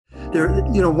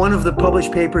One of the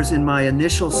published papers in my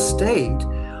initial state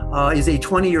is a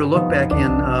 20-year look back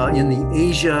in the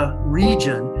Asia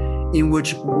region, in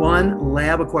which one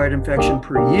lab-acquired infection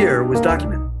per year was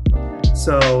documented.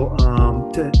 So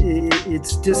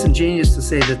it's disingenuous to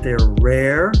say that they're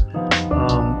rare.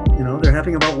 They're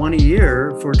happening about one a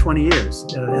year for 20 years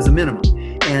as a minimum.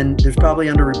 And there's probably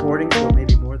underreporting, so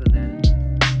maybe more than that.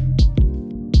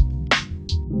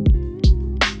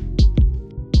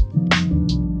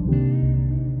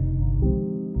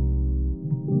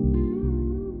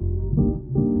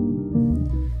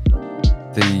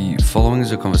 The following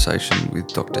is a conversation with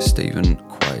Dr. Stephen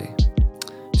Quay.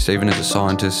 Stephen is a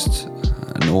scientist,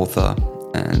 an author,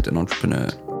 and an entrepreneur.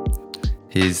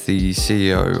 He is the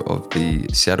CEO of the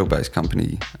Seattle-based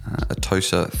company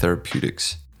Atossa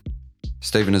Therapeutics.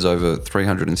 Stephen has over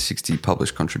 360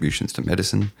 published contributions to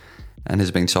medicine and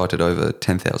has been cited over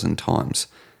 10,000 times,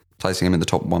 placing him in the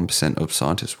top 1% of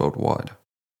scientists worldwide.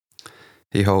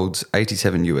 He holds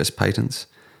 87 US patents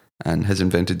and has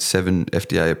invented 7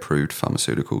 FDA-approved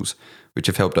pharmaceuticals, which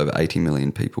have helped over 80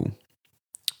 million people.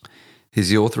 He's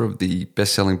the author of the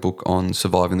best-selling book on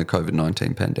surviving the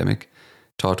COVID-19 pandemic,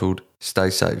 titled Stay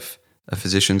Safe, A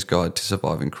Physician's Guide to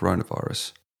Surviving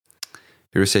Coronavirus.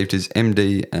 He received his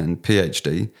MD and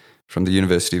PhD from the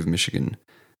University of Michigan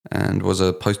and was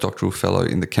a postdoctoral fellow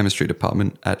in the chemistry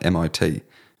department at MIT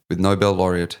with Nobel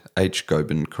laureate H.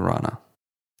 Gobind Khorana.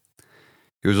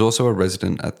 He was also a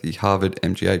resident at the Harvard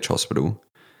MGH Hospital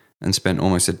and spent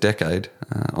almost a decade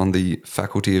on the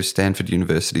faculty of Stanford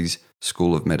University's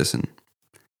School of Medicine.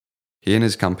 He and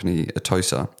his company,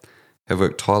 Atossa, have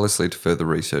worked tirelessly to further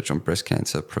research on breast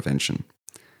cancer prevention.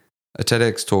 A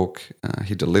TEDx talk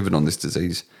he delivered on this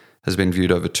disease has been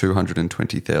viewed over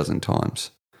 220,000 times.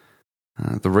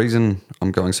 The reason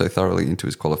I'm going so thoroughly into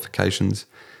his qualifications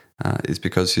is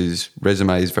because his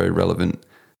resume is very relevant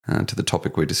to the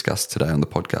topic we discussed today on the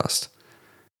podcast.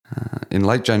 In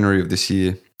late January of this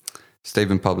year,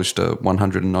 Stephen published a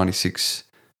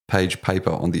 196-page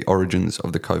paper on the origins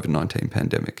of the COVID-19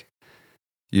 pandemic.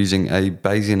 Using a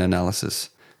Bayesian analysis,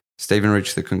 Stephen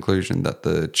reached the conclusion that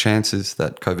the chances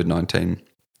that COVID-19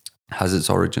 has its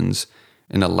origins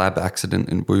in a lab accident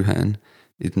in Wuhan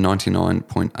is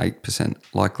 99.8%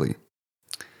 likely.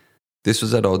 This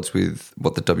was at odds with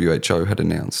what the WHO had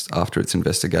announced after its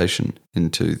investigation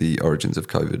into the origins of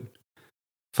COVID.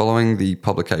 Following the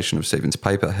publication of Stephen's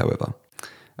paper, however,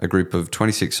 a group of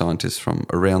 26 scientists from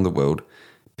around the world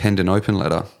penned an open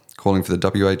letter calling for the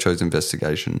WHO's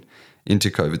investigation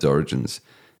into COVID's origins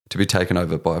to be taken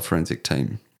over by a forensic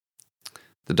team.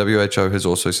 The WHO has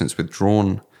also since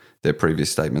withdrawn their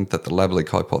previous statement that the lab leak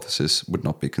hypothesis would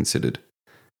not be considered.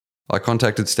 I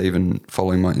contacted Stephen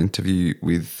following my interview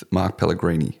with Mark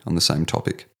Pellegrini on the same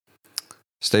topic.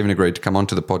 Stephen agreed to come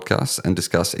onto the podcast and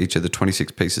discuss each of the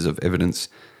 26 pieces of evidence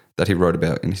that he wrote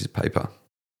about in his paper.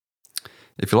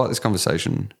 If you like this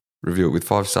conversation, review it with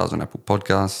 5 stars on Apple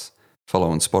Podcasts, follow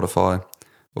on Spotify,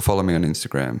 or follow me on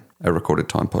Instagram at Recorded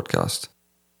Time Podcast.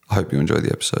 I hope you enjoy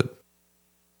the episode.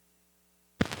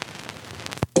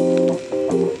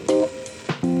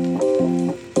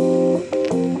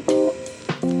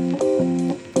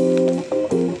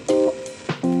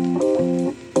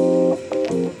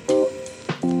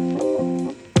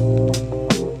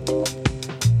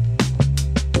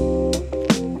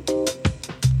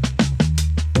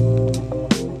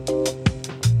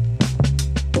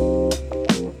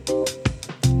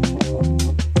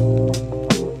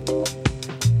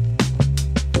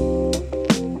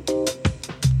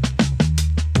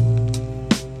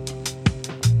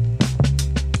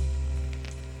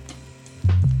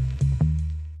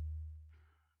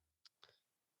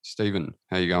 Stephen,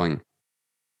 how are you going?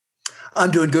 I'm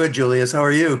doing good, Julius. How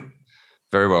are you?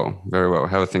 Very well, very well.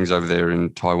 How are things over there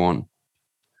in Taiwan?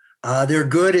 They're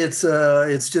good. It's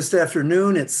just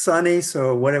afternoon. It's sunny.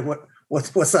 So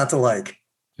what's not to like?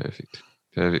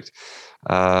 Perfect.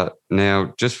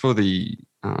 Now, just for the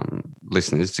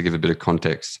listeners, to give a bit of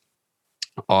context,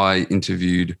 I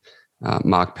interviewed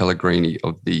Mark Pellegrini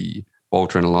of the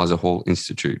Walter and Eliza Hall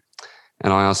Institute,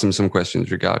 and I asked him some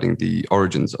questions regarding the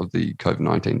origins of the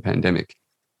COVID-19 pandemic.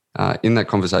 In that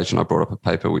conversation, I brought up a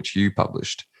paper which you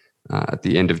published at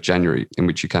the end of January, in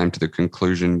which you came to the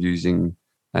conclusion using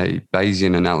a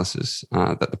Bayesian analysis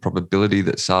that the probability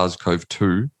that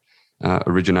SARS-CoV-2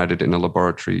 originated in a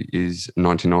laboratory is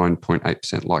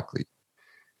 99.8% likely.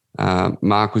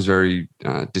 Mark was very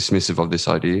dismissive of this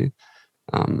idea,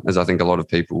 as I think a lot of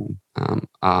people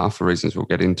are for reasons we'll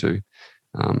get into.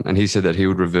 And he said that he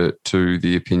would revert to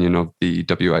the opinion of the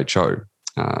WHO.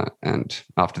 And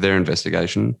after their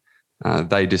investigation,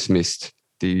 they dismissed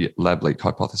the lab leak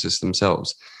hypothesis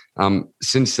themselves.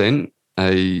 Since then,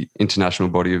 a international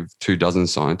body of 24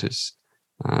 scientists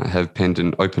have penned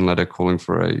an open letter calling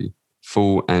for a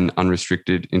full and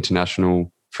unrestricted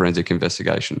international forensic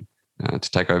investigation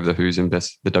to take over the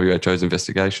WHO's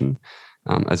investigation,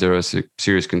 as there are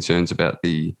serious concerns about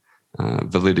the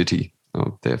validity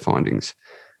of their findings.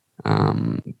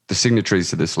 The signatories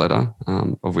to this letter,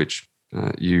 of which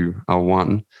you are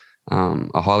one,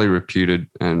 are highly reputed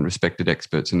and respected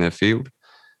experts in their field.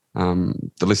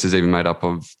 The list is even made up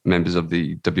of members of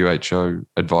the WHO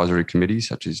advisory committee,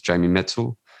 such as Jamie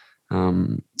Metzl.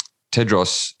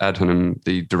 Tedros Adhanom,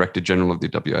 the Director General of the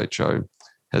WHO,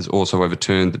 has also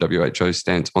overturned the WHO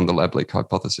stance on the lab leak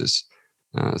hypothesis,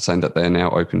 saying that they are now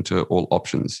open to all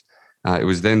options. It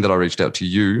was then that I reached out to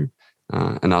you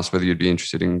and asked whether you'd be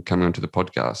interested in coming onto the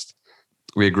podcast.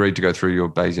 We agreed to go through your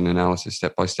Bayesian analysis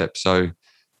step by step. So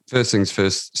first things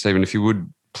first, Stephen, if you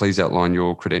would please outline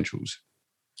your credentials.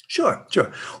 Sure.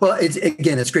 Well,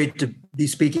 it's great to be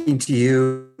speaking to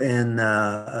you and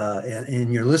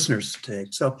your listeners today.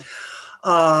 So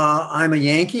I'm a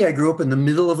Yankee. I grew up in the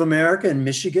middle of America in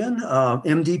Michigan,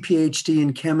 MD, PhD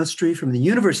in chemistry from the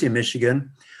University of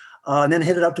Michigan, and then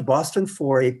headed up to Boston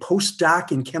for a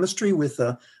postdoc in chemistry with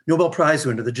a Nobel Prize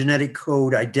winner, the genetic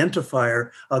code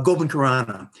identifier, Goban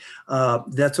Khorana.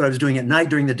 That's what I was doing at night.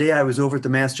 During the day, I was over at the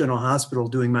Mass General Hospital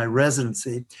doing my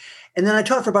residency. And then I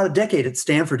taught for about a decade at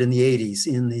Stanford in the 80s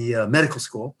in the medical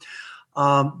school.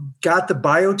 Got the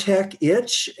biotech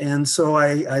itch, and so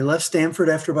I left Stanford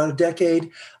after about a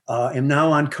decade. Am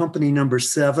now on company number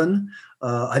 7.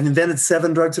 I've invented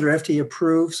 7 drugs that are FDA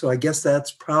approved, so I guess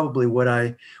that's probably what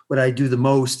I do the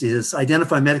most is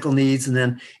identify medical needs and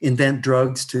then invent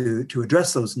drugs to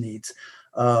address those needs.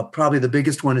 Probably the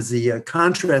biggest one is the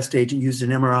contrast agent used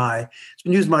in MRI. It's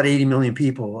been used by about 80 million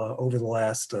people over the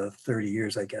last 30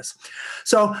 years, I guess.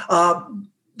 So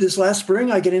this last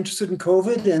spring, I get interested in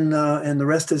COVID, and the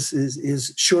rest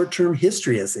is short-term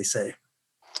history, as they say.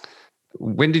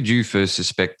 When did you first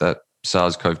suspect that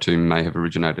SARS-CoV-2 may have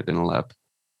originated in a lab?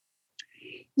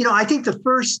 I think the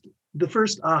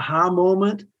first aha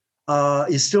moment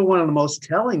is still one of the most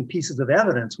telling pieces of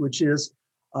evidence, which is,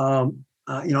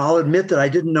 I'll admit that I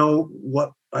didn't know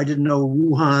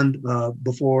Wuhan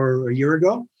before a year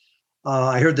ago.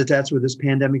 I heard that that's where this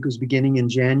pandemic was beginning in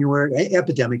January,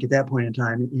 epidemic at that point in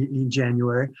time in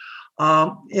January.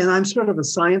 And I'm sort of a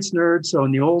science nerd. So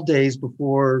in the old days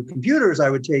before computers,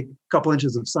 I would take a couple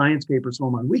inches of science papers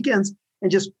home on weekends and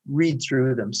just read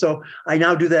through them. So I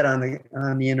now do that on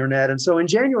the internet. And so in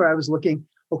January, I was looking,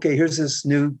 okay, here's this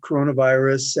new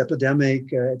coronavirus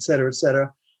epidemic, et cetera,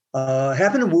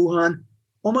 happened in Wuhan.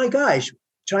 Oh my gosh,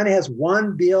 China has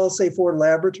one BSL-4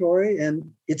 laboratory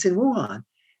and it's in Wuhan.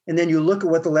 And then you look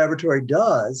at what the laboratory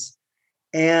does.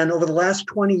 And over the last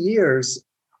 20 years,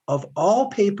 of all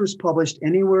papers published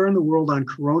anywhere in the world on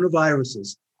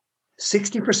coronaviruses,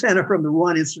 60% are from the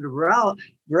Wuhan Institute of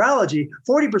Virology,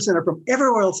 40% are from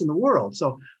everywhere else in the world.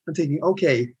 So I'm thinking,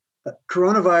 okay,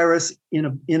 coronavirus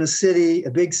in a city,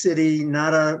 a big city,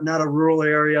 not a rural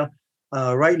area,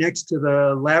 right next to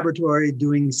the laboratory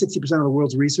doing 60% of the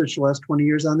world's research the last 20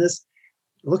 years on this.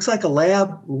 It looks like a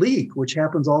lab leak, which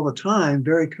happens all the time,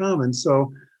 very common.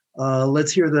 So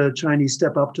let's hear the Chinese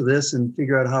step up to this and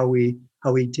figure out how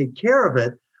we take care of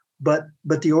it. But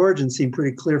the origin seemed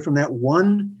pretty clear from that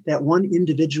one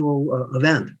individual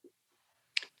event.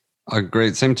 I agree.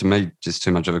 It seemed to me just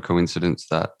too much of a coincidence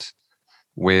that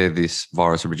where this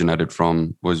virus originated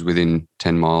from was within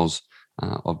 10 miles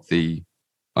of the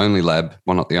only lab,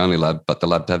 well, not the only lab, but the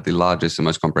lab to have the largest and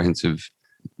most comprehensive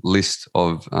list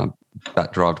of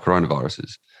bat-derived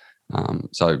coronaviruses.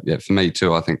 So, yeah, for me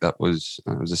too, I think that was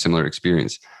a similar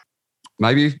experience.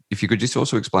 Maybe if you could just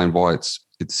also explain why it's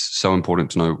so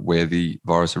important to know where the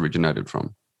virus originated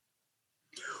from.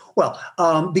 Well,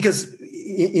 because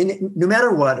no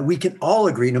matter what, we can all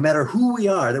agree, no matter who we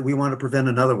are, that we want to prevent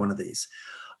another one of these.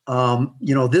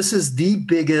 This is the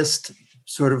biggest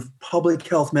sort of public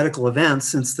health medical event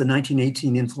since the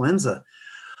 1918 influenza.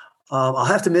 I'll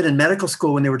have to admit, in medical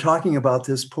school, when they were talking about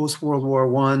this post-World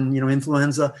War I,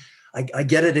 influenza, I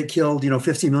get it. It killed,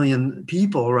 50 million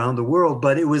people around the world,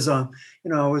 but it was, it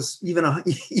was even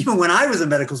when I was in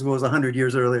medical school, it was 100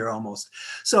 years earlier almost.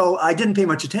 So I didn't pay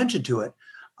much attention to it.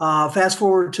 Fast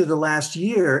forward to the last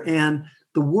year, and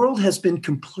the world has been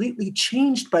completely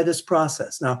changed by this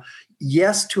process. Now,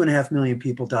 yes, 2.5 million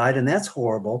people died, and that's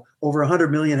horrible. Over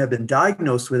 100 million have been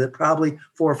diagnosed with it. Probably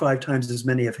 4 or 5 times as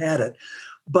many have had it.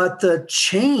 But the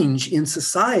change in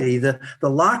society, the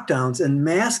lockdowns and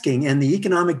masking and the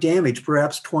economic damage,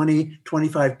 perhaps 20,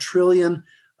 25 trillion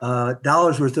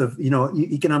dollars worth of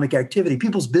economic activity,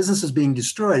 people's businesses being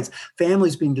destroyed,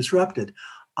 families being disrupted.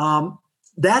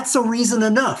 That's a reason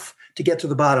enough to get to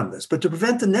the bottom of this. But to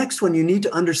prevent the next one, you need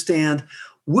to understand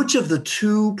which of the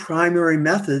two primary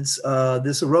methods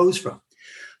this arose from.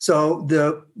 So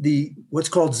the what's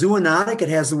called zoonotic, it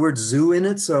has the word zoo in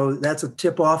it, so that's a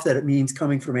tip-off that it means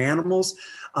coming from animals.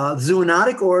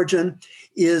 Zoonotic origin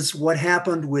is what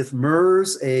happened with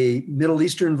MERS, a Middle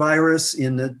Eastern virus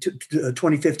in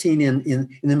 2015 in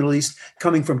the Middle East,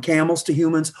 coming from camels to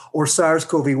humans, or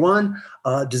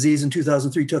SARS-CoV-1, disease in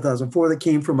 2003, 2004 that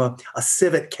came from a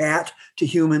civet cat to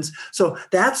humans. So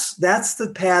that's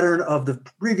the pattern of the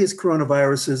previous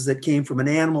coronaviruses that came from an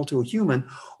animal to a human,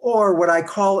 or what I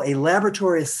call a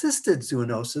laboratory-assisted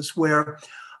zoonosis, where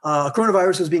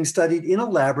coronavirus is being studied in a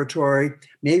laboratory,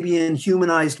 maybe in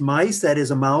humanized mice. That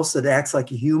is a mouse that acts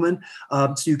like a human,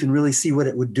 so you can really see what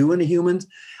it would do in a human.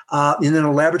 And then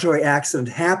a laboratory accident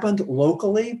happened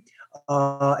locally,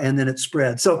 and then it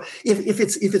spread. So if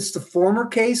it's the former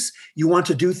case, you want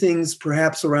to do things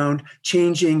perhaps around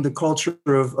changing the culture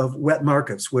of wet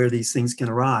markets where these things can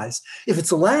arise. If it's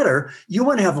the latter, you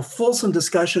want to have a fulsome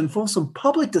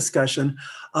public discussion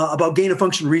about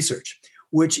gain-of-function research,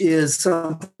 which is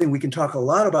something we can talk a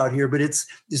lot about here, but it's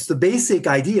the basic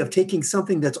idea of taking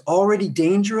something that's already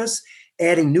dangerous,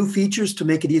 adding new features to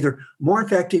make it either more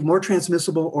effective, more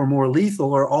transmissible, or more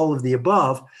lethal, or all of the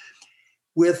above,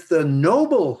 with the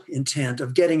noble intent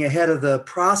of getting ahead of the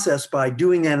process by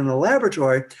doing that in the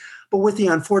laboratory. But with the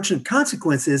unfortunate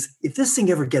consequences, if this thing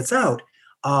ever gets out,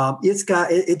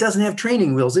 it doesn't have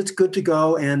training wheels. It's good to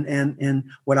go. And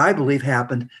what I believe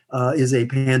happened is a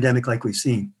pandemic like we've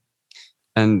seen.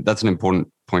 And that's an important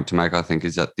point to make, I think,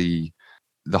 is that the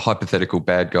hypothetical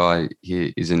bad guy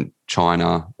here isn't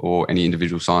China or any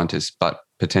individual scientist, but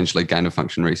potentially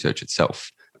gain-of-function research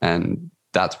itself. And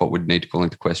that's what would need to call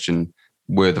into question,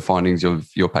 were the findings of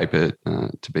your paper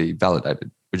to be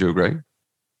validated. Would you agree?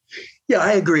 Yeah,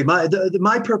 I agree.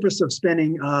 My purpose of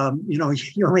spending, you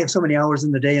only have so many hours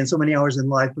in the day and so many hours in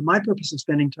life, but my purpose of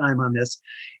spending time on this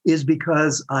is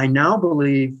because I now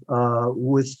believe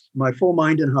with my full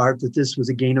mind and heart that this was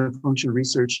a gain-of-function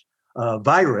research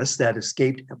virus that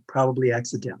escaped probably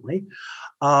accidentally,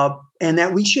 and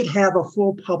that we should have a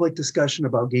full public discussion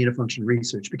about gain-of-function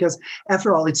research, because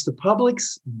after all, it's the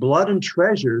public's blood and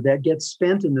treasure that gets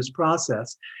spent in this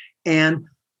process. And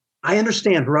I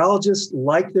understand virologists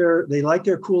like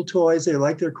their cool toys, they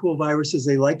like their cool viruses,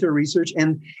 they like their research,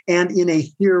 and in a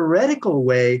theoretical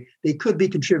way, they could be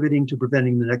contributing to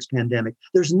preventing the next pandemic.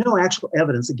 There's no actual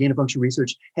evidence that gain-of-function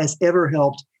research has ever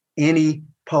helped any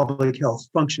public health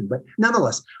function, but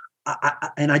nonetheless,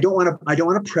 I don't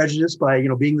want to prejudice by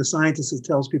being the scientist that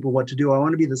tells people what to do. I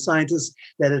want to be the scientist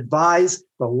that advise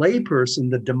the layperson,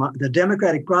 the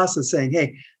democratic process, saying,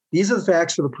 hey, these are the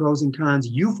facts for the pros and cons.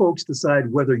 You folks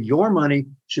decide whether your money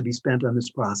should be spent on this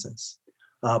process.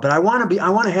 But I want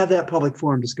to have that public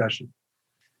forum discussion.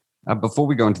 Before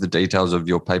we go into the details of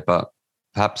your paper,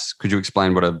 perhaps could you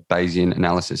explain what a Bayesian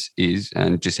analysis is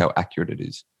and just how accurate it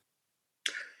is?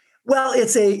 Well,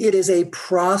 it is a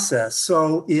process.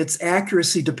 So its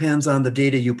accuracy depends on the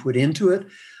data you put into it.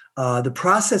 The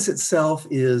process itself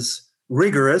is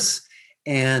rigorous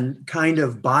and kind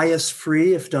of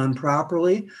bias-free if done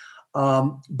properly.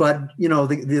 But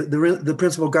the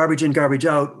principle garbage in, garbage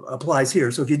out applies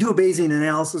here. So if you do a Bayesian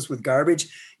analysis with garbage,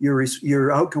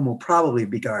 your outcome will probably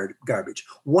be garbage.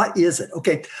 What is it?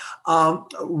 Okay,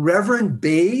 Reverend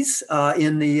Bayes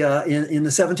in the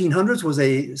 1700s was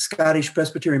a Scottish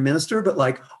Presbyterian minister, but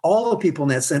like all the people in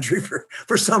that century,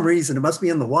 for some reason, it must be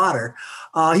in the water.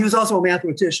 He was also a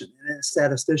mathematician and a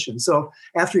statistician. So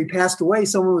after he passed away,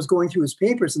 someone was going through his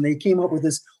papers and they came up with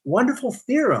this wonderful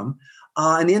theorem.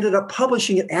 And he ended up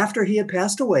publishing it after he had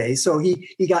passed away. So he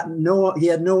had no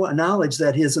knowledge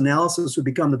that his analysis would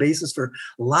become the basis for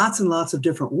lots and lots of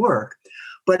different work.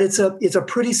 But it's a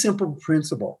pretty simple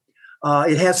principle.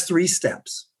 It has 3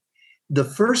 steps. The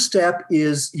first step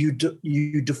is you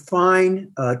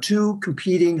define 2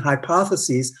 competing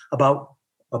hypotheses about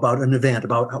an event,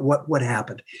 about what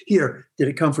happened. Here, did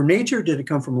it come from nature? Did it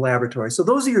come from laboratory? So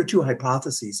those are your 2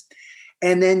 hypotheses.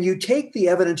 And then you take the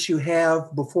evidence you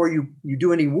have before you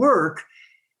do any work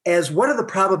as what are the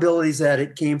probabilities that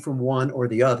it came from one or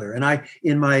the other. And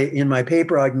in my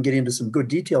paper, I can get into some good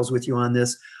details with you on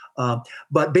this.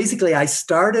 But basically, I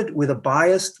started with a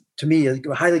biased, to me, a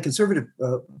highly conservative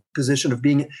position of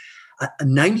being a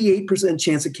 98%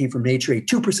 chance it came from nature, a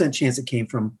 2% chance it came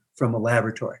from a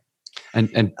laboratory.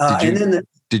 And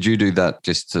did you do that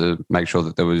just to make sure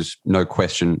that there was no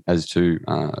question as to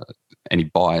any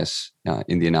bias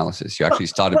in the analysis. You actually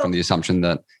started from the assumption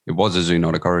that it was a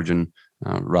zoonotic origin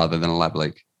rather than a lab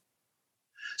leak.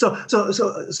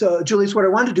 So, Julius, what I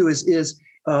want to do is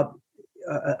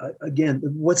again,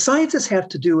 what scientists have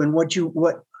to do, and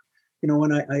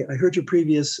when I heard your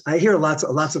previous, I hear lots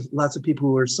of people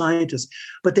who are scientists,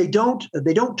 but they don't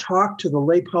talk to the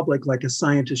lay public like a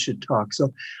scientist should talk.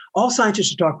 So all scientists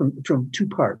should talk from two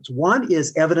parts. One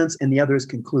is evidence and the other is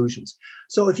conclusions.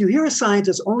 So if you hear a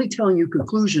scientist only telling you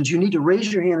conclusions, you need to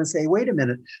raise your hand and say, wait a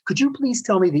minute, could you please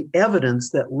tell me the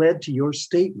evidence that led to your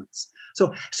statements?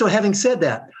 So having said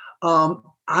that,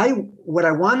 what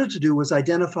I wanted to do was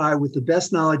identify with the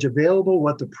best knowledge available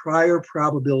what the prior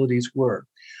probabilities were.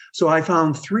 So I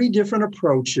found three different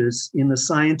approaches in the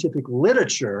scientific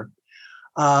literature.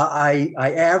 I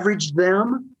averaged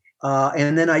them,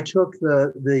 and then I took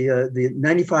the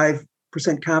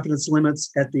 95% confidence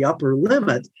limits at the upper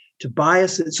limit to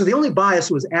bias it. So the only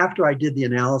bias was after I did the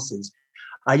analysis.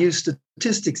 I used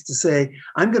statistics to say,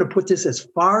 I'm going to put this as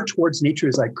far towards nature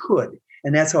as I could.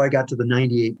 And that's how I got to the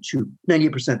 98%,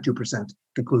 2%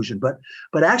 conclusion.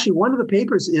 But actually, one of the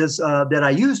papers that I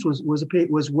used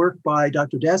was work by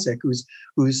Dr. Daszak,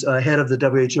 who's head of the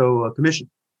WHO commission.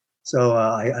 So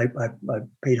I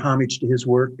paid homage to his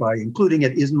work by including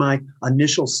it in my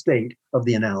initial state of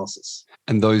the analysis.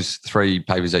 And those three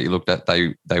papers that you looked at,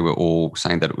 they were all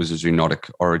saying that it was a zoonotic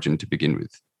origin to begin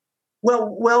with.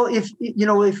 Well, if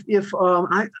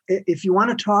you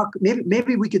want to talk,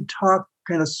 maybe we could talk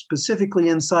kind of specifically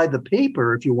inside the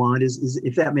paper, if you want, is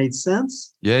if that made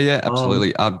sense. Yeah,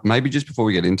 absolutely. Maybe just before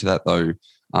we get into that, though,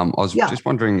 I was just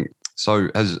wondering. So,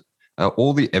 has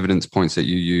all the evidence points that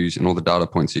you use and all the data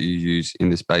points that you use in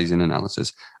this Bayesian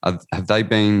analysis, have they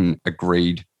been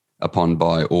agreed upon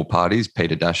by all parties?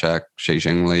 Peter Daszak,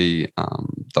 Shih-Zheng Li,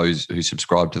 those who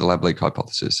subscribe to the lab leak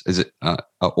hypothesis. Is it are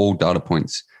all data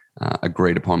points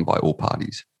agreed upon by all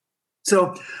parties?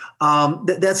 So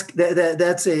that's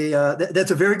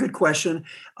a very good question,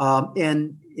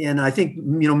 and I think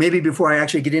maybe before I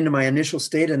actually get into my initial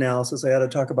state analysis, I ought to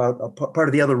talk about part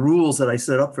of the other rules that I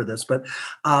set up for this. But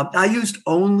I used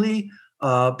only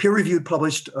peer-reviewed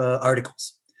published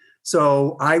articles.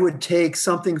 So I would take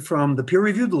something from the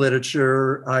peer-reviewed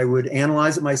literature, I would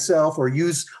analyze it myself, or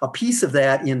use a piece of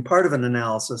that in part of an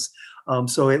analysis.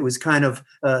 So it was kind of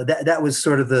that was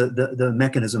sort of the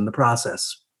mechanism, the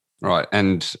process. Right.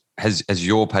 And has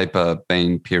your paper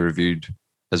been peer-reviewed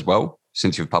as well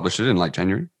since you've published it in late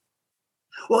January?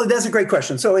 Well, that's a great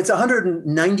question. So it's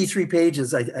 193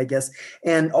 pages, I guess.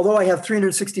 And although I have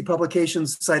 360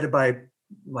 publications cited by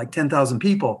like 10,000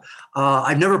 people,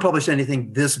 I've never published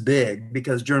anything this big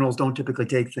because journals don't typically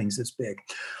take things this big.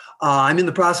 I'm in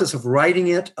the process of writing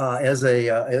it as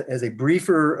a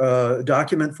briefer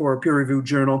document for a peer-reviewed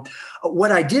journal.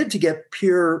 What I did to get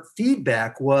peer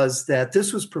feedback was that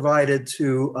this was provided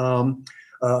to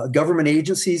government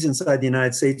agencies inside the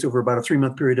United States over about a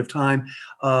 3-month period of time.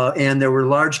 And there were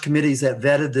large committees that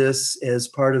vetted this as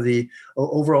part of the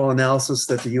overall analysis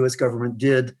that the U.S. government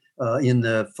did in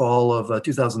the fall of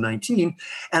 2019.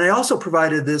 And I also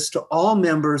provided this to all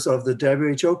members of the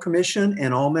WHO Commission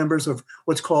and all members of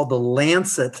what's called the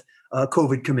Lancet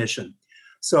COVID Commission.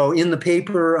 So in the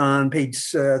paper on page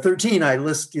 13, I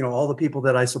list all the people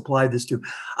that I supplied this to.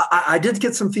 I did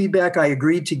get some feedback. I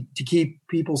agreed to keep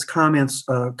people's comments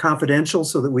confidential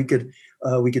so that we could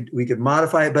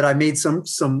modify it. But I made some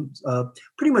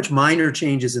pretty much minor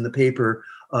changes in the paper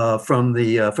from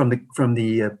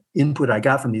the input I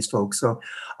got from these folks. So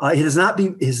it has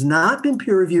not been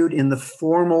peer reviewed in the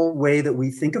formal way that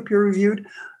we think of peer reviewed,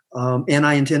 and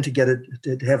I intend to get it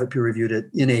to have it peer reviewed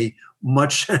in a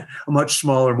much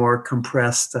smaller, more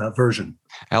compressed version.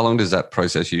 How long does that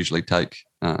process usually take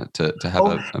to have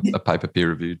a paper peer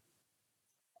reviewed?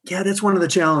 Yeah, that's one of the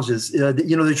challenges.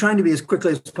 They're trying to be as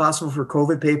quickly as possible for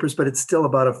COVID papers, but it's still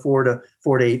about a 4 to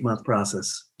 8 month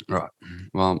process. Right.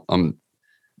 Well,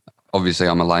 obviously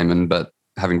I'm a layman, but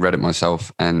having read it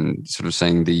myself and sort of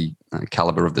seeing the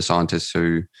caliber of the scientists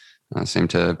who seem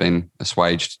to have been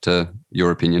assuaged to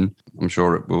your opinion, I'm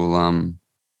sure it will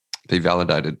be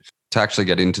validated. To actually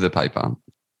get into the paper,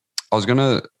 I was going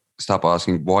to start by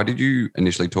asking, why did you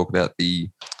initially talk about the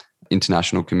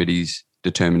international committees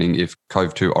determining if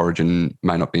COV-2 origin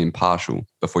may not be impartial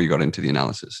before you got into the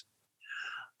analysis?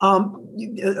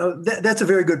 That's a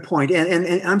very good point.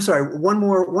 And I'm sorry, one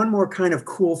more kind of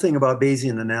cool thing about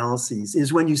Bayesian analyses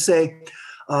is when you say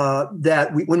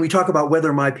that when we talk about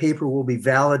whether my paper will be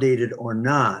validated or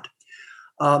not,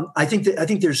 I think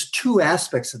there's two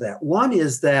aspects of that. One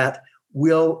is that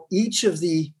will each of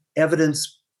the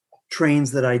evidence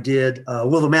trains that I did,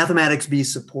 will the mathematics be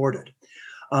supported?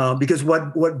 Because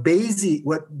what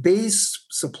Bayes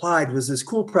supplied was this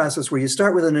cool process where you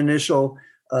start with an initial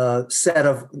set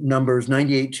of numbers,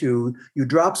 98.2, you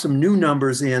drop some new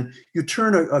numbers in, you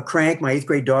turn a crank, my 8th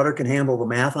grade daughter can handle the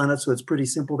math on it, so it's pretty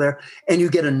simple there, and you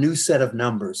get a new set of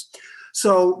numbers.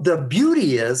 So the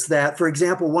beauty is that, for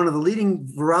example, one of the leading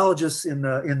virologists in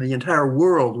the entire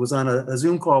world was on a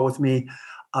Zoom call with me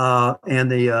and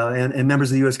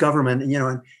members of the U.S. government,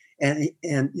 and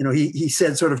he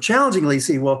said sort of challengingly,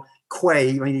 see, well, Quay,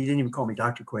 I mean, he didn't even call me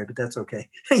Dr. Quay, but that's okay.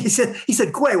 he said,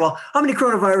 Quay, well, how many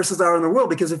coronaviruses are in the world?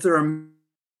 Because if there are a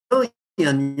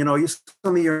million,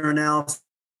 some of your analyses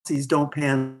don't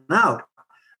pan out.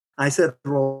 I said,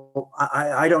 well,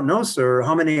 I don't know, sir.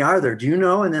 How many are there? Do you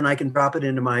know? And then I can drop it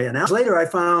into my analysis. Later, I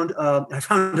found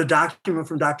a document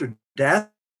from Dr.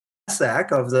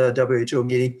 Daszak of the WHO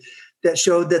meeting that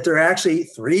showed that there are actually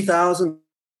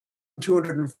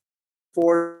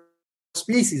 3,204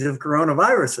 species of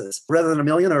coronaviruses rather than a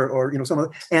million or some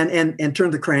of and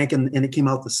turned the crank and it came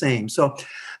out the same. So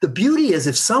the beauty is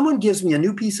if someone gives me a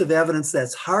new piece of evidence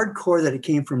that's hardcore that it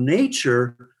came from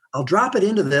nature, I'll drop it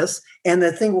into this and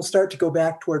that thing will start to go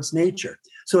back towards nature.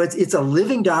 So it's a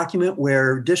living document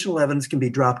where additional evidence can be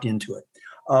dropped into it.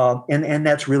 And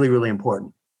that's really, really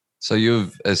important. So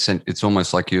it's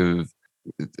almost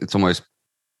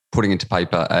putting into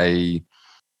paper a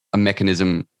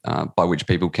mechanism by which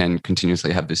people can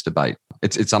continuously have this debate.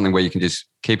 It's something where you can just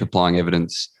keep applying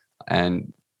evidence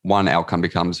and one outcome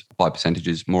becomes by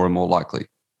percentages more and more likely.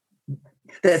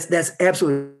 That's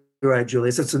absolutely right,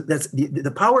 Julius. That's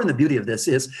the power and the beauty of this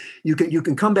is you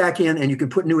can come back in and you can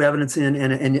put new evidence in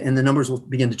and the numbers will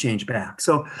begin to change back.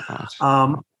 So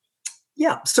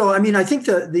yeah. So I mean, I think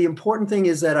the important thing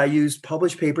is that I used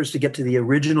published papers to get to the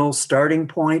original starting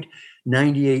point,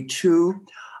 98.2.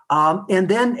 And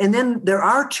then there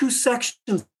are two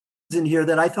sections in here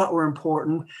that I thought were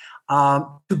important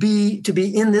to be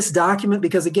in this document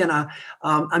because again,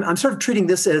 I'm sort of treating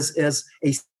this as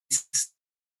a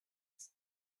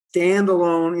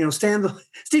standalone,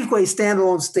 Steve Quay's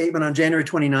standalone statement on January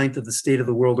 29th of the State of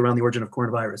the World around the origin of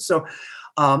coronavirus. So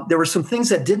there were some things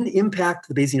that didn't impact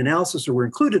the Bayesian analysis or were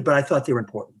included, but I thought they were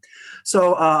important.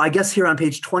 So I guess here on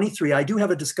page 23, I do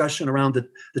have a discussion around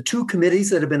the two committees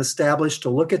that have been established to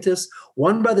look at this,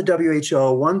 one by the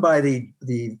WHO, one by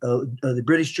the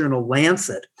British journal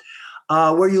Lancet,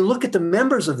 where you look at the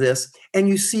members of this and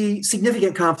you see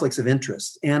significant conflicts of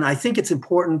interest. And I think it's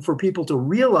important for people to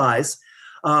realize,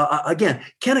 again,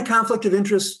 can a conflict of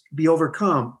interest be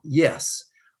overcome? Yes.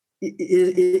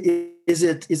 Is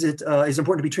it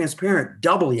important to be transparent?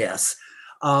 Double yes.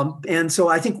 And so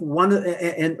I think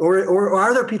or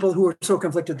are there people who are so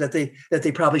conflicted that they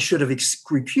probably should have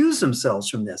recused themselves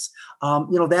from this?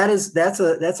 That's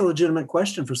a legitimate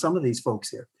question for some of these folks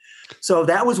here. So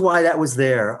that was why that was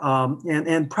there.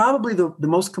 And probably the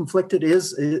most conflicted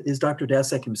is Dr.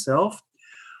 Daszak himself,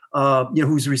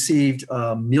 who's received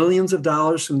millions of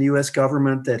dollars from the U.S.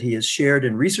 government that he has shared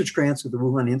in research grants with the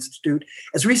Wuhan Institute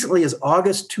as recently as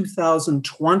August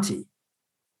 2020.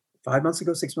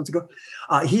 6 months ago,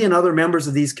 he and other members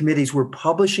of these committees were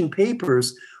publishing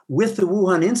papers with the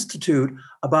Wuhan Institute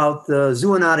about the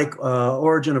zoonotic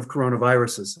origin of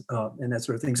coronaviruses and that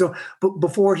sort of thing. So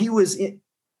before he was in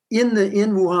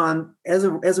Wuhan as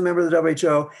a member of the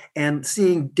WHO and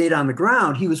seeing data on the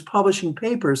ground, he was publishing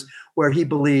papers where he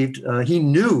believed he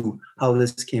knew how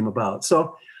this came about.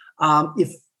 So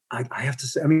if I have to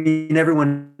say, I mean,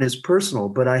 everyone is personal,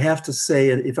 but I have to say,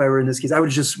 if I were in this case, I would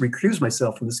just recuse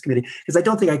myself from this committee because I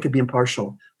don't think I could be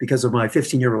impartial because of my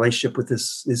 15-year relationship with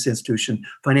this institution,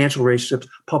 financial relationships,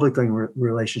 public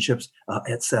relationships,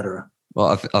 et cetera.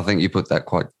 Well, I think you put that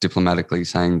quite diplomatically,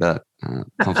 saying that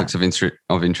conflicts of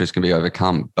interest can be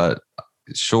overcome, but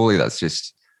surely that's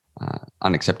just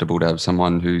unacceptable to have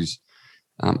someone who's,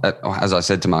 as I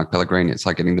said to Mark Pellegrini, it's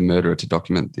like getting the murderer to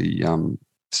document the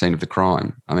scene of the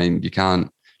crime. I mean, you can't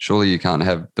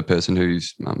have the person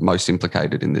who's most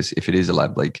implicated in this, if it is a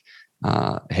lab leak,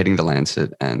 heading the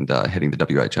Lancet and heading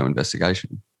the WHO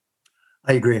investigation.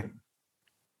 I agree.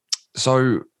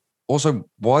 So also,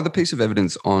 why the piece of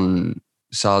evidence on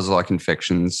SARS-like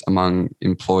infections among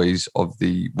employees of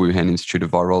the Wuhan Institute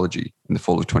of Virology in the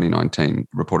fall of 2019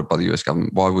 reported by the US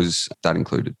government? Why was that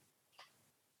included?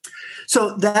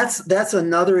 So that's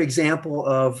another example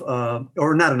of,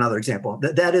 or not another example.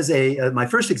 That is my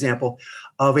first example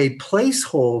of a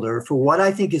placeholder for what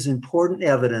I think is important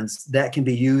evidence that can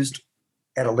be used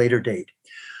at a later date.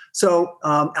 So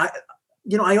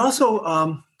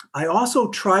I also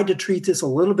tried to treat this a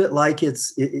little bit like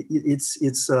it's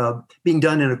being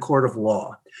done in a court of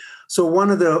law. So one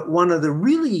of the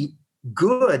really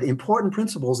good, important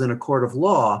principles in a court of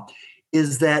law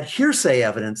is that hearsay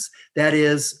evidence, that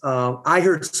is, I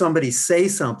heard somebody say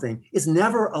something, is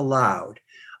never allowed.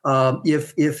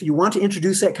 If you want to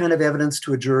introduce that kind of evidence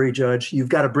to a jury judge, you've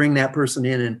got to bring that person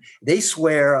in and they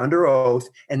swear under oath,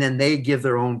 and then they give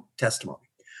their own testimony.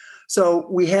 So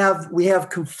we have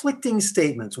conflicting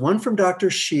statements. One from Dr.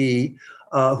 Shi,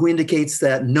 who indicates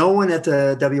that no one at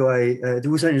the the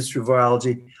Wuhan Institute of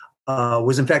Virology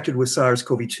was infected with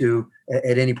SARS-CoV-2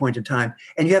 at any point in time.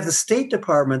 And you have the State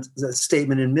Department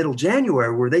statement in middle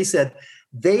January where they said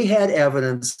they had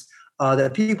evidence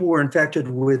that people were infected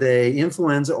with a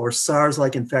influenza or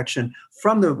SARS-like infection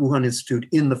from the Wuhan Institute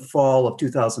in the fall of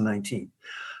 2019.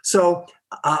 So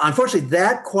unfortunately,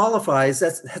 that qualifies,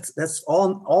 that's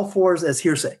all fours as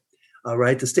hearsay,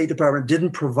 right? The State Department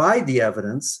didn't provide the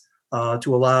evidence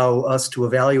to allow us to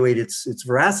evaluate its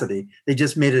veracity. They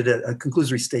just made it a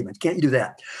conclusory statement. Can't you do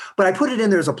that? But I put it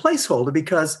in there as a placeholder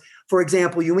because, for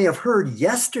example, you may have heard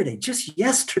just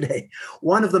yesterday,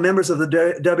 one of the members of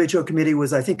the WHO committee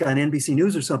was, I think, on NBC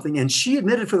News or something, and she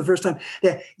admitted for the first time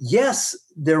that, yes,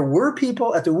 there were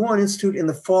people at the Wuhan Institute in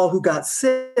the fall who got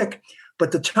sick,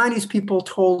 but the Chinese people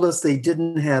told us they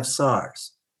didn't have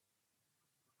SARS.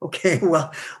 Okay,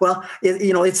 well,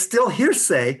 it's still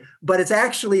hearsay, but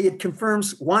it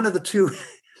confirms one of the two.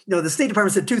 The State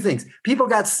Department said two things. People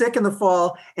got sick in the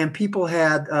fall and people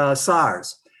had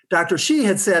SARS. Dr. Shi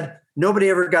had said nobody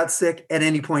ever got sick at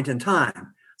any point in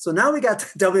time. So now we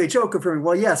got WHO confirming,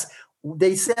 well, yes,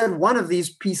 they said one of these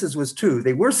pieces was true.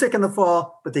 They were sick in the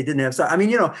fall, but they didn't have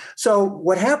SARS. So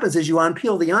what happens is you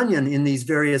unpeel the onion in these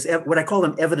various, what I call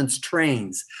them evidence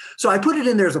trains. So I put it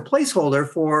in there as a placeholder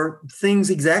for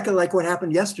things exactly like what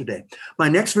happened yesterday. My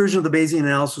next version of the Bayesian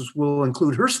analysis will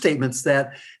include her statements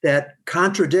that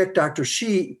contradict Dr.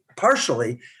 Shi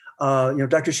partially.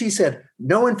 Dr. Shi said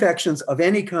no infections of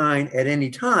any kind at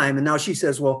any time. And now she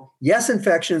says, well, yes,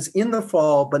 infections in the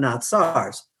fall, but not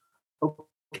SARS.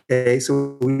 Okay,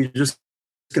 so we're just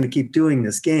going to keep doing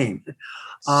this game.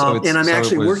 And I'm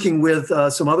actually working with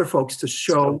some other folks to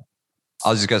show.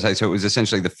 I was just going to say, so it was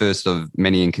essentially the first of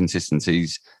many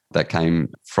inconsistencies that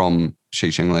came from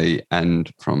Shixing Li and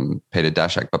from Peter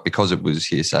Daszak, but because it was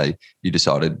hearsay, you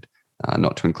decided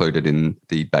not to include it in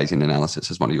the Bayesian analysis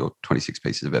as one of your 26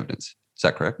 pieces of evidence. Is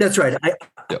that correct? That's right.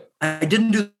 I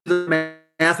didn't do the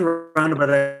math around it, but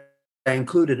I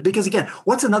included it because, again,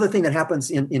 what's another thing that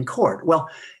happens in court? Well,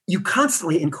 you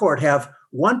constantly in court have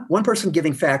one person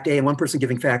giving fact A and one person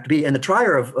giving fact B, and the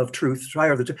trier of truth,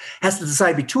 has to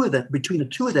decide between the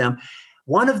two of them.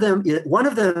 One of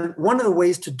the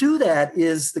ways to do that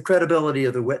is the credibility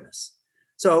of the witness.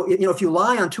 So, if you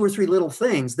lie on two or three little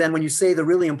things, then when you say the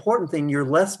really important thing, you're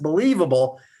less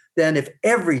believable than if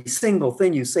every single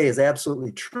thing you say is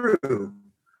absolutely true.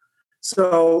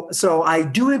 So I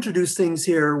do introduce things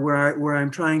here where I'm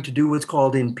trying to do what's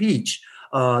called impeach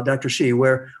Dr. Shi,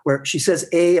 where she says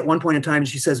A at one point in time and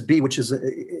she says B, which is a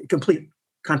complete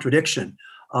contradiction.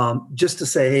 Just to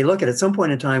say, hey, look, at some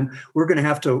point in time, we're going to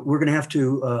have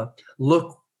to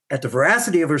look at the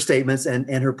veracity of her statements, and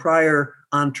her prior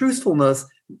untruthfulness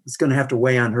is going to have to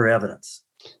weigh on her evidence.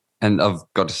 And I've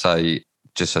got to say,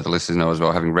 just so the listeners know as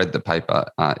well, having read the paper,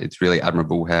 it's really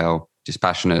admirable how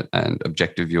dispassionate and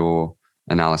objective your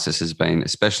analysis has been,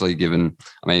 especially given,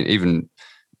 even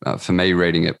for me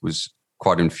reading it was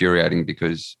quite infuriating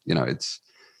because, it's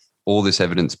all this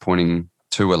evidence pointing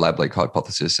to a lab leak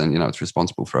hypothesis and, it's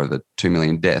responsible for over 2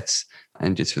 million deaths.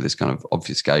 And just for this kind of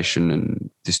obfuscation and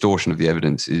distortion of the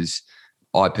evidence is,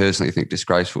 I personally think,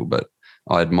 disgraceful, but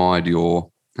I admired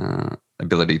your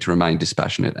ability to remain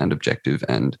dispassionate and objective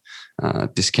and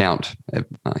discount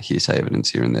hearsay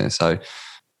evidence here and there. So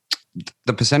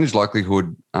the percentage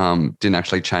likelihood didn't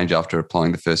actually change after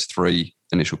applying the first three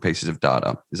initial pieces of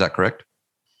data. Is that correct?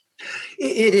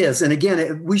 It is. And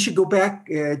again, we should go back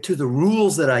to the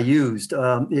rules that I used,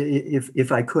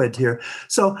 if I could here.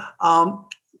 So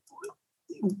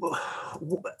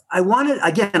I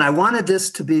wanted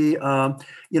this to be,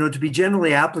 to be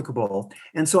generally applicable.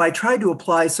 And so I tried to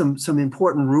apply some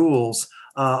important rules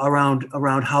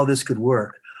around how this could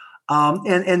work.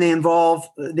 And they involve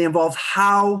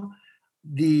how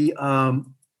the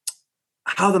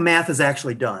math is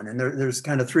actually done. And there's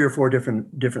kind of 3 or 4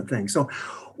 different things. So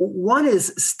one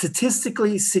is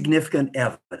statistically significant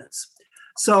evidence.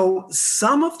 So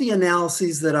some of the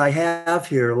analyses that I have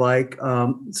here, like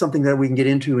something that we can get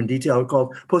into in detail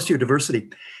called posterior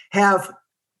diversity, have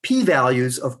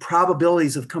p-values of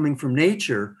probabilities of coming from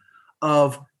nature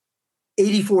of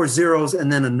 84 zeros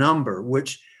and then a number,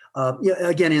 which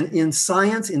Again, in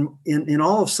science, in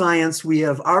all of science, we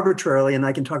have arbitrarily, and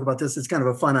I can talk about this. It's kind of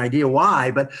a fun idea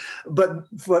why, but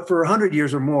for 100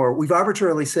 years or more, we've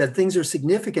arbitrarily said things are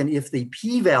significant if the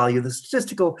p-value, the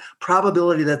statistical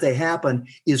probability that they happen,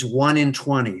 is 1 in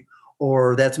 20,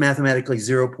 or that's mathematically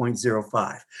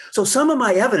 0.05. So some of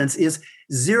my evidence is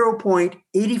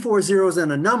 0.84 zeros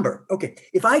and a number. Okay,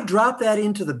 if I drop that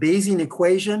into the Bayesian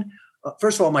equation,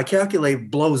 first of all, my calculator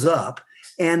blows up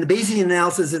and the Bayesian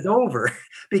analysis is over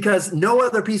because no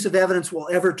other piece of evidence will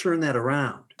ever turn that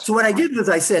around. So what I did was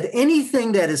I said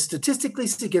anything that is statistically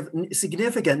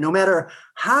significant, no matter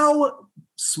how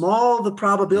small the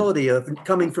probability of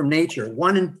coming from nature,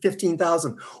 1 in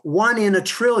 15,000, 1 in a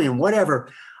trillion, whatever,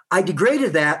 I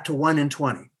degraded that to 1 in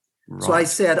 20. Right. So I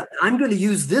said, I'm going to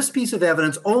use this piece of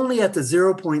evidence only at the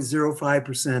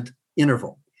 0.05%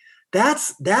 interval.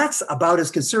 That's about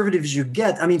as conservative as you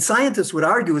get. I mean, scientists would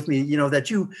argue with me,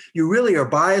 that you really are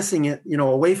biasing it,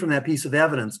 away from that piece of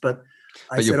evidence. But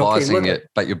you're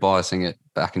biasing it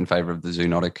back in favor of the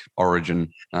zoonotic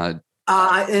origin. And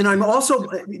I'm also,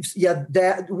 I think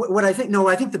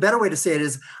the better way to say it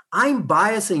is I'm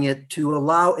biasing it to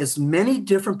allow as many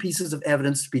different pieces of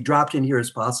evidence to be dropped in here as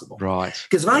possible. Right.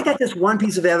 Because if I got this one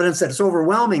piece of evidence that's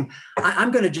overwhelming,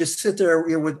 I'm going to just sit there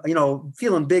with,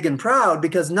 feeling big and proud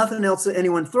because nothing else that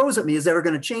anyone throws at me is ever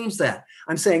going to change that.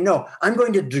 I'm saying, no, I'm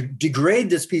going to degrade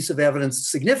this piece of evidence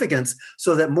significance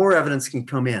so that more evidence can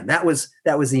come in. That was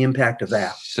the impact of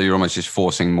that. So you're almost just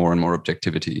forcing more and more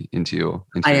objectivity into your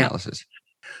analysis.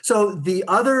 So the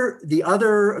other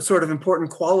sort of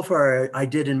important qualifier I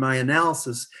did in my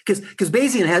analysis, because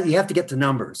Bayesian you have to get to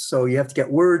numbers, so you have to get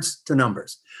words to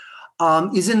numbers,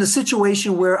 is in the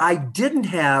situation where I didn't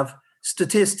have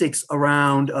statistics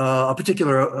around a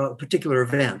particular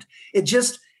event. It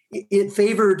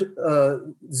favored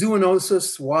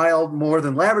zoonosis, wild, more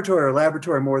than laboratory, or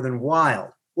laboratory more than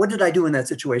wild. What did I do in that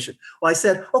situation? Well, I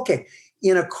said, okay,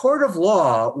 in a court of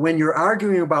law, when you're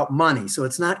arguing about money, so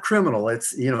it's not criminal,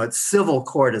 it's civil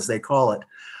court as they call it.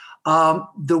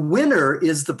 The winner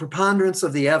is the preponderance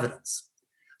of the evidence.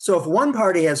 So if one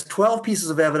party has 12 pieces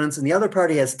of evidence and the other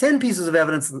party has 10 pieces of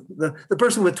evidence, the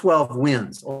person with 12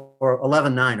 wins, or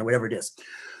 11-9 or whatever it is.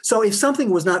 So if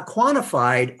something was not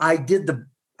quantified, I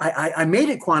made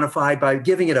it quantified by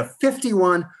giving it a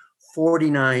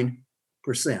 51-49%.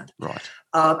 Right.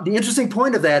 The interesting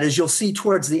point of that is you'll see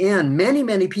towards the end, many,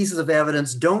 many pieces of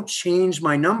evidence don't change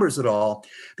my numbers at all,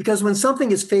 because when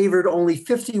something is favored only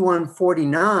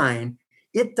 51-49,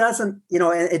 it doesn't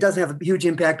have a huge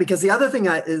impact. Because the other thing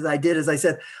I did is I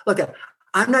said, look,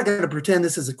 I'm not going to pretend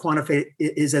this is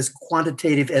as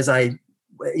quantitative as I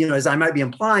might be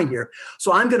implying here.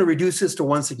 So I'm going to reduce this to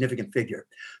one significant figure.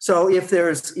 So if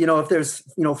there's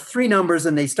 3 numbers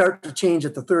and they start to change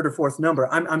at the third or fourth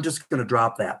number, I'm just going to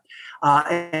drop that.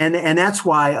 And that's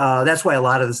why a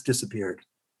lot of this disappeared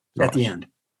at the end.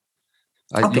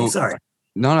 Sorry.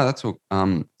 No, that's all.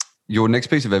 Your next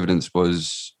piece of evidence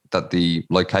was that the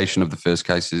location of the first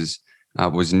cases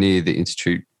was near the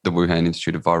Wuhan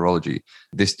Institute of Virology.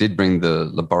 This did bring the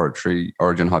laboratory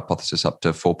origin hypothesis up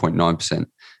to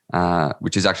 4.9%,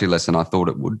 which is actually less than I thought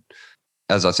it would.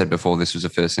 As I said before, this was the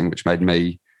first thing which made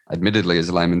me, admittedly as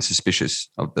a layman, suspicious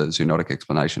of the zoonotic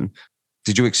explanation.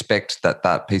 Did you expect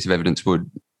that piece of evidence would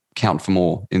count for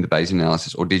more in the Bayesian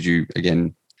analysis, or did you,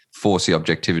 again, force the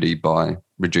objectivity by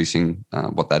reducing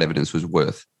what that evidence was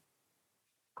worth?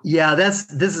 Yeah, this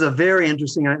is a very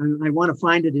interesting. I want to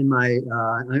find it in my.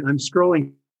 I'm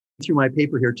scrolling through my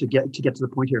paper here to get to the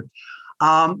point here.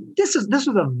 This was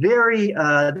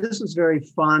very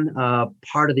fun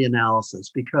part of the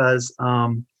analysis because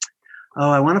I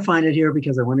want to find it here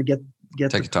because I want to get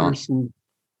Take the person.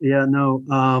 Yeah, no.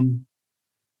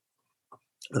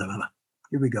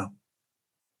 Here we go.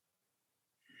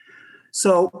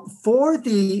 So for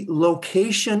the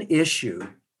location issue,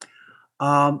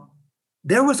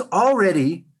 there was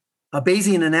already a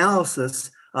Bayesian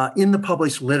analysis in the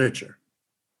published literature.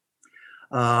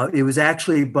 It was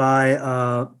actually by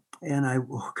I'm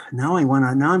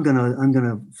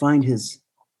gonna find his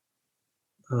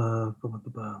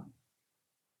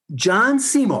John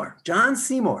Seymour,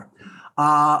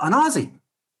 an Aussie.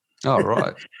 Oh,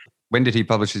 right. When did he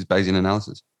publish his Bayesian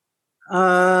analysis?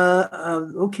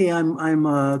 Okay,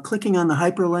 I'm clicking on the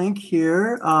hyperlink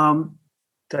here.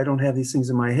 I don't have these things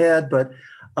in my head, but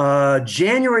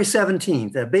January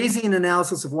 17th, a Bayesian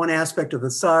analysis of one aspect of the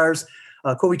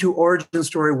SARS-CoV-2 origin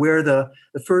story where the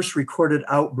first recorded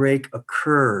outbreak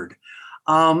occurred.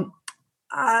 I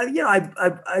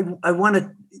want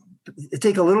to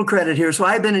take a little credit here. So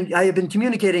I have been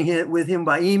communicating with him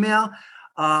by email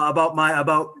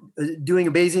about doing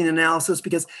a Bayesian analysis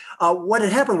because what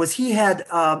had happened was he had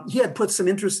put some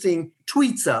interesting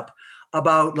tweets up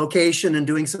about location and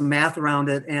doing some math around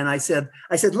it. And I said,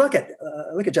 look at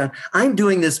John, I'm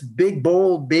doing this big,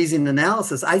 bold Bayesian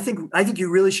analysis. I think you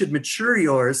really should mature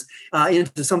yours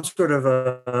into some sort of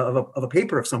a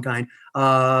paper of some kind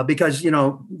because, you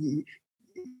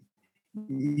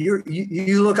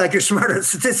look like you're smarter at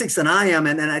statistics than I am,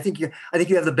 and I think you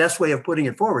have the best way of putting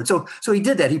it forward. So he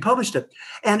did that. He published it,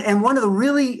 and one of the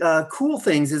really cool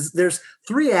things is there's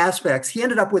three aspects. He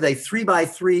ended up with a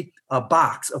 3x3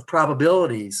 box of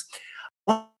probabilities.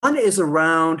 One is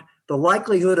around the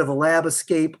likelihood of a lab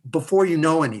escape before you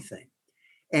know anything,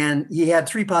 and he had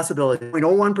three possibilities: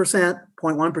 0.01%,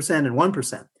 0.1%, and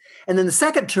 1%. And then the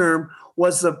second term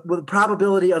was the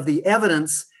probability of the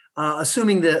evidence.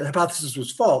 Assuming the hypothesis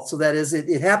was false, so that is,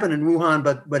 it happened in Wuhan,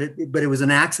 but it was an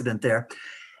accident there,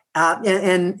 and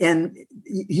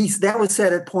that was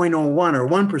set at 0.01 or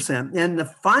 1%. And the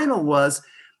final was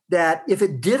that if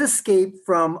it did escape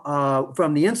from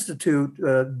the institute,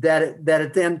 that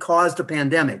it then caused a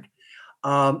pandemic,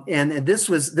 and this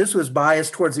was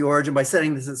biased towards the origin by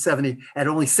setting this at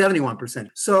only 71%.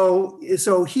 So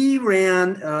he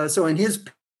ran. So in his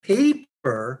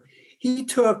paper, he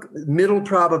took middle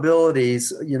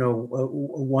probabilities,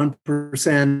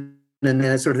 1% and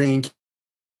that sort of thing,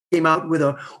 came out with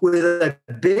a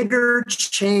bigger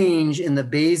change in the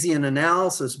Bayesian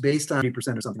analysis based on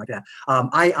 3% or something like that.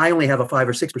 I only have a 5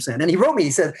 or 6%. And he wrote me, he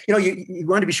said, you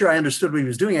wanted to be sure I understood what he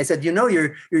was doing. I said,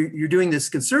 you're doing this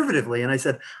conservatively. And I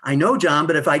said, I know, John,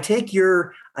 but if I take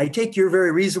your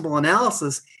very reasonable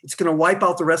analysis, it's going to wipe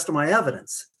out the rest of my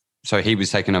evidence. So he was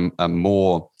taking a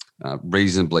more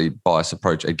reasonably biased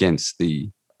approach against the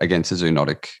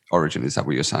zoonotic origin. Is that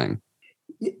what you're saying?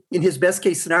 In his best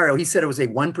case scenario, he said it was a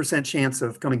 1% chance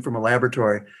of coming from a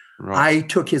laboratory. Right. I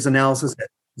took his analysis at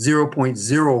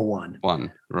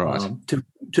 0.01. Right.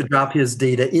 To drop his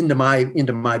data into my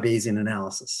Bayesian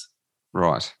analysis.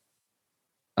 Right.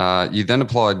 You then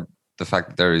applied the fact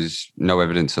that there is no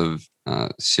evidence of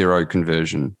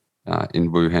seroconversion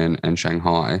in Wuhan and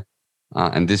Shanghai.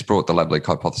 And this brought the lab leak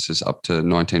hypothesis up to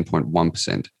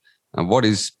 19.1%. What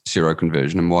is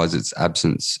seroconversion and why is its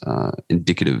absence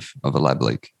indicative of a lab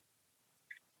leak?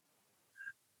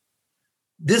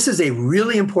 This is a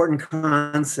really important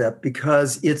concept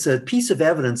because it's a piece of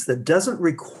evidence that doesn't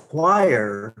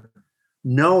require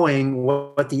knowing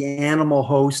what the animal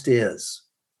host is.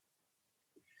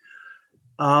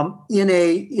 In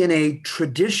a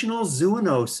traditional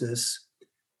zoonosis,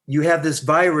 you have this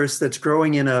virus that's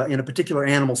growing in a particular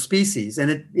animal species,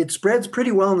 and it spreads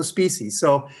pretty well in the species.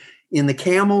 So in the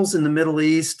camels in the Middle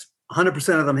East,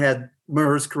 100% of them had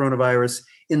MERS coronavirus.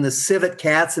 In the civet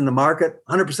cats in the market,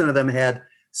 100% of them had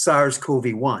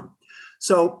SARS-CoV-1.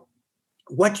 So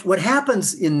what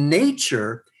happens in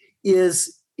nature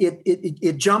is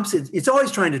it jumps. It's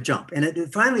always trying to jump,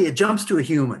 and finally it jumps to a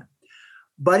human.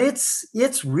 But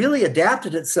it's really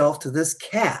adapted itself to this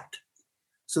cat.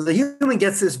 So the human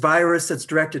gets this virus that's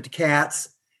directed to cats.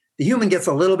 The human gets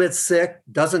a little bit sick,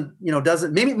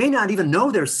 may not even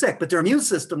know they're sick, but their immune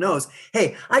system knows,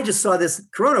 hey, I just saw this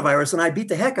coronavirus and I beat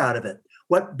the heck out of it.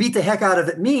 What beat the heck out of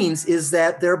it means is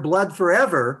that their blood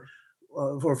forever,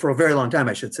 for a very long time,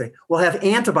 I should say, will have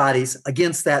antibodies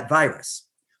against that virus.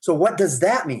 So what does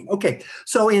that mean? Okay,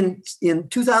 so in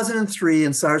 2003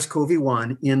 in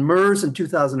SARS-CoV-1, in MERS in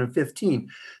 2015,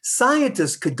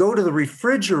 scientists could go to the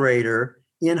refrigerator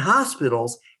in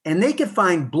hospitals and they could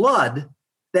find blood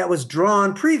that was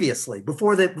drawn previously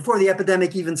before the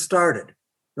epidemic even started,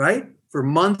 right? For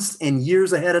months and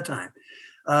years ahead of time.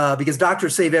 Because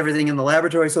doctors save everything in the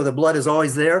laboratory, so the blood is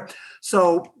always there.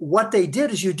 So what they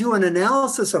did is you do an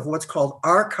analysis of what's called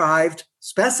archived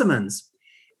specimens.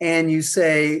 And you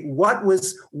say,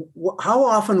 how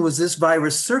often was this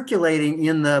virus circulating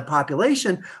in the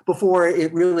population before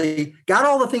it really got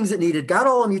all the things it needed, got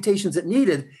all the mutations it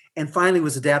needed, and finally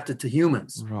was adapted to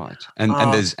humans. Right.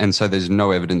 And so there's no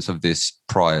evidence of this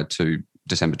prior to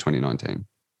December 2019.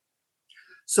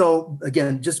 So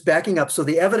again, just backing up. So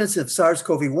the evidence of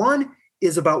SARS-CoV-1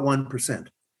 is about 1%.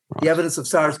 Right. The evidence of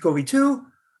SARS-CoV-2,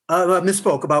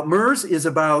 about MERS is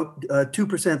about 2%,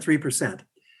 3%.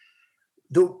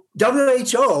 The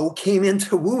WHO came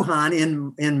into Wuhan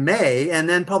in May and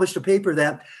then published a paper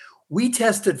that we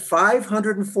tested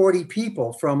 540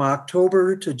 people from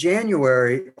October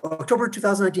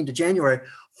 2019 to January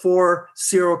for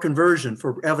seroconversion,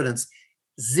 for evidence,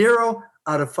 0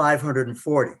 out of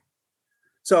 540.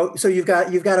 So you've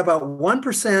got about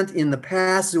 1% in the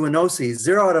past zoonoses,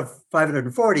 0 out of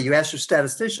 540. You ask your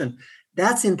statistician,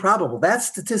 that's improbable. That's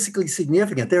statistically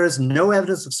significant. There is no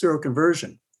evidence of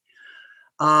seroconversion.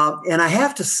 And I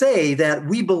have to say that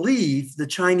we believe the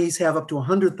Chinese have up to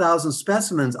 100,000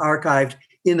 specimens archived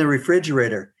in the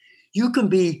refrigerator. You can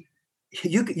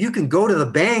go to the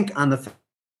bank on the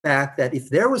fact that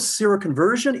if there was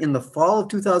seroconversion in the fall of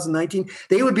 2019,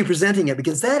 they would be presenting it,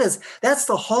 because that's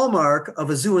the hallmark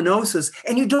of a zoonosis.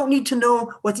 And you don't need to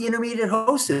know what the intermediate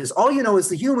host is. All you know is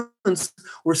the humans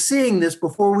were seeing this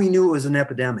before we knew it was an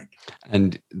epidemic.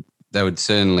 And they would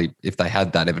certainly, if they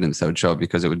had that evidence, they would show it,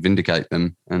 because it would vindicate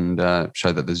them and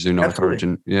show that the zoonotic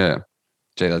origin. Yeah.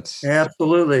 Gee, that's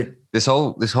absolutely. This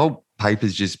whole paper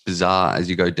is just bizarre as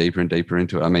you go deeper and deeper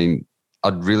into it. I mean,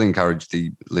 I'd really encourage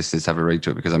the listeners to have a read to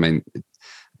it, because I mean,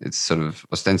 it's sort of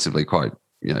ostensibly quite,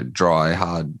 dry,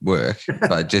 hard work,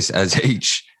 but just as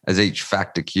each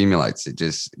fact accumulates, it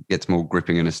just gets more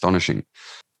gripping and astonishing.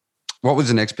 What was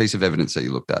the next piece of evidence that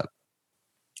you looked at?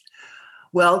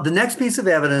 Well, the next piece of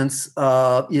evidence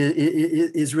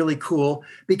is really cool,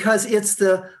 because it's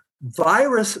the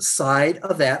virus side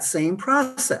of that same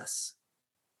process.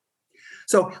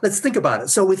 So let's think about it.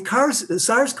 So with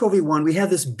SARS-CoV-1, we have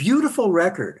this beautiful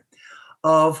record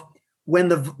of when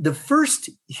the first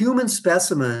human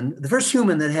specimen, the first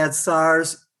human that had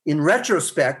SARS in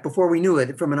retrospect, before we knew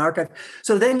it, from an archive.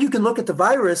 So then you can look at the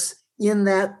virus in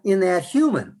that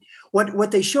human.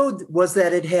 What they showed was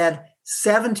that it had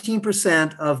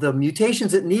 17% of the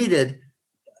mutations it needed.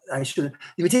 The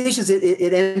mutations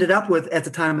it ended up with at the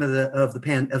time of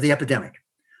the epidemic.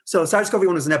 So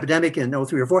SARS-CoV-1 was an epidemic in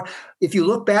 03 or 04. If you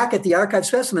look back at the archived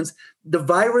specimens, the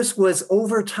virus was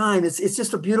over time. It's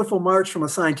just a beautiful march from a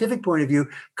scientific point of view,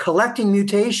 collecting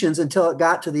mutations until it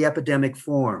got to the epidemic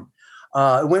form.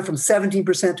 It went from 17%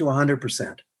 to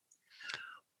 100%.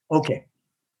 Okay,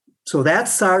 so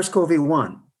that's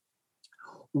SARS-CoV-1.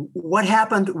 What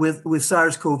happened with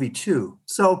SARS-CoV-2?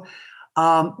 So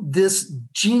this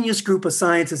genius group of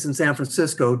scientists in San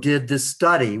Francisco did this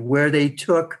study where they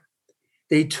took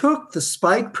the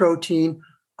spike protein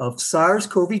of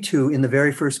SARS-CoV-2 in the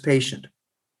very first patient.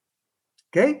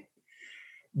 Okay?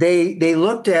 They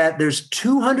looked at, there's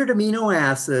 200 amino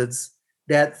acids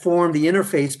that form the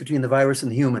interface between the virus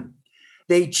and the human.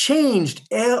 They changed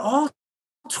all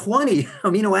 20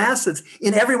 amino acids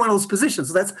in every one of those positions.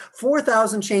 So that's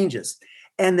 4,000 changes.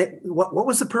 And what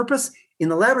was the purpose? In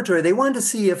the laboratory, they wanted to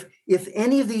see if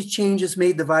any of these changes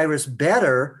made the virus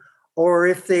better, or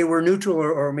if they were neutral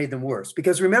or made them worse.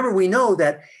 Because remember, we know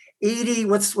that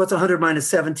 100 minus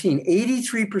 17?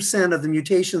 83% of the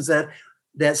mutations that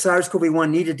SARS-CoV-1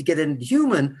 needed to get into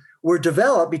human were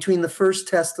developed between the first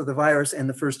test of the virus and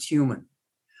the first human.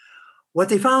 What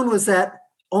they found was that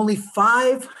only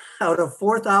 5 out of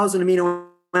 4,000 amino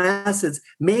acids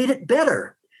made it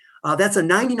better. That's a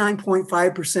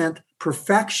 99.5%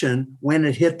 perfection when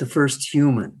it hit the first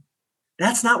human.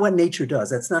 That's not what nature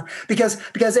does. That's not because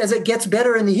as it gets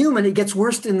better in the human, it gets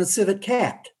worse in the civet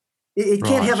cat. It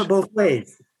can't have it both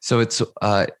ways. So it's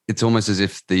almost as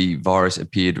if the virus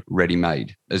appeared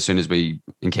ready-made as soon as we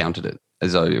encountered it,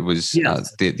 as though it was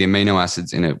the amino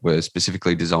acids in it were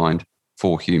specifically designed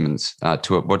for humans.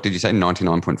 To what did you say?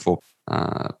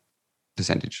 99.4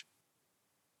 percentage.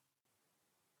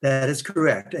 That is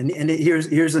correct. And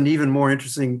here's an even more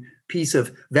interesting piece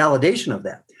of validation of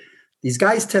that. These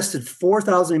guys tested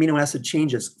 4,000 amino acid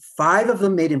changes. 5 of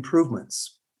them made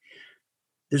improvements.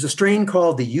 There's a strain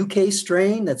called the UK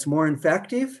strain that's more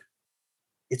infective.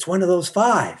 It's one of those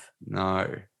 5.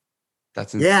 No,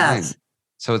 that's insane. Yes.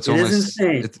 So it's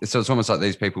almost like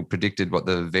these people predicted what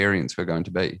the variants were going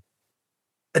to be.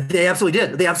 They absolutely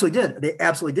did.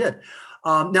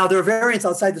 Now, there are variants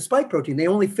outside the spike protein. They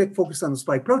only focused on the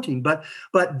spike protein, but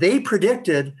they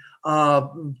predicted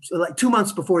like 2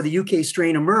 months before the UK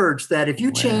strain emerged that if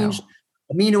you change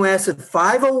amino acid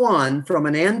 501 from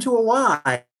an N to a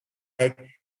Y,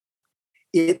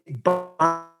 it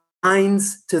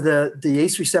binds to the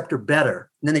ACE receptor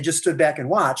better. And then they just stood back and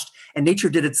watched, and nature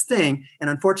did its thing. And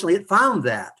unfortunately, it found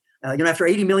that. After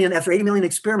 80 million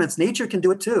experiments, nature can do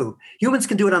it too. Humans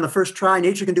can do it on the first try.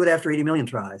 Nature can do it after 80 million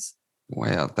tries.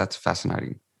 Wow, that's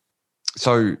fascinating.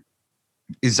 So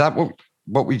is that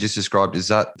what we just described, is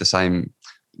that the same,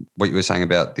 what you were saying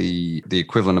about the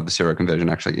equivalent of the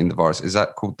seroconversion actually in the virus? Is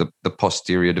that called the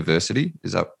posterior diversity?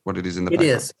 Is that what it is in the paper? It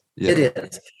is. Yeah. It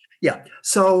is. Yeah.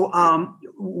 So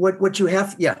what you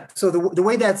have, So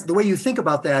the way you think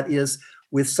about that is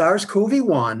with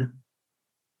SARS-CoV-1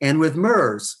 and with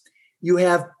MERS, you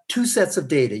have 2 sets of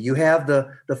data. You have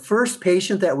the first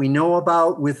patient that we know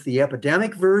about with the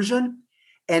epidemic version,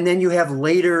 and then you have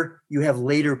later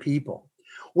people.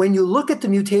 When you look at the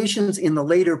mutations in the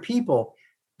later people,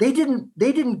 they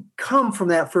didn't come from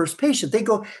that first patient. They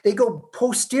go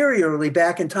posteriorly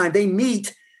back in time. They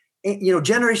meet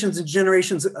generations and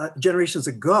generations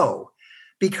ago,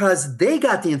 because they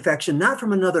got the infection not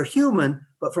from another human,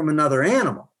 but from another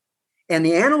animal. And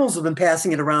the animals have been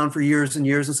passing it around for years and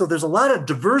years. And so there's a lot of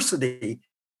diversity.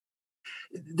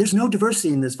 There's no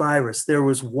diversity in this virus. There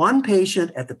was one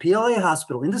patient at the PLA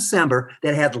hospital in December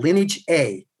that had lineage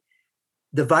A.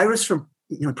 The virus from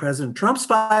President Trump's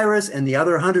virus and the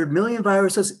other 100 million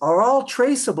viruses are all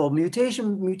traceable,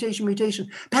 mutation,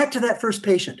 back to that first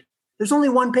patient. There's only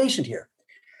one patient here.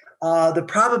 The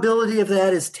probability of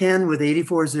that is 10 with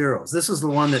 84 zeros. This is the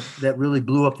one that really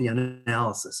blew up the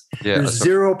analysis. Yeah, there's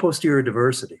zero posterior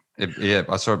diversity.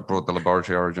 I saw it brought the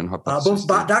laboratory origin hypothesis.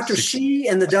 Both Dr. Shi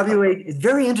and the WHO,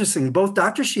 very interestingly, both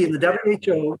Dr. Shi and the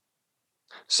WHO.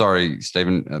 Sorry,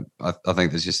 Stephen. I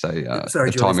think there's just a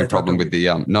timing problem with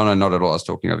the. No, not at all. I was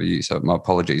talking over you, so my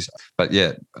apologies. But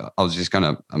yeah, I was just going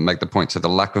to make the point. So the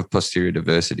lack of posterior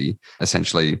diversity,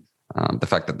 essentially, the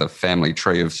fact that the family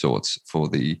tree of sorts for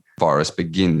the virus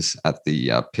begins at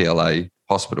the PLA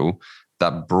hospital,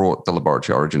 that brought the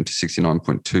laboratory origin to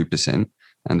 69.2%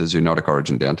 and the zoonotic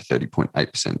origin down to 30.8%.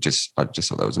 I just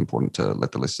thought that was important to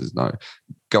let the listeners know.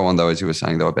 Go on, though, as you were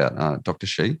saying, though, about Dr.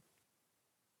 Shi.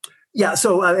 Yeah.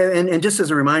 So, and just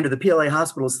as a reminder, the PLA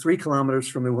hospital is 3 kilometers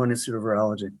from the Wuhan Institute of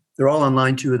Virology. They're all on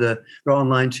line 2 of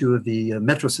the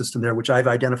metro system there, which I've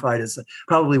identified as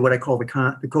probably what I call the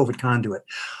COVID conduit.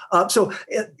 So,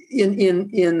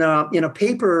 in a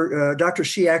paper, Dr.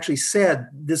 Shi actually said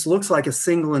this looks like a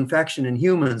single infection in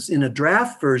humans. In a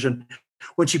draft version,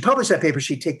 when she published that paper,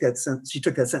 she took that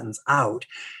sentence out.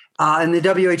 And the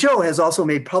WHO has also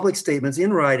made public statements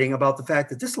in writing about the fact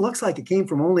that this looks like it came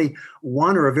from only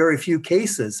one or a very few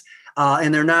cases,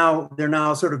 and they're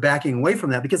now sort of backing away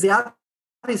from that, because the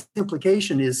obvious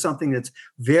implication is something that's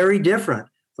very different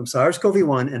from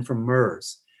SARS-CoV-1 and from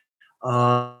MERS.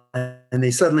 And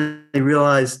they suddenly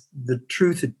realized the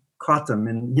truth had caught them,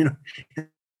 and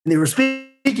they were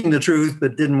speaking the truth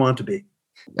but didn't want to be.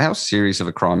 How serious of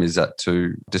a crime is that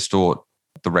to distort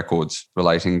the records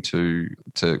relating to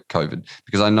COVID?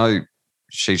 Because I know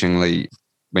Shi Zhengli,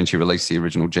 when she released the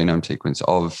original genome sequence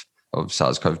of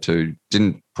SARS-CoV-2,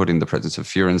 didn't put in the presence of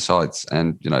furin sites,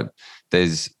 and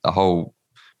there's a whole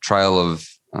trail of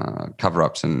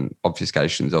cover-ups and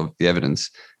obfuscations of the evidence.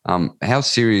 How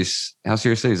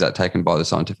seriously is that taken by the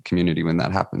scientific community when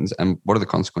that happens, and what are the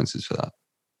consequences for that?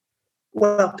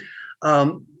 Well,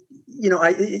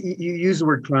 you use the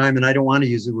word crime, and I don't want to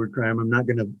use the word crime. I'm not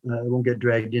going to, I won't get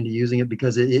dragged into using it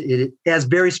because it has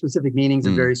very specific meanings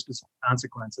and very specific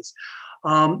consequences.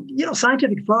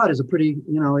 Scientific fraud is a pretty,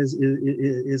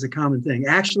 is a common thing.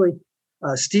 Actually,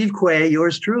 Steve Quay,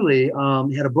 yours truly,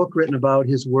 had a book written about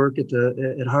his work at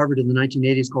Harvard in the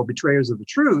 1980s called Betrayers of the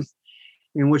Truth,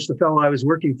 in which the fellow I was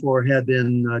working for had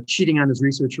been cheating on his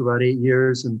research for about 8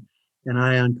 years, and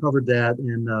I uncovered that,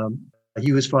 and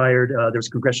he was fired. There was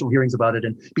congressional hearings about it,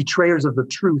 and Betrayers of the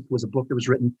Truth was a book that was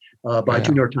written by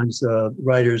two New York Times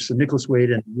writers, Nicholas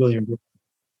Wade and William Brooks.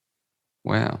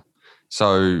 Wow.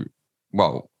 So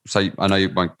I know you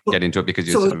won't get into it because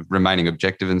you're sort of remaining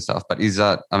objective and stuff, but is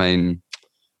that,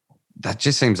 that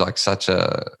just seems like such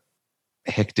a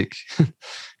hectic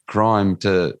crime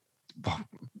to,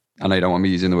 I know you don't want me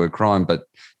using the word crime, but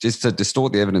just to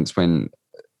distort the evidence when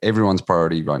everyone's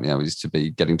priority right now is to be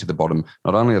getting to the bottom,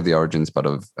 not only of the origins, but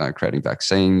of creating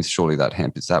vaccines. Surely that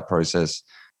hampers that process.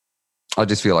 I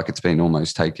just feel like it's been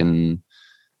almost taken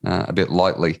a bit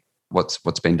lightly, what's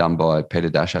been done by Peter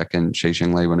Daszak and Shi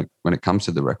Zhengli when it comes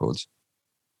to the records.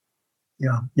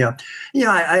 Yeah.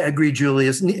 I agree,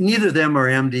 Julius. Neither of them are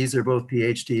MDs. They're both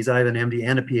PhDs. I have an MD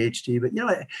and a PhD.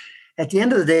 But, at the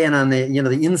end of the day and on the,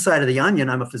 the inside of the onion,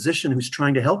 I'm a physician who's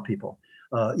trying to help people.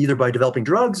 Either by developing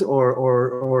drugs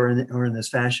or in this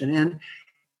fashion,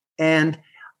 and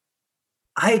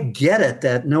I get it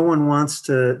that no one wants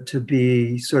to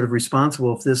be sort of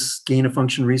responsible if this gain of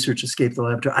function research escaped the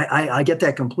laboratory. I get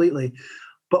that completely,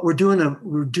 but we're doing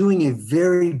a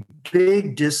very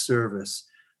big disservice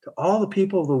to all the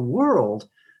people of the world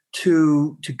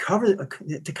to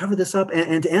cover this up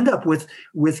and to end up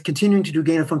with continuing to do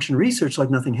gain of function research like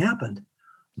nothing happened.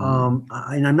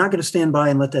 And I'm not going to stand by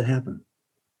and let that happen.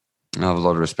 I have a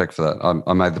lot of respect for that.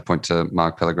 I made the point to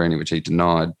Mark Pellegrini, which he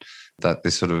denied, that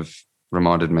this sort of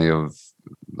reminded me of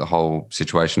the whole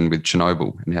situation with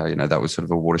Chernobyl and how, that was sort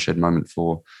of a watershed moment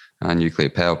for nuclear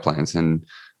power plants. And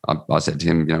I said to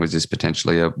him, is this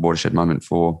potentially a watershed moment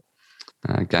for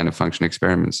gain of function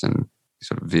experiments? And he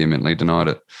sort of vehemently denied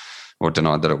it, or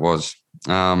denied that it was.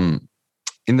 There's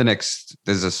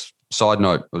a side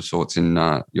note of sorts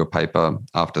in your paper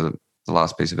after the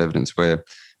last piece of evidence where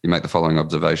you make the following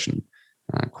observation,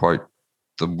 quote,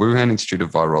 "The Wuhan Institute of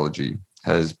Virology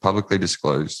has publicly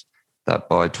disclosed that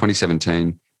by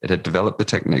 2017, it had developed the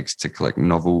techniques to collect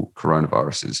novel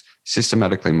coronaviruses,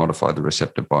 systematically modify the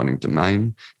receptor binding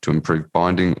domain to improve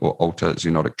binding or alter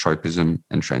zoonotic tropism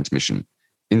and transmission,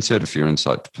 insert a furin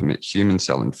site to permit human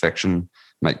cell infection,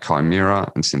 make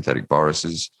chimera and synthetic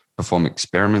viruses, perform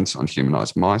experiments on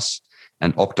humanized mice,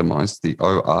 and optimize the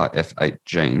ORF8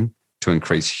 gene to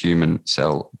increase human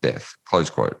cell death,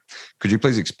 close quote. Could you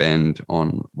please expand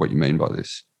on what you mean by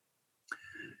this?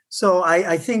 So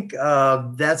I think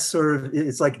that's sort of,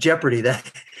 it's like Jeopardy.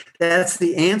 That's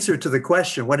the answer to the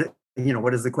question.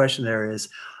 What is the question there is,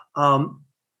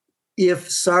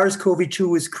 if SARS-CoV-2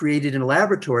 was created in a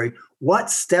laboratory, what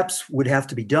steps would have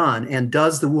to be done? And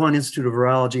does the Wuhan Institute of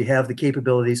Virology have the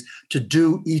capabilities to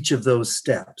do each of those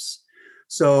steps?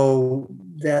 So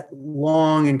that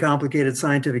long and complicated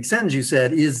scientific sentence you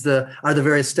said are the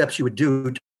various steps you would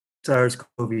do to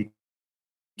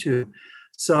SARS-CoV-2.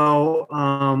 So,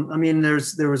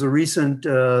 there was a recent,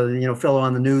 fellow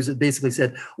on the news that basically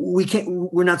said,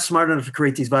 we're not smart enough to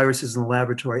create these viruses in the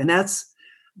laboratory. And that's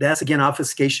again,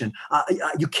 obfuscation.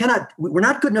 We're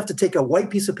not good enough to take a white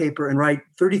piece of paper and write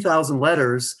 30,000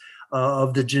 letters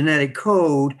of the genetic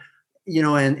code,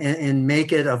 and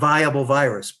make it a viable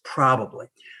virus, probably.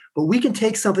 But we can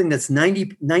take something that's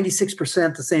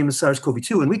 96% the same as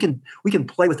SARS-CoV-2, and we can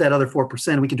play with that other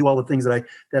 4%. We can do all the things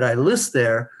that I list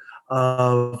there.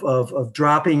 Of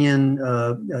dropping in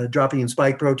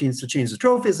spike proteins to change the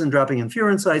tropism, dropping in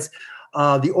furin sites.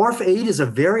 The ORF8 is a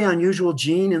very unusual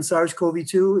gene in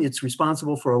SARS-CoV-2. It's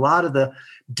responsible for a lot of the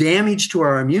damage to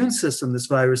our immune system this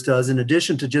virus does, in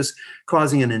addition to just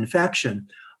causing an infection.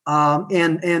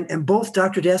 And both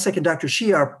Dr. Daszak and Dr.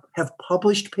 Shi have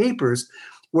published papers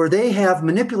where they have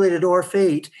manipulated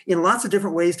ORF8 in lots of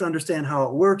different ways to understand how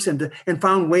it works and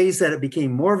found ways that it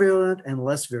became more virulent and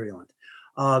less virulent.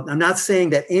 I'm not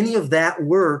saying that any of that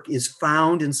work is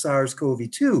found in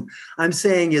SARS-CoV-2. I'm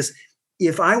saying is,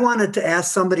 if I wanted to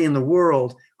ask somebody in the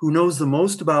world who knows the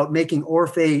most about making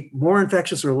ORF8 more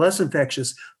infectious or less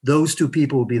infectious, those two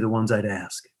people would be the ones I'd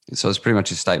ask. So it's pretty much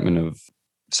a statement of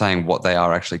saying what they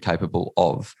are actually capable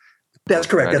of. That's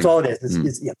correct. That's all it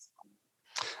is. Yes.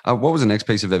 What was the next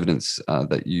piece of evidence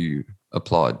that you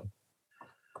applied?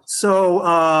 So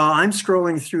I'm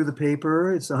scrolling through the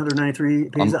paper. It's 193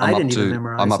 pages. I didn't even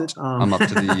memorize it. I'm up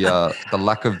to the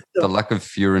lack of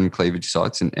furin cleavage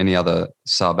sites in any other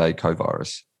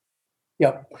SARS-CoV-2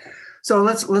 Yep. So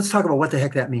let's talk about what the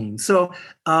heck that means. So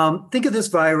think of this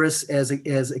virus as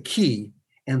a key,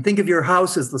 and think of your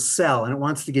house as the cell, and it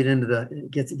wants to get into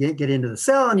the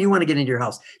cell, and you want to get into your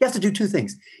house. You have to do two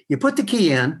things. You put the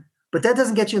key in, but that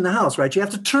doesn't get you in the house, right? You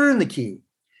have to turn the key.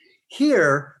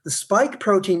 Here, the spike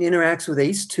protein interacts with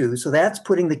ACE2, so that's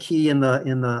putting the key in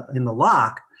the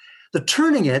lock. The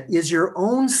turning it is your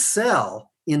own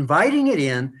cell inviting it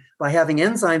in by having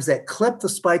enzymes that clip the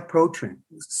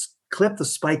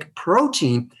spike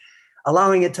protein,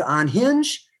 allowing it to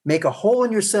unhinge, make a hole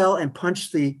in your cell, and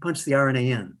punch the RNA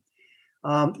in.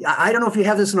 I don't know if you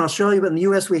have this in Australia, but in the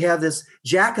US, we have this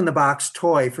Jack-in-the-Box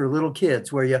toy for little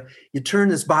kids where you turn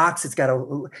this box, you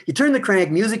turn the crank,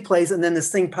 music plays, and then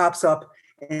this thing pops up,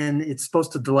 and it's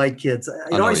supposed to delight kids.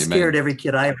 It always scared every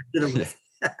kid I ever did it with.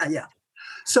 Yeah.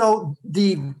 So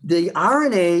the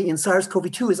RNA in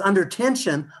SARS-CoV-2 is under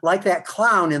tension like that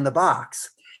clown in the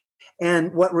box.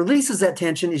 And what releases that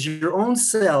tension is your own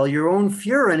cell, your own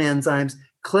furin enzymes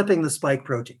clipping the spike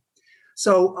protein.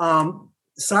 So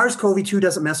SARS-CoV-2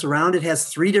 doesn't mess around. It has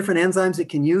 3 different enzymes it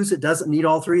can use. It doesn't need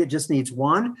all 3. It just needs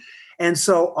one. And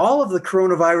so all of the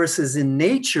coronaviruses in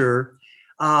nature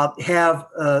have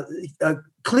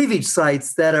cleavage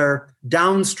sites that are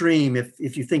downstream.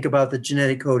 If you think about the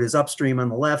genetic code is upstream on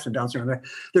the left and downstream on the right,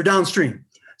 they're downstream.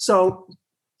 So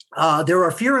there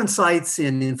are furin sites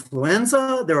in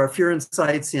influenza. There are furin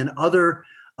sites in other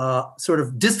sort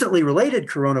of distantly related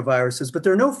coronaviruses, but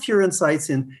there are no furin sites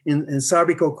in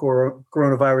Sarbeco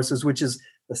coronaviruses, which is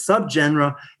the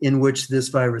subgenre in which this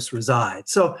virus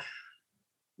resides. So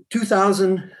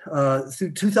 2,000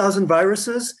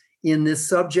 viruses in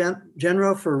this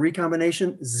subgenre for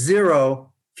recombination,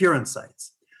 0 furin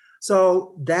sites.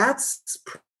 So that's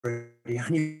pretty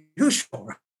unusual,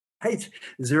 right?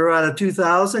 0 out of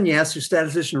 2,000. You ask your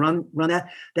statistician to run that.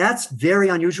 That's very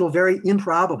unusual, very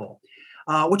improbable.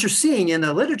 What you're seeing in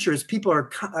the literature is people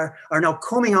are now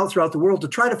combing out throughout the world to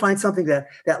try to find something that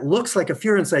looks like a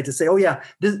furin site to say, oh yeah,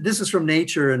 this is from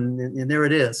nature and there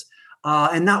it is.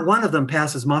 And not one of them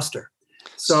passes muster.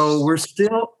 So we're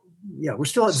still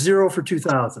at 0 for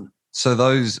 2,000. So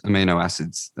those amino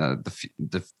acids, where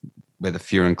the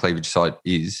furin cleavage site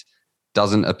is,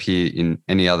 doesn't appear in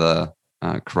any other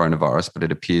coronavirus, but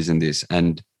it appears in this.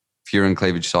 And furin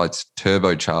cleavage sites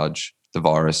turbocharge the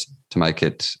virus to make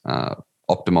it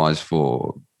optimized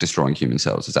for destroying human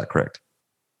cells. Is that correct?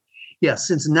 Yes.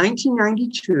 Since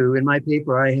 1992, in my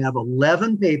paper, I have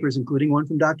 11 papers, including one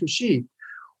from Dr. Sheep,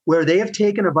 where they have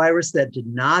taken a virus that did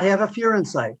not have a furin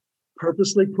site,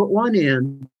 purposely put one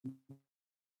in,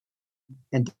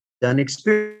 and done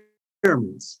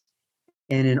experiments.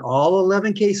 And in all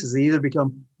 11 cases, they either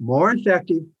become more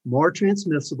infective, more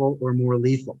transmissible, or more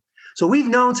lethal. So we've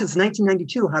known since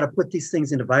 1992 how to put these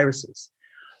things into viruses.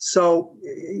 So,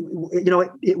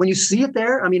 when you see it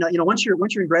there, once you're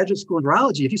in graduate school in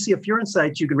virology, if you see a furin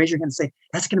site, you can raise your hand and say,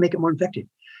 that's going to make it more infective.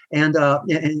 And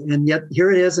yet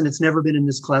here it is, and it's never been in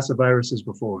this class of viruses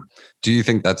before. Do you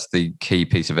think that's the key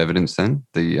piece of evidence then,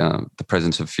 the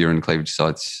presence of furin cleavage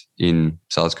sites in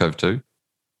SARS-CoV-2?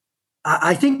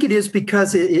 I think it is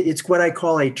because it's what I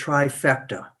call a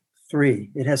trifecta.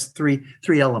 It has three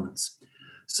elements.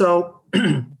 So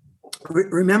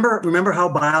remember how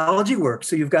biology works.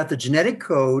 So you've got the genetic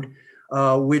code,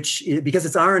 which, because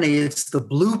it's RNA, it's the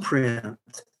blueprint.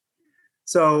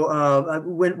 So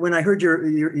when I heard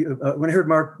when I heard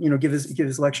Mark, give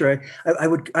his lecture, I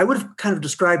would have kind of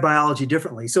described biology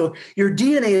differently. So your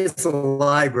DNA is a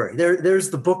library. There's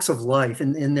the books of life,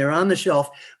 and they're on the shelf,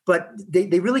 but they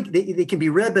can be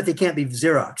read, but they can't be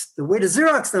Xeroxed. The way to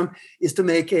Xerox them is to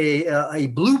make a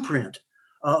blueprint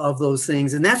of those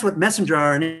things, and that's what messenger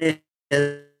RNA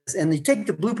is. And you take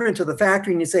the blueprint to the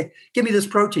factory and you say, "Give me this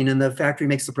protein," and the factory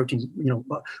makes the protein,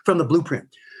 from the blueprint.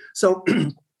 So.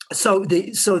 So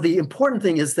the important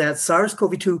thing is that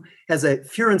SARS-CoV-2 has a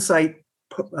furin site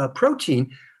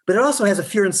protein, but it also has a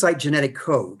furin site genetic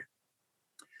code.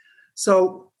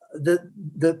 So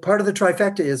the part of the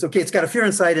trifecta is, okay, it's got a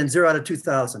furin site in 0 out of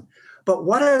 2,000. But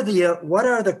what are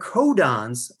the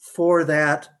codons for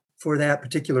that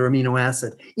particular amino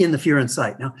acid in the furin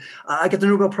site? Now, I got the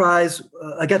Nobel Prize.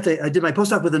 I did my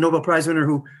postdoc with a Nobel Prize winner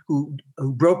who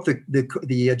broke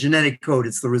the genetic code.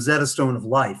 It's the Rosetta Stone of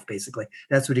life, basically.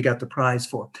 That's what he got the prize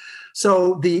for.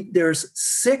 So there's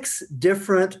 6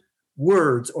 different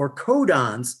words or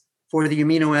codons for the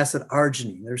amino acid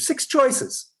arginine. There's 6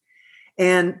 choices.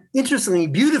 And interestingly,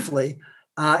 beautifully,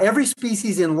 every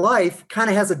species in life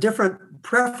kind of has a different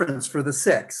preference for the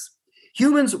 6.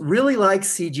 Humans really like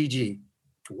CGG.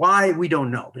 Why, we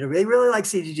don't know, but they really like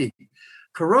CGG.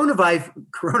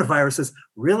 Coronaviruses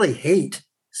really hate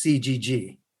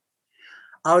CGG.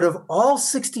 Out of all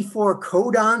 64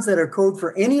 codons that are code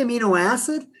for any amino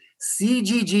acid,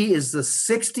 CGG is the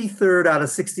 63rd out of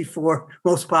 64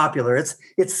 most popular.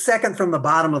 It's second from the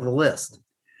bottom of the list.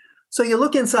 So you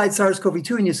look inside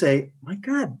SARS-CoV-2 and you say, my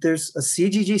God, there's a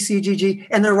CGG,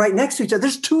 and they're right next to each other.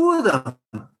 There's 2 of them.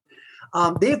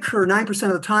 They occur 9%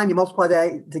 of the time. You multiply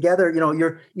that together,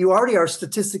 you already are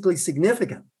statistically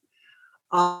significant.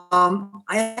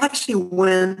 I actually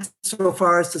went so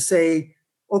far as to say,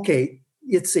 okay,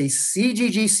 it's a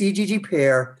CGG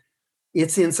pair.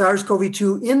 It's in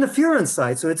SARS-CoV-2 in the furin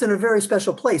site, so it's in a very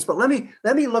special place. But let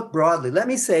me look broadly. Let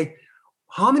me say,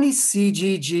 how many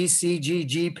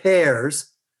CGG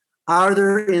pairs are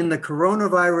there in the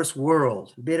coronavirus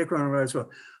world, the beta coronavirus world?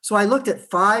 So I looked at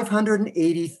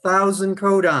 580,000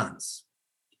 codons.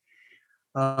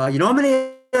 You know how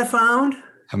many I found?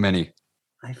 How many?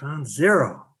 I found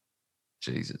 0.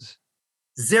 Jesus.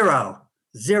 0.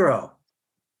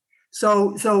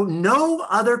 So no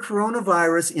other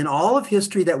coronavirus in all of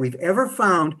history that we've ever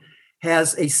found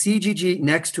has a CGG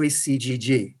next to a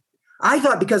CGG. I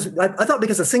thought because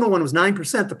a single one was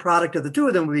 9%, the product of the 2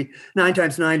 of them would be 9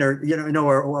 times 9, or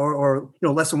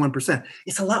less than 1%.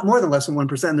 It's a lot more than less than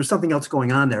 1%. And there's something else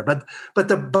going on there. But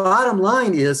the bottom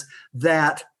line is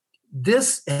that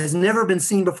this has never been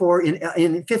seen before in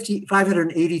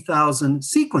 580,000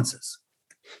 sequences.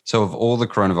 So of all the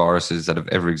coronaviruses that have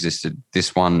ever existed,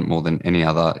 this one more than any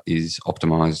other is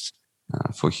optimized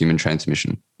for human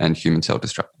transmission and human cell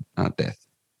death.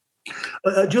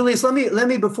 Julius, let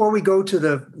me before we go to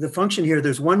the function here,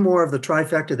 there's one more of the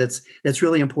trifecta that's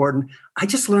really important. I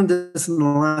just learned this in the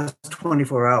last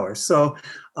 24 hours. So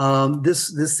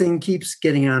this thing keeps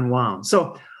getting unwound.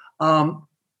 So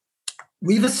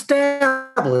we've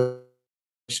established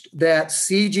that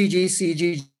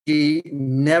CGG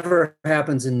never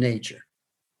happens in nature.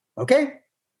 Okay?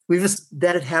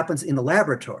 That it happens in the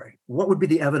laboratory. What would be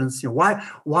the evidence?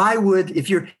 Why would, if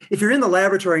you're in the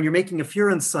laboratory and you're making a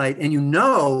furin site and you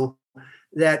know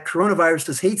that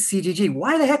coronaviruses hate CGG,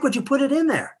 why the heck would you put it in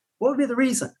there? What would be the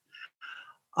reason?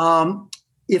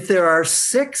 If there are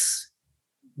 6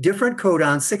 different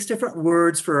codons, 6 different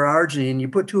words for arginine, you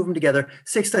put 2 of them together,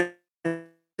 6 times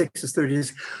 6 is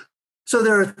 36. So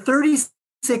there are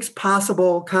 36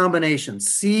 possible combinations.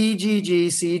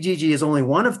 CGG is only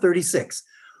one of 36.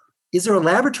 Is there a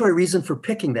laboratory reason for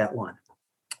picking that one?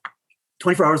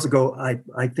 24 hours ago,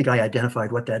 I think I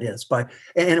identified what that is. And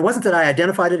it wasn't that I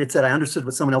identified it, it's that I understood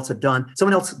what someone else had done.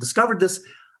 Someone else discovered this.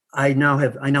 I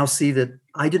now see that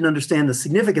I didn't understand the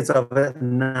significance of it,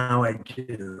 and now I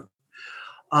do.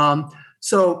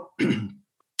 So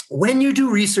when you do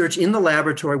research in the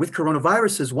laboratory with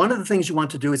coronaviruses, one of the things you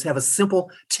want to do is have a simple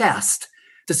test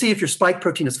to see if your spike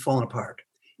protein has fallen apart.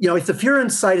 If the furin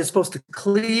site is supposed to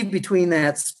cleave between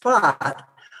that spot,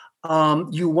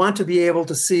 you want to be able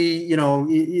to see,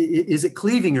 is it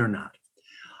cleaving or not?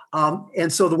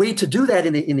 And so the way to do that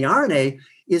in the RNA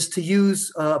is to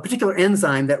use a particular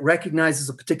enzyme that recognizes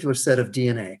a particular set of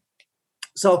DNA.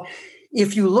 So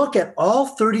if you look at all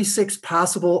 36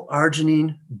 possible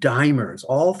arginine dimers,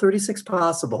 all 36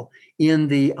 possible in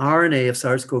the RNA of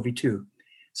SARS-CoV-2,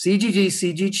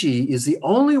 CGG is the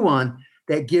only one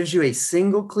that gives you a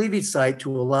single cleavage site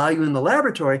to allow you in the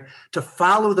laboratory to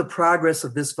follow the progress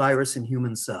of this virus in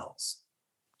human cells.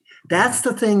 That's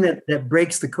the thing that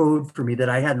breaks the code for me that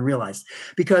I hadn't realized.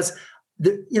 Because,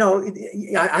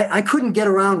 I couldn't get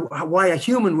around why a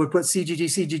human would put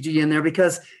CGG in there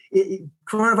because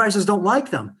coronaviruses don't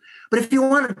like them. But if you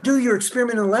want to do your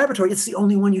experiment in the laboratory, it's the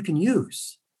only one you can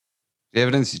use. The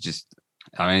evidence is just,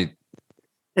 and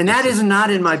that is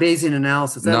not in my Bayesian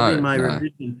analysis. That will be in my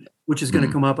revision, which is going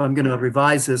to come up. I'm going to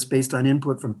revise this based on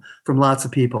input from lots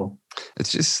of people.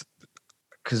 It's just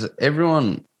because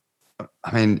everyone,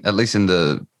 at least in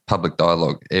the public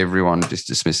dialogue, everyone just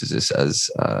dismisses this as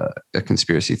a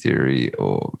conspiracy theory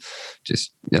or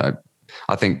just,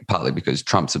 I think partly because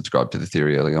Trump subscribed to the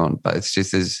theory early on, but it's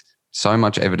just there's so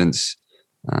much evidence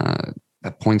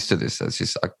that points to this. It's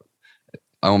just,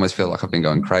 I almost feel like I've been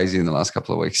going crazy in the last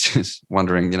couple of weeks, just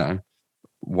wondering,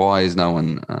 why is no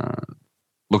one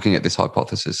looking at this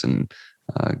hypothesis and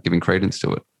giving credence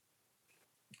to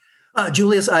it?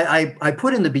 Julius, I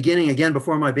put in the beginning, again,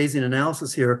 before my Bayesian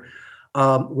analysis here,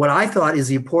 what I thought is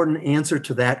the important answer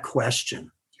to that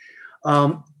question.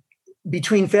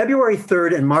 Between February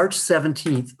 3rd and March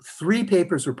 17th, 3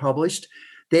 papers were published.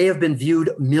 They have been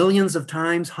viewed millions of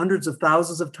times, hundreds of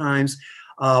thousands of times.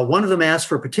 One of them asked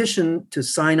for a petition to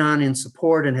sign on in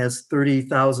support and has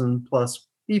 30,000 plus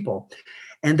people.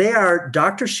 And they are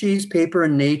Dr. Shi's paper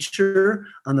in Nature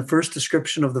on the first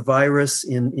description of the virus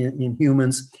in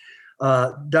humans,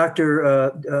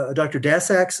 Dr.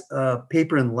 Dasak's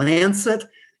paper in Lancet,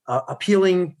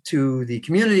 appealing to the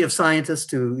community of scientists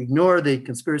to ignore the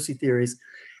conspiracy theories,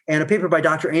 and a paper by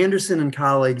Dr. Anderson and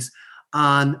colleagues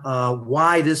on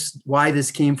why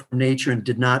this came from nature and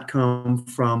did not come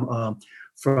from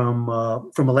a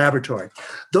laboratory.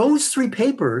 Those 3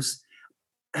 papers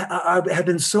have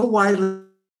been so widely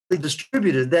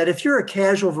distributed that if you're a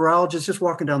casual virologist just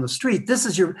walking down the street, this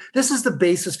is the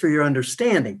basis for your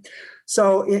understanding.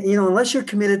 So, unless you're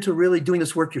committed to really doing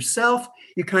this work yourself,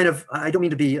 you kind of, I don't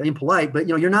mean to be impolite, but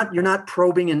you're not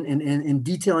probing and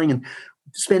detailing and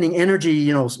spending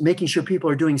energy, making sure people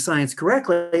are doing science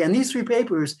correctly. And these 3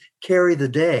 papers carry the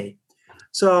day.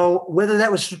 So whether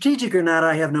that was strategic or not,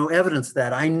 I have no evidence of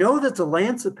that. I know that the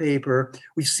Lancet paper,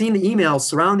 we've seen the emails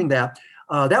surrounding that.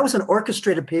 That was an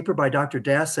orchestrated paper by Dr.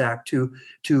 Dasak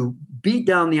to beat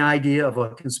down the idea of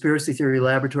a conspiracy theory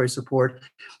laboratory support,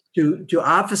 to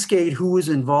obfuscate who was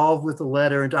involved with the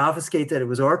letter and to obfuscate that it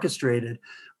was orchestrated.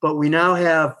 But we now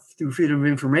have, through Freedom of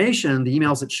Information, the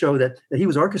emails that show that he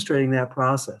was orchestrating that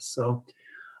process. So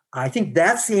I think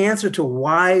that's the answer to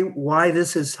why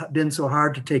this has been so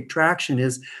hard to take traction,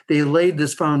 is they laid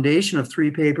this foundation of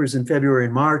 3 papers in February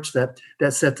and March that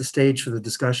set the stage for the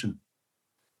discussion.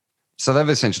 So they've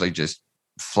essentially just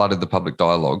flooded the public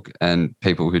dialogue, and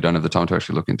people who don't have the time to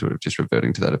actually look into it are just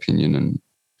reverting to that opinion. And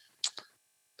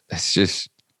it's just,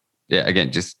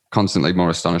 again, just constantly more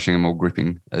astonishing and more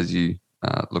gripping as you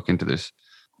look into this.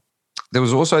 There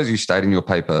was also, as you state in your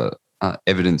paper,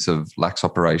 evidence of lax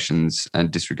operations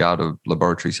and disregard of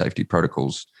laboratory safety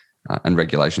protocols and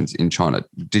regulations in China.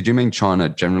 Did you mean China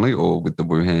generally, or with the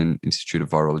Wuhan Institute of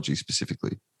Virology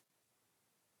specifically?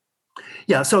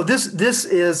 Yeah. So this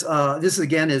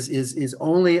again is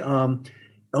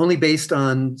only based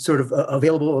on sort of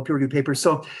available peer-reviewed papers.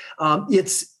 So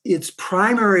its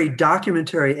primary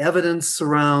documentary evidence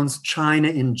surrounds China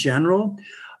in general.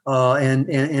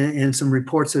 And some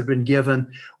reports have been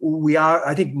given.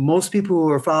 I think most people who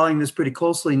are following this pretty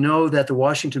closely know that the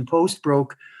Washington Post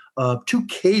broke 2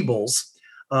 cables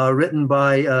written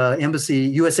by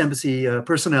U.S. Embassy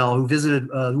personnel who visited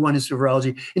the Wuhan Institute of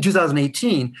Virology in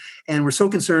 2018, and were so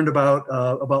concerned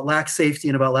about lack of safety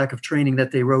and about lack of training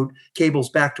that they wrote cables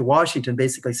back to Washington,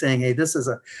 basically saying, "Hey, this is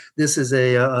a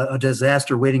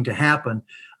disaster waiting to happen."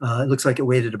 It looks like it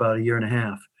waited about a year and a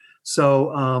half.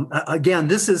 So again,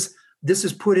 this is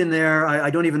put in there. I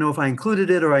don't even know if I included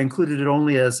it or I included it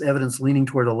only as evidence leaning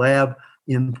toward a lab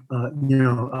in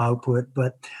output,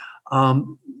 but.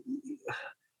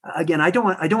 Again, I don't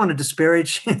want to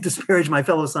disparage my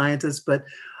fellow scientists, but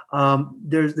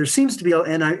there seems to be,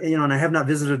 and I have not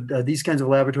visited these kinds of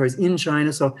laboratories in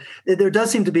China, so there does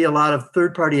seem to be a lot of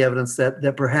third-party evidence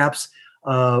that perhaps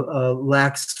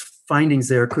lax findings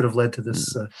there could have led to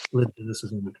this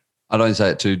event. I don't say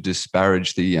it to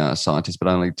disparage the scientists, but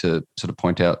only to sort of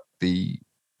point out the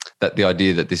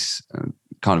idea that this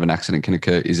kind of an accident can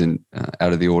occur isn't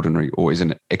out of the ordinary or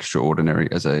isn't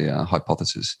extraordinary as a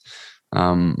hypothesis.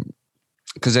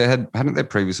 Because hadn't there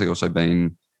previously also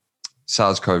been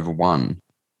SARS-CoV-1,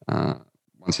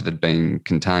 once it had been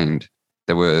contained,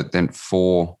 there were then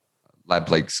 4 lab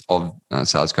leaks of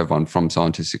SARS-CoV-1 from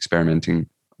scientists experimenting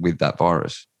with that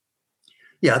virus.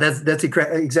 Yeah, that's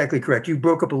exactly correct. You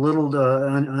broke up a little,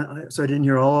 so I didn't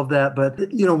hear all of that. But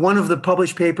one of the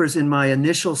published papers in my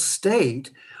initial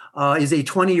state is a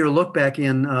 20-year look back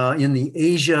in the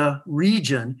Asia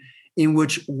region, in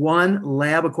which 1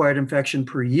 lab-acquired infection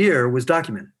per year was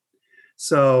documented.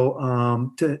 So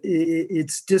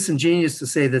it's disingenuous to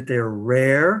say that they're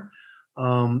rare.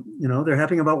 They're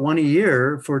happening about 1 a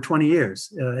year for 20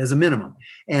 years as a minimum.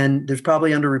 And there's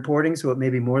probably underreporting, so it may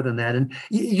be more than that. And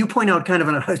you point out kind of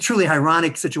a truly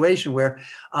ironic situation where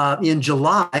in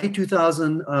July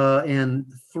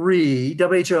 2003,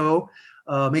 WHO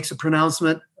makes a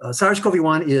pronouncement,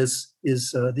 SARS-CoV-1 is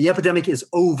the epidemic is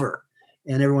over.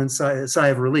 And everyone's sigh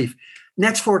of relief.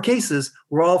 Next 4 cases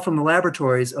were all from the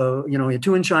laboratories of,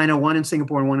 2 in China, 1 in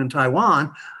Singapore, and 1 in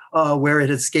Taiwan, where it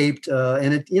escaped,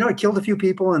 and it killed a few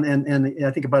people, and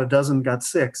I think about a dozen got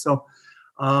sick. So,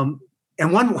 and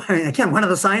one of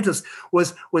the scientists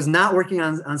was not working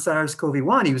on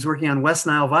SARS-CoV-1. He was working on West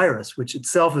Nile virus, which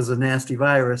itself is a nasty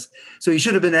virus. So he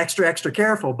should have been extra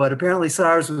careful. But apparently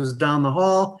SARS was down the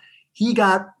hall. He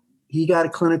got a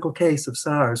clinical case of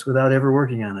SARS without ever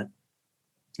working on it.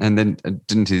 And then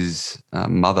didn't his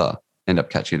mother end up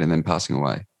catching it and then passing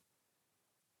away?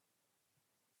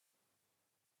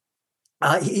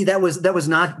 That was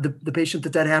not the patient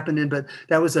that happened in, but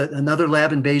that was another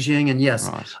lab in Beijing. And yes,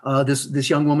 right. This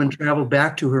young woman traveled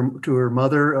back to her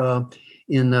mother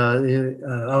in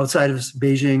outside of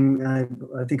Beijing.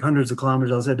 I think hundreds of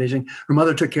kilometers outside Beijing. Her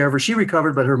mother took care of her. She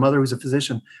recovered, but her mother, who was a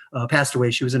physician, passed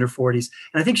away. She was in her 40s,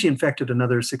 and I think she infected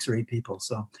another 6 or 8 people.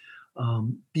 So.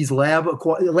 These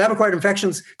lab-acquired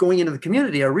infections going into the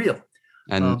community are real.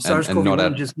 And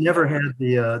SARS-CoV-1 just never had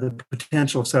the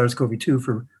potential of SARS-CoV-2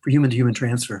 for human-to-human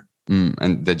transfer.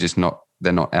 And they're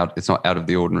not out. It's not out of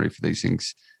the ordinary for these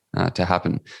things to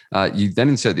happen. You then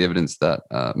insert the evidence that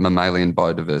mammalian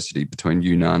biodiversity between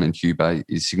Yunnan and Hubei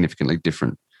is significantly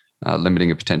different, limiting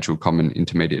a potential common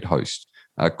intermediate host.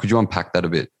 Could you unpack that a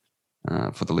bit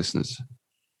for the listeners?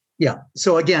 Yeah.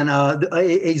 So again, a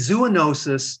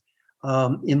zoonosis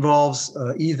involves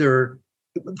either,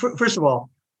 first of all,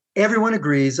 everyone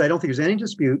agrees, I don't think there's any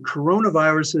dispute,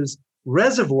 coronavirus's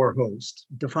reservoir host,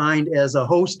 defined as a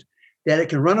host that it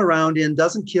can run around in,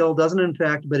 doesn't kill, doesn't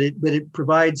infect, but it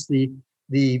provides the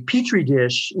petri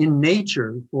dish in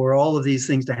nature for all of these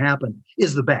things to happen,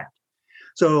 is the bat.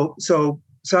 So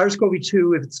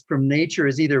SARS-CoV-2, if it's from nature,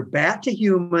 is either bat to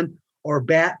human or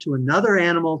bat to another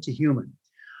animal to human.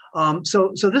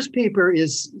 So this paper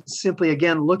is simply,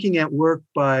 again, looking at work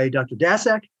by Dr.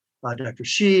 Daszak, Dr.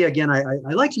 Shi. Again, I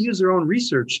like to use their own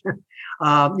research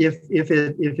if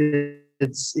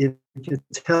it's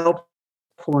helpful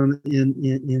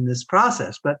in this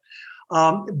process. But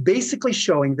basically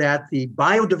showing that the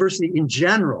biodiversity in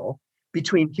general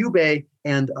between Hubei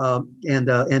and Huainan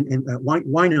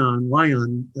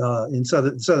in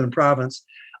southern province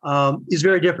is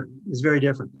very different.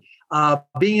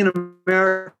 Being an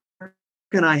American,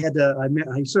 I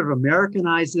sort of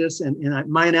Americanized this, and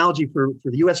my analogy for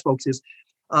the U.S. folks is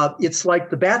it's like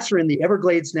the bats are in the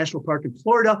Everglades National Park in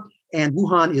Florida, and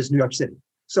Wuhan is New York City.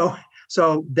 So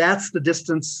that's the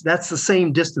distance. That's the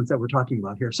same distance that we're talking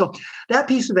about here. So that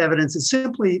piece of evidence is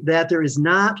simply that there is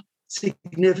not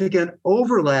significant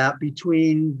overlap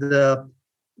between the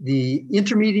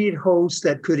intermediate hosts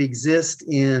that could exist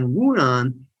in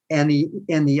Wuhan and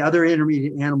the other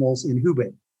intermediate animals in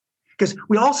Hubei. Because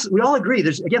we all agree,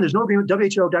 there's no agreement,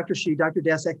 WHO, Dr. Shi, Dr.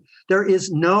 Daszak, there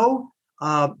is no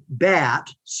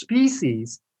bat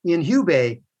species in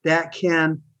Hubei that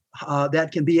can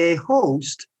be a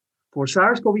host for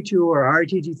SARS-CoV-2 or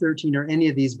RATG13 or any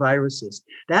of these viruses.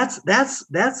 That's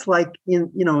like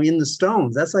in the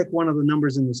stones. That's like one of the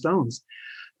numbers in the stones.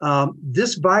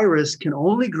 This virus can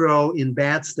only grow in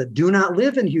bats that do not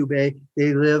live in Hubei.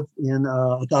 They live in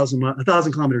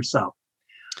 1,000 kilometers south.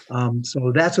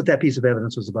 So that's what that piece of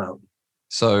evidence was about.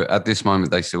 So at this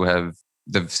moment,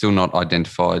 they've still not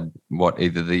identified what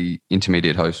either the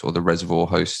intermediate host or the reservoir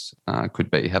host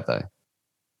could be, have they?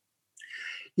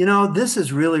 This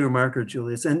is really remarkable,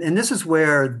 Julius. And this is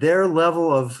where their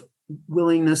level of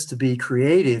willingness to be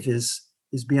creative is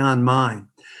beyond mine.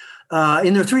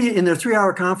 In their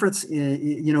 3-hour conference,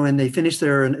 and they finished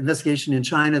their investigation in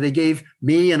China, they gave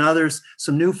me and others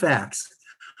some new facts.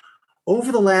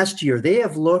 Over the last year,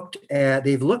 they've looked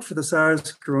for the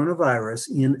SARS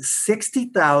coronavirus in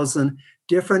 60,000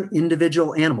 different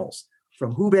individual animals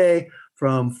from Hubei,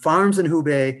 from farms in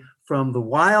Hubei, from the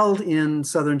wild in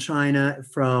southern China,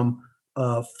 from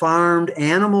farmed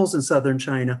animals in southern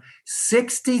China,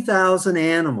 60,000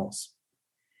 animals.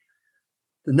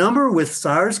 The number with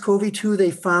SARS-CoV-2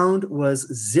 they found was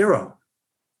 0.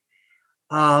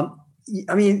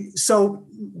 So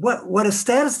what a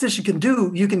statistician can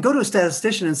do, you can go to a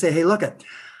statistician and say, hey, look,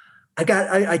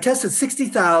 I tested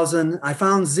 60,000, I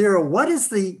found 0. What is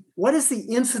the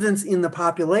incidence in the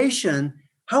population?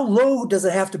 How low does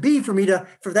it have to be for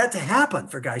that to happen,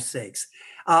 for God's sakes?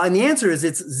 And the answer is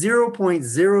it's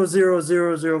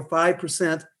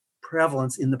 0.00005%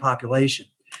 prevalence in the population.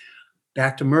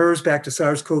 Back to MERS, back to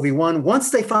SARS-CoV-1.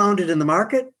 Once they found it in the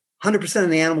market, 100% of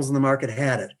the animals in the market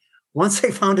had it. Once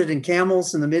they found it in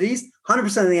camels in the Mideast,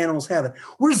 100% of the animals have it.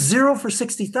 We're 0 for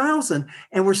 60,000,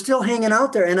 and we're still hanging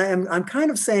out there. And I'm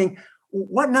kind of saying,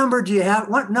 what number do you have?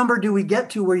 What number do we get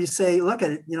to where you say, look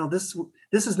at it,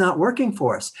 this is not working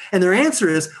for us? And their answer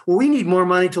is, well, we need more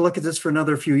money to look at this for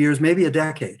another few years, maybe a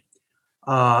decade.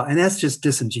 And that's just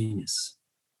disingenuous.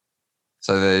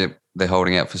 So they're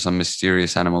holding out for some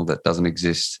mysterious animal that doesn't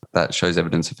exist that shows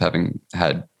evidence of having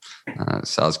had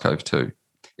SARS-CoV-2.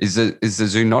 Is the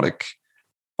zoonotic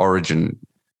origin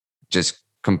just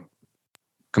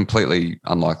completely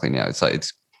unlikely now?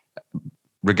 It's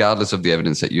regardless of the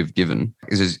evidence that you've given.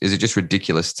 Is it just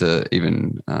ridiculous to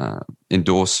even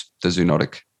endorse the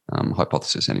zoonotic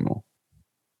hypothesis anymore?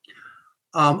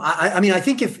 I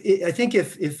think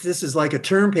if this is like a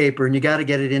term paper and you got to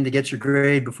get it in to get your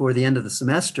grade before the end of the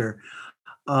semester,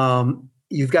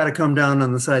 you've got to come down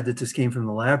on the side that this came from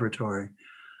the laboratory.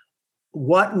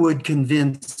 What would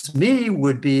convince me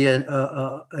would be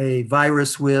a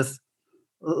virus with,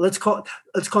 let's call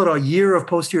it a year of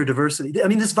posterior diversity. I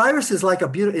mean, this virus is like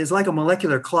a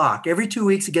molecular clock. Every 2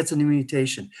 weeks it gets a new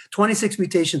mutation, 26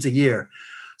 mutations a year.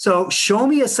 So show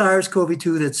me a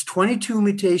SARS-CoV-2 that's 22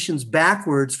 mutations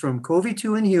backwards from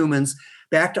CoV-2 in humans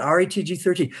back to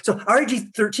RATG13. So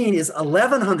RATG13 is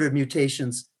 1,100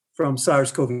 mutations from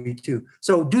SARS-CoV-2.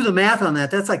 So do the math on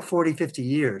that. That's like 40, 50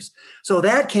 years. So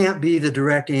that can't be the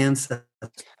direct ancestor.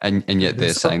 And yet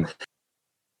they're saying,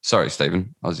 sorry,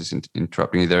 Stephen, I was just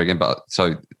interrupting you there again. But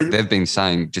so they've been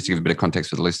saying, just to give a bit of context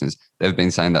for the listeners, they've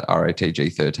been saying that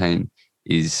RATG13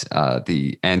 is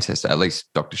the ancestor, at least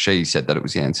Dr. Shi said that it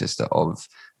was the ancestor of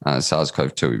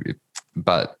SARS-CoV-2.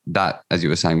 But that, as you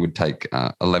were saying, would take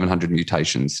 1,100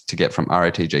 mutations to get from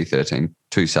RATG13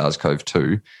 to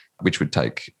SARS-CoV-2, which would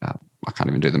take, I can't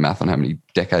even do the math on how many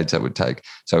decades that would take.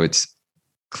 So it's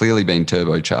clearly been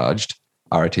turbocharged,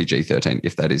 RATG13,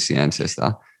 if that is the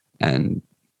ancestor, and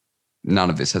none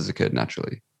of this has occurred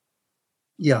naturally.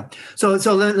 Yeah. So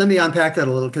let me unpack that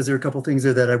a little, because there are a couple of things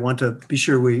there that I want to be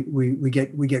sure we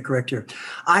get correct here.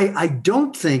 I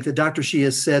don't think that Dr. Shi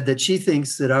has said that she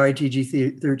thinks that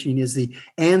RATG13 is the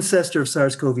ancestor of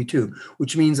SARS-CoV-2,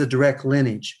 which means a direct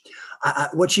lineage.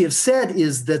 What she has said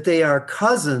is that they are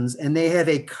cousins and they have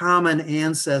a common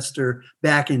ancestor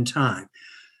back in time.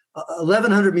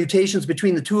 1,100 mutations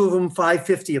between the two of them,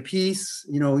 550 apiece.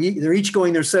 They're each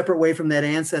going their separate way from that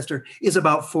ancestor, is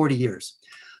about 40 years.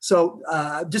 So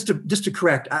just to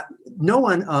correct, no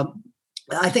one.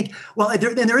 I think,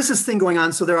 there is this thing going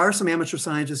on. So there are some amateur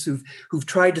scientists who've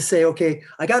tried to say, okay,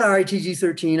 I got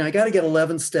RATG13, I got to get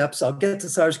 11 steps, I'll get to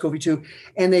SARS-CoV-2,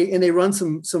 and they run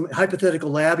some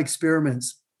hypothetical lab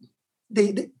experiments.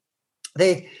 They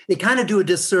kind of do a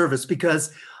disservice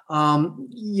because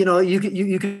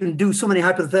you can do so many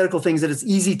hypothetical things that it's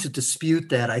easy to dispute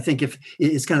that. I think if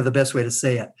is kind of the best way to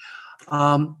say it.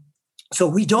 So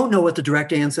we don't know what the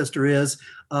direct ancestor is.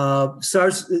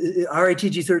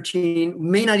 RATG13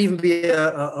 may not even be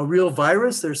a real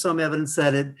virus. There's some evidence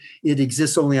that it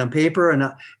exists only on paper,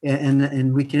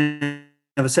 and we can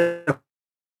have a separate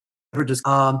just,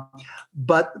 so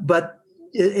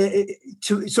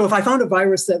if I found a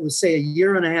virus that was, say, a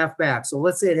year and a half back, so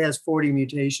let's say it has 40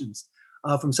 mutations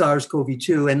from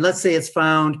SARS-CoV-2, and let's say it's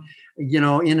found, in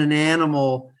an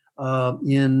animal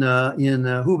in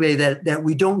Hubei that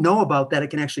we don't know about that it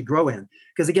can actually grow in.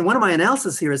 Because again, one of my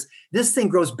analysis here is this thing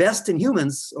grows best in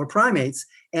humans or primates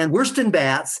and worst in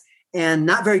bats and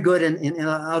not very good in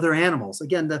other animals.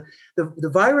 Again, the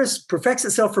virus perfects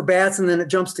itself for bats and then it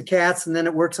jumps to cats and then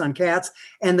it works on cats.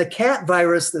 And the cat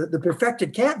virus, the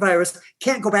perfected cat virus,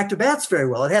 can't go back to bats very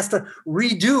well. It has to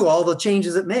redo all the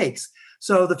changes it makes.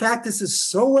 So the fact this is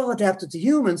so well adapted to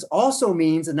humans also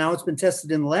means, and now it's been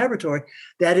tested in the laboratory,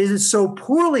 that it is so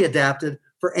poorly adapted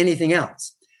for anything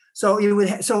else. So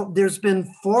there's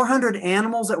been 400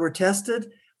 animals that were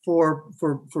tested for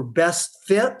best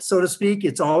fit, so to speak.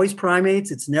 It's always primates.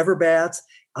 It's never bats.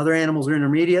 Other animals are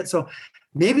intermediate. So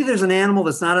maybe there's an animal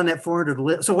that's not on that 400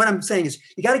 list. So what I'm saying is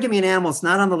you got to give me an animal that's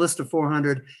not on the list of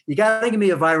 400. You got to give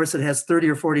me a virus that has 30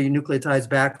 or 40 nucleotides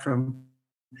back from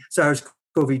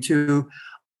SARS-CoV-2.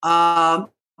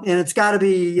 And it's got to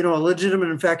be, a legitimate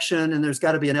infection, and there's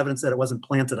got to be an evidence that it wasn't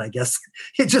planted, I guess,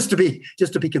 just to be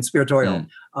conspiratorial,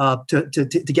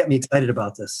 to get me excited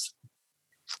about this.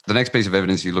 The next piece of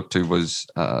evidence you looked to was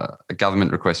a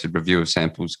government-requested review of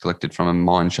samples collected from a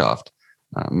mine shaft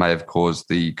may have caused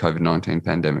the COVID-19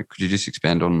 pandemic. Could you just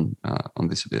expand on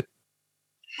this a bit?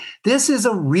 This is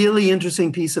a really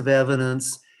interesting piece of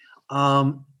evidence.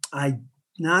 I'm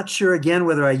not sure, again,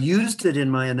 whether I used it in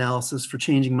my analysis for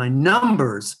changing my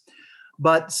numbers.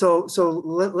 But so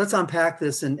let's unpack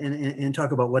this and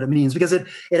talk about what it means, because it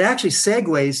actually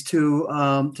segues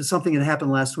to something that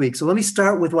happened last week. So let me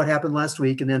start with what happened last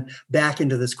week and then back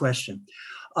into this question.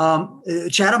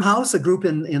 Chatham House, a group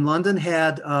in London,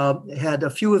 had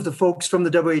a few of the folks from the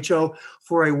WHO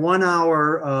for a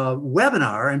 1-hour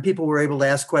webinar, and people were able to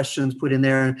ask questions put in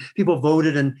there, and people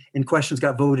voted, and questions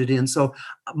got voted in. So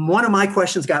one of my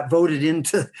questions got voted in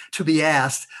to be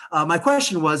asked. My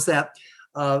question was that,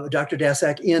 Dr.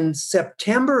 Daszak, in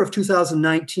September of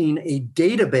 2019, a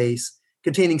database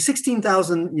containing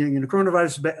 16,000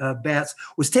 coronavirus bats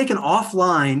was taken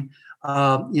offline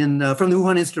from the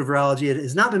Wuhan Institute of Virology. It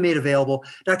has not been made available.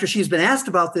 Dr. Shi has been asked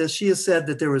about this. She has said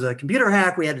that there was a computer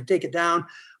hack. We had to take it down.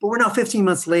 But we're now 15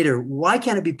 months later. Why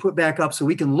can't it be put back up so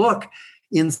we can look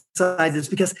inside this?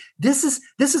 Because this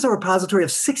is a repository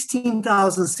of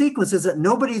 16,000 sequences that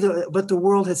no one in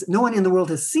the world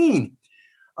has seen.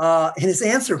 And his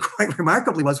answer, quite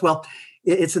remarkably, was, well,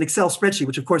 it's an Excel spreadsheet,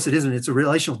 which of course it isn't. It's a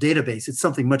relational database. It's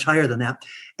something much higher than that.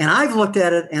 And I've looked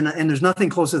at it, and there's nothing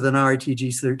closer than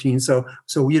RITG-13,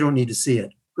 so you don't need to see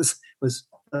it. It was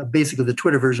basically the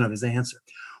Twitter version of his answer.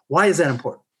 Why is that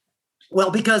important?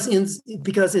 Well, because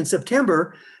in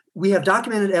September, we have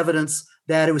documented evidence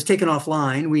that it was taken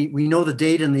offline. We know the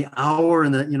date and the hour,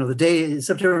 and the day,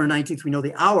 September 19th, we know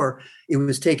the hour it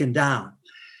was taken down.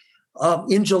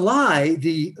 In July,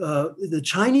 the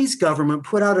Chinese government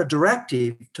put out a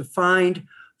directive to find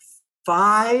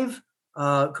 5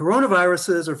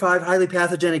 coronaviruses or 5 highly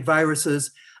pathogenic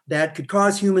viruses that could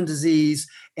cause human disease,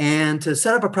 and to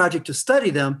set up a project to study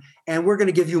them, and we're going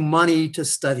to give you money to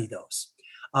study those.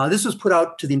 This was put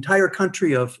out to the entire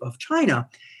country of China.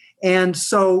 And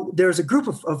so there's a group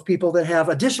of people that have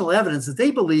additional evidence that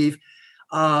they believe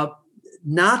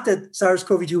not that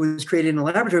SARS-CoV-2 was created in a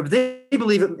laboratory, but they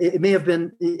believe it may have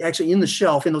been actually in the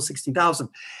shelf in those 16,000.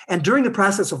 And during the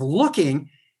process of looking,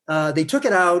 they took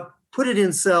it out, put it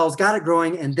in cells, got it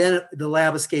growing, and then the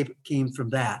lab escape came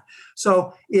from that.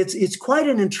 So it's quite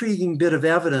an intriguing bit of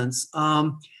evidence.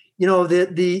 What's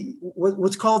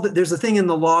called, there's a thing in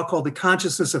the law called the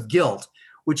consciousness of guilt,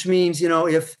 which means,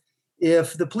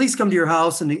 if the police come to your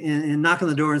house and knock on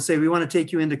the door and say, we want to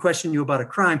take you in to question you about a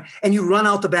crime, and you run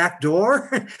out the back door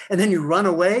and then you run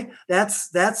away,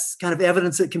 that's kind of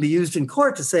evidence that can be used in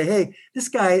court to say, hey, this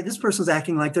person's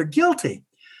acting like they're guilty.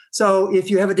 So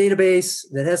if you have a database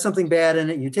that has something bad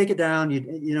in it, you take it down,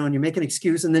 and you make an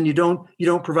excuse, and then you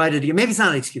don't provide it again. Maybe it's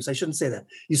not an excuse. I shouldn't say that.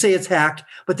 You say it's hacked,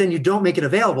 but then you don't make it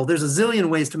available. There's a zillion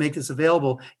ways to make this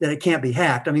available that it can't be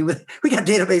hacked. I mean, we got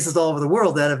databases all over the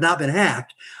world that have not been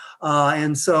hacked.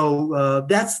 And so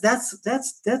that's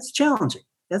challenging.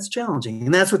 That's challenging.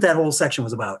 And that's what that whole section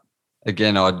was about.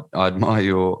 Again, I admire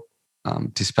your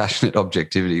dispassionate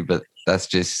objectivity, but that's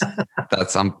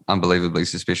unbelievably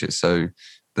suspicious. So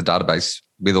the database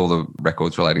with all the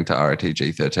records relating to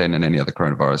RITG-13 and any other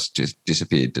coronavirus just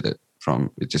disappeared, did it?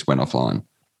 It just went offline.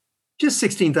 Just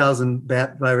 16,000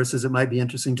 bat viruses. It might be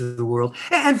interesting to the world.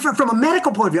 And from a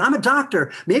medical point of view, I'm a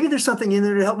doctor. Maybe there's something in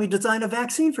there to help me design a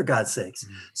vaccine, for God's sakes.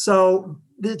 Mm-hmm. So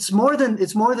it's more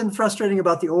than frustrating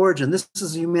about the origin. This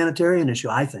is a humanitarian issue,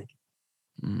 I think.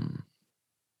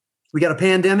 We got a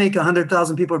pandemic,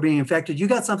 100,000 people are being infected. You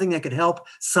got something that could help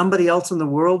somebody else in the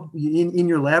world in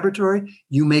your laboratory,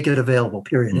 you make it available,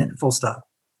 period, full stop.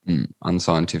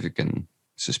 Unscientific and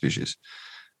suspicious.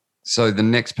 So the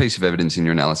next piece of evidence in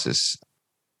your analysis,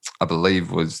 I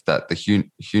believe, was that the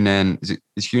Hunan,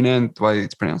 is Hunan the way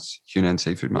it's pronounced? Hunan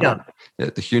seafood market? Yeah,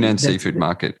 the Hunan seafood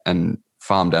market and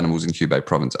farmed animals in Hubei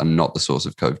province are not the source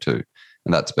of CoV-2.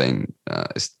 And that's been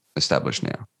established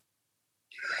now.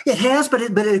 It has, but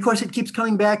of course it keeps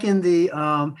coming back in the.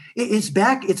 It's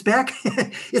back. It's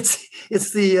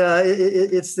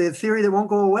the theory that won't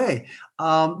go away.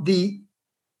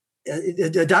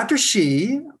 Dr.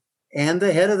 Shi and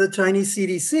the head of the Chinese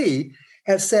CDC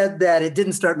have said that it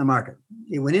didn't start in the market.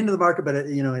 It went into the market, but it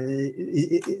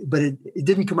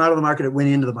didn't come out of the market. It went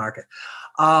into the market.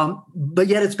 But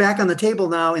yet it's back on the table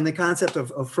now in the concept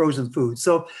of frozen food.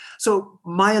 So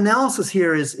my analysis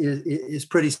here is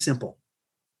pretty simple.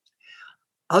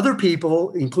 Other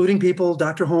people, including people,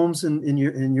 Dr. Holmes in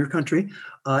your country,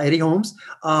 Eddie Holmes,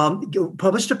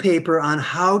 published a paper on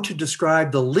how to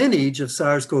describe the lineage of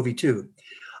SARS-CoV-2.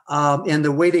 And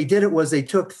the way they did it was they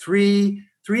took three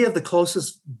of the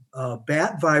closest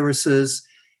bat viruses.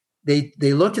 They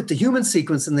looked at the human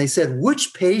sequence and they said,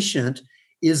 which patient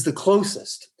is the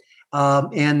closest?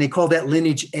 And they called that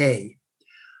lineage A.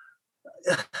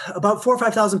 About 4,000 or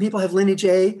 5,000 people have lineage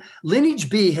A. Lineage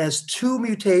B has 2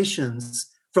 mutations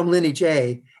from lineage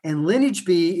A, and lineage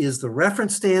B is the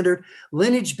reference standard.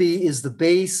 Lineage B is the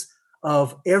base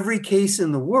of every case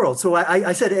in the world. So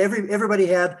I said everybody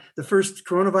had the first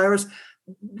coronavirus.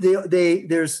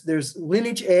 There's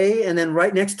lineage A, and then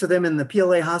right next to them in the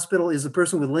PLA hospital is the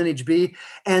person with lineage B,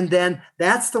 and then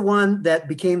that's the one that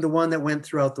became the one that went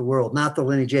throughout the world, not the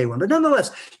lineage A one. But nonetheless,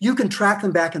 you can track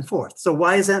them back and forth. So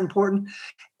why is that important?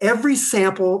 Every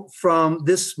sample from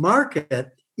this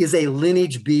market is a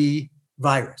lineage B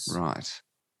virus. Right.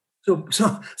 So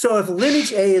if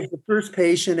lineage A is the first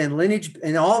patient and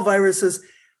all viruses,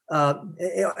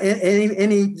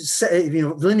 any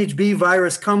lineage B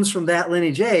virus comes from that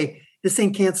lineage A, this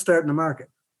thing can't start in the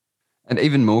market. And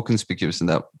even more conspicuous than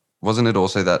that, wasn't it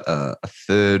also that a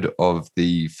third of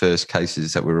the first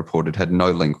cases that were reported had no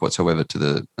link whatsoever to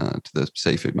the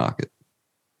seafood market?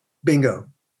 Bingo.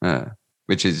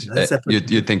 Which is,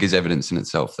 you'd think is evidence in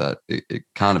itself that it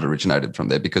can't have originated from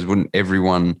there, because wouldn't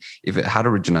everyone, if it had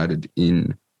originated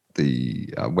in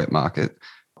the wet market,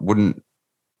 wouldn't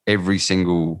every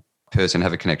single person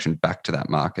have a connection back to that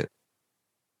market?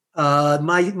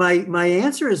 My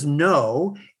answer is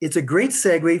no. It's a great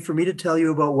segue for me to tell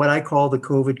you about what I call the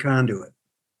COVID conduit.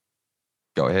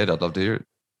 Go ahead. I'd love to hear it.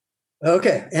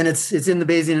 Okay. And it's in the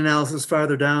Bayesian analysis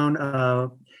farther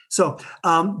down. So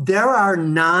there are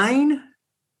 9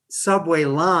 subway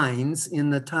lines in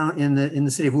the town, in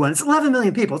the city of Wuhan. It's 11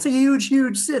 million people. It's a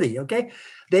huge city. Okay.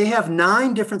 They have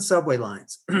 9 different subway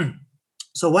lines.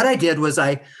 So what I did was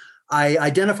I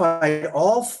identified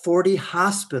all 40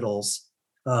 hospitals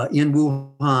in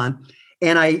Wuhan,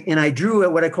 and I drew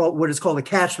what is called a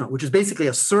catchment, which is basically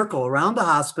a circle around the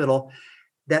hospital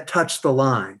that touched the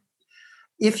line.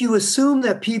 If you assume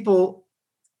that people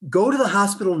go to the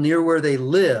hospital near where they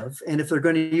live, and if they're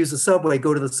going to use the subway,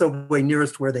 go to the subway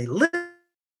nearest where they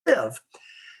live,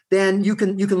 then you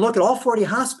can look at all 40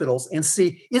 hospitals and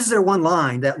see, is there one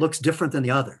line that looks different than the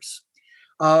others?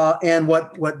 And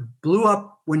what blew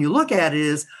up when you look at it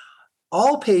is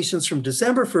all patients from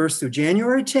December 1st through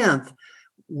January 10th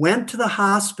went to the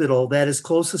hospital that is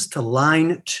closest to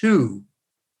line 2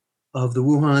 of the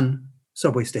Wuhan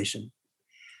subway station.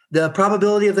 The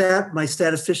probability of that, my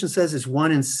statistician says, is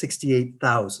 1 in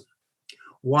 68,000.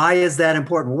 Why is that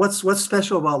important? What's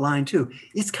special about line 2?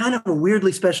 It's kind of a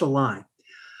weirdly special line.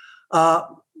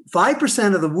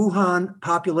 5% of the Wuhan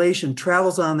population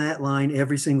travels on that line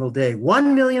every single day.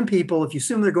 1 million people, if you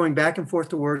assume they're going back and forth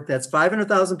to work, that's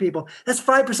 500,000 people. That's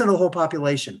 5% of the whole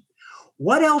population.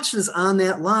 What else is on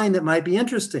that line that might be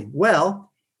interesting?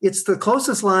 Well, it's the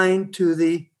closest line to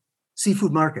the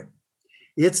seafood market.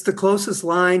 It's the closest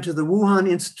line to the Wuhan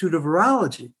Institute of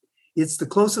Virology. It's the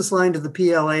closest line to the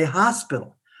PLA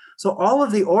hospital. So all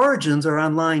of the origins are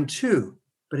on line 2,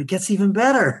 but it gets even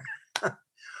better.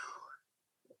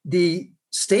 The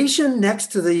station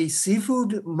next to the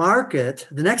seafood market,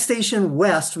 the next station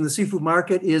west from the seafood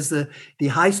market is the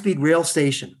high-speed rail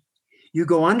station. You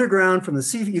go underground from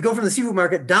you go from the seafood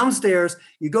market downstairs,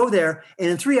 you go there, and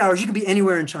in 3 hours, you can be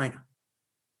anywhere in China.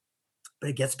 But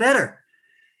it gets better.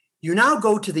 You now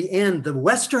go to the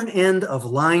western end of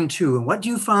line 2. And what do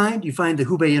you find? You find the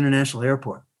Hubei International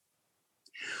Airport.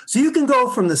 So you can go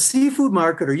from the seafood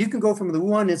market, or you can go from the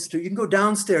Wuhan Institute, you can go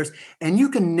downstairs, and you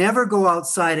can never go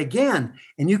outside again.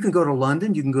 And you can go to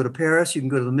London, you can go to Paris, you can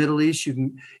go to the Middle East,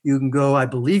 you can go, I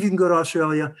believe you can go to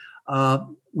Australia,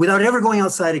 without ever going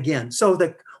outside again. So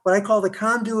what I call the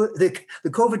conduit, the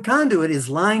COVID conduit is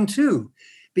line 2.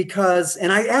 Because,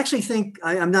 and I actually think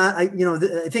I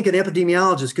think an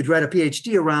epidemiologist could write a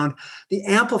PhD around the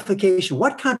amplification.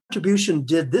 What contribution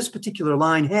did this particular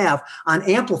line have on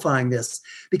amplifying this?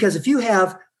 Because if you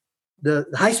have the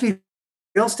high-speed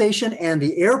rail station and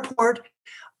the airport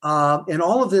and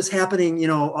all of this happening,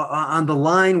 on the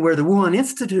line where the Wuhan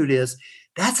Institute is,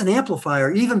 that's an amplifier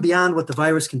even beyond what the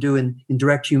virus can do in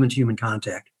direct human-to-human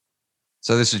contact.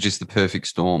 So this is just the perfect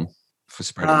storm for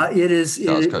spreading it is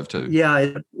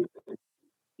SARS-CoV-2.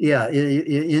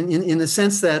 In the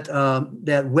sense that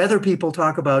that weather people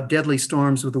talk about deadly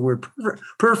storms with the word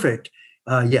perfect.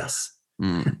 Yes.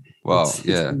 Well,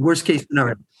 it's worst case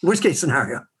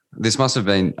scenario. This must have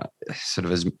been sort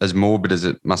of as morbid as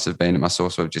it must have been. It must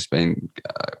also have just been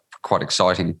quite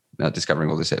exciting discovering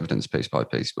all this evidence piece by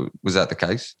piece. Was that the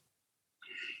case?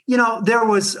 There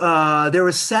was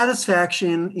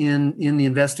satisfaction in the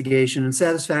investigation and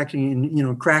satisfaction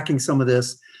in cracking some of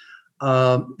this.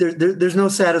 There's no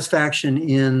satisfaction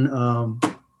in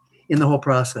the whole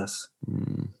process.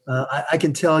 I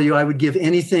can tell you, I would give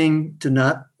anything to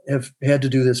not have had to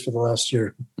do this for the last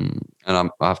year. And I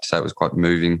have to say, it was quite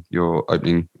moving, your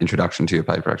opening introduction to your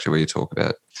paper, actually, where you talk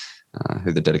about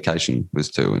who the dedication was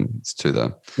to, and it's to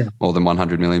the more than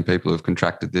 100 million people who have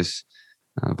contracted this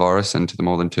virus, and to the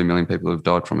more than 2 million people who have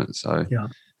died from it. So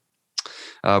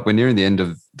we're nearing the end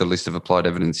of the list of applied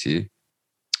evidence here.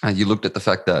 You looked at the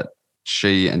fact that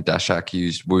Xi and Daszak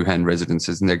used Wuhan residents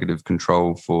as negative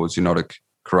control for zoonotic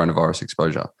coronavirus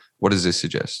exposure. What does this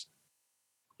suggest?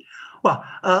 Well,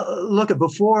 look,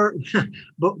 before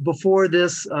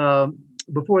this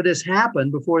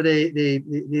happened, before they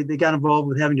got involved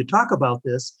with having to talk about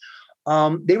this,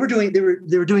 they were doing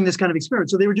this kind of experiment.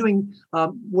 So they were doing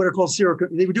what are called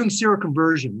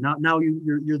seroconversion. Now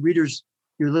your readers,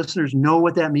 your listeners know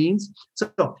what that means.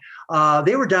 So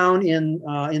they were down in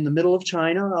the middle of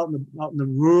China, out in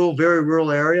the very rural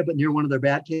area, but near one of their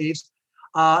bat caves.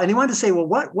 And they wanted to say, well,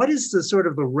 what is the sort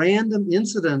of the random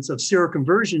incidence of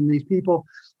seroconversion in these people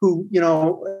who,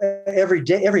 every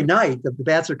night the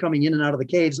bats are coming in and out of the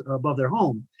caves above their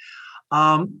home.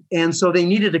 And so they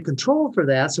needed a control for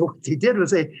that. So what they did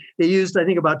was they used, I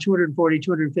think, about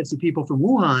 250 people from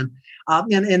Wuhan.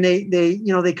 And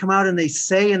they come out and they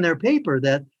say in their paper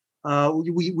that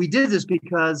we did this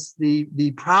because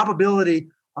the probability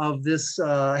of this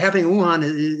happening in Wuhan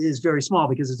is very small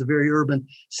because it's a very urban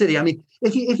city. I mean,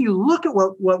 if you look at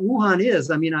what Wuhan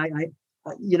is, I mean,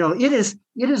 it is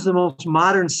the most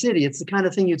modern city. It's the kind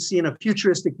of thing you'd see in a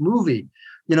futuristic movie,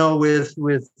 with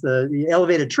the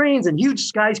elevated trains and huge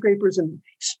skyscrapers and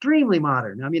extremely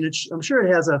modern. I mean, I'm sure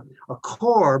it has a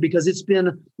core because it's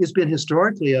been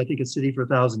historically, I think, a city for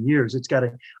 1,000 years. It's got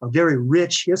a very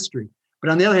rich history. But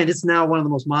on the other hand, it's now one of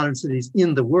the most modern cities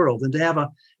in the world. And to have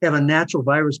a natural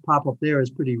virus pop up there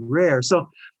is pretty rare. So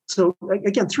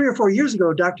again, 3 or 4 years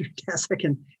ago, Dr. Daszak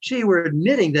and Xi were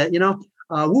admitting that,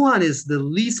 Wuhan is the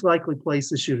least likely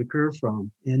place this should occur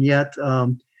from. And yet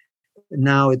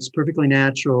now it's perfectly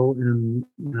natural, and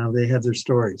now they have their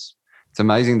stories. It's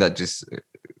amazing that just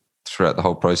throughout the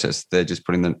whole process, they're just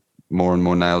putting more and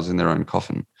more nails in their own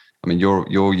coffin. I mean,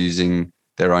 you're using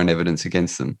their own evidence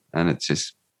against them, and it's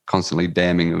just constantly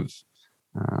damning of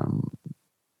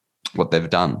what they've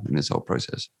done in this whole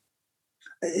process.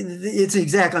 It's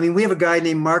exactly. I mean, we have a guy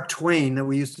named Mark Twain that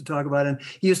we used to talk about, and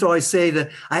he used to always say that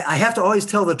I have to always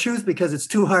tell the truth because it's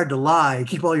too hard to lie.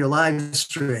 Keep all your lies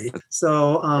straight.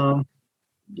 So,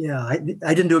 I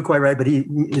didn't do it quite right, but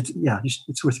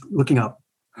it's worth looking up.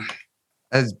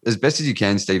 As best as you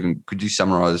can, Stephen, could you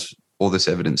summarize all this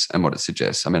evidence and what it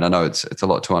suggests? I mean, I know it's a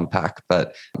lot to unpack,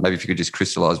 but maybe if you could just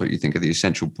crystallize what you think are the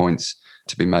essential points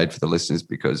to be made for the listeners,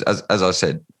 because as I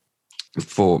said,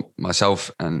 for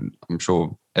myself, and I'm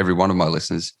sure every one of my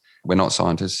listeners, we're not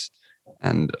scientists.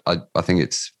 And I think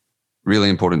it's really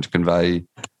important to convey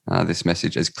this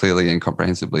message as clearly and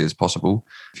comprehensively as possible.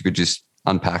 If you could just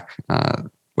unpack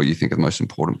what you think are the most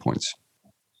important points.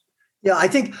 Yeah, I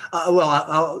think, I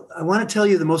want to tell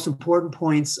you the most important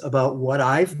points about what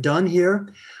I've done here.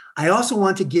 I also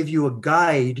want to give you a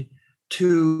guide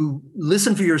to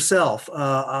listen for yourself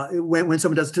when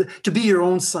someone does, to be your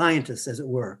own scientist, as it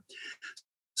were.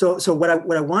 So what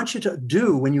I want you to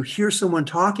do when you hear someone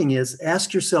talking is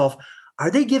ask yourself,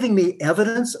 are they giving me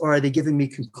evidence or are they giving me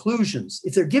conclusions?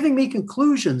 If they're giving me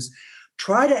conclusions,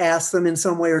 try to ask them in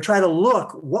some way or try to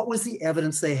look, what was the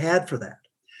evidence they had for that?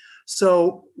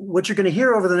 So what you're going to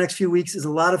hear over the next few weeks is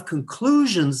a lot of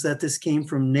conclusions that this came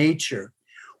from nature.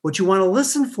 What you want to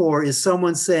listen for is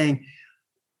someone saying,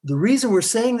 the reason we're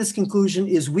saying this conclusion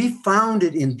is we found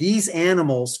it in these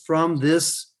animals from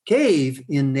this cave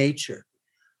in nature.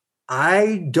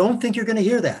 I don't think you're going to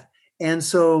hear that. And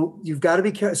so you've got to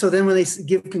be careful. So then when they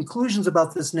give conclusions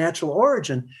about this natural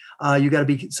origin, you got to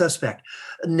be suspect.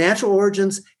 Natural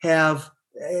origins have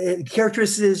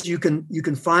characteristics. You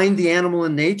can find the animal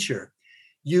in nature.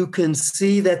 You can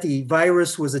see that the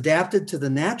virus was adapted to the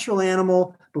natural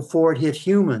animal before it hit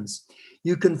humans.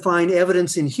 You can find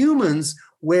evidence in humans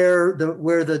where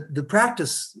the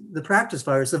practice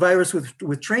virus, the virus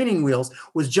with training wheels,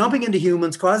 was jumping into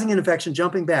humans, causing an infection,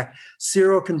 jumping back,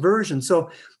 seroconversion. So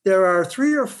there are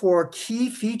 3 or 4 key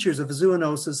features of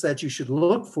zoonosis that you should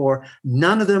look for.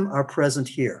 None of them are present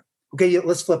here. Okay,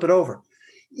 let's flip it over.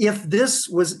 If this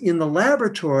was in the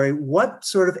laboratory, what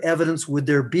sort of evidence would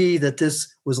there be that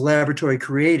this was laboratory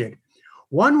created?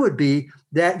 One would be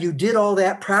that you did all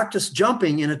that practice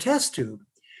jumping in a test tube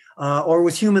or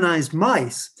with humanized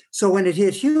mice. So when it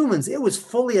hit humans, it was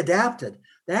fully adapted.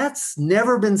 That's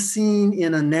never been seen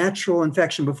in a natural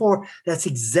infection before. That's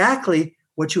exactly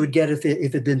what you would get if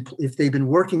they'd been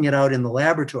working it out in the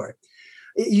laboratory.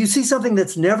 You see something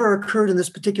that's never occurred in this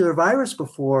particular virus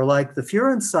before, like the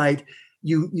furin site.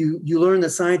 You learn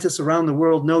that scientists around the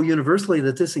world know universally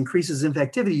that this increases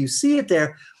infectivity. You see it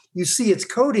there. You see its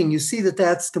coding. You see that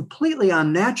that's completely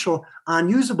unnatural,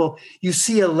 unusable. You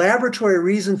see a laboratory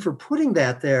reason for putting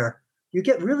that there. You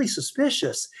get really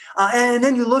suspicious. And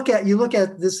then you look at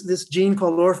this gene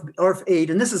called ORF8,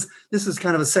 and this is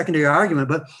kind of a secondary argument,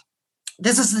 but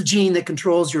this is the gene that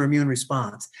controls your immune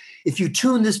response. If you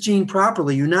tune this gene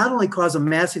properly, you not only cause a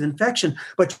massive infection,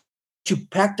 but you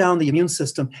pack down the immune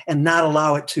system and not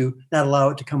allow it to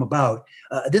come about.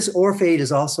 This ORF8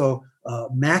 is also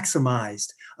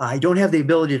maximized. I don't have the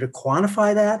ability to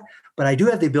quantify that, but I do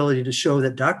have the ability to show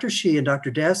that Dr. Shi and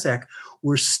Dr. Daszak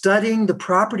were studying the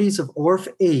properties of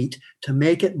ORF8 to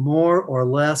make it more or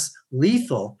less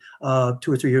lethal 2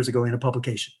 or 3 years ago in a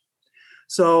publication.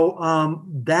 So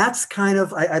that's kind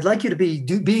of, I'd like you to be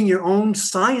being your own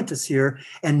scientist here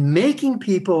and making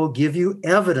people give you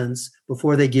evidence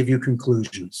before they give you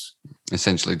conclusions.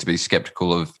 Essentially, to be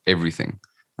skeptical of everything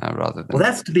rather than... Well,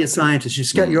 that's to be a scientist.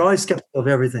 You're always skeptical of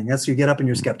everything. That's you get up and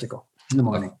you're skeptical in the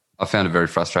morning. I found it very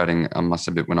frustrating, I must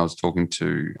admit, when I was talking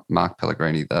to Mark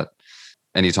Pellegrini, that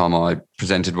anytime I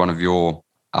presented one of your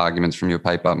arguments from your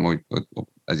paper, and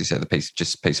as you said, the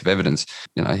piece of evidence,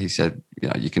 he said,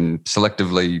 you can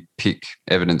selectively pick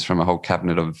evidence from a whole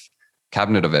cabinet of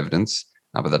evidence,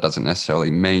 but that doesn't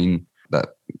necessarily mean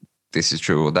that this is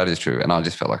true or that is true. And I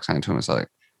just felt like saying to him, it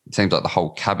seems like the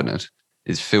whole cabinet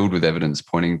is filled with evidence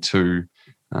pointing to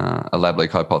a lab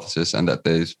leak hypothesis, and that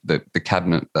there's the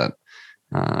cabinet that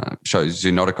shows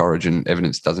zoonotic origin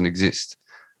evidence doesn't exist.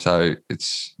 So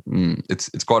it's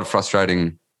quite a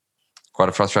frustrating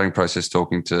process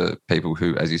talking to people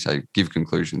who, as you say, give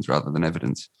conclusions rather than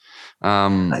evidence.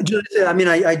 I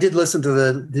did listen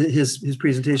to his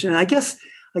presentation, and I guess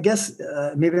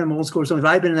maybe I'm old school or something. If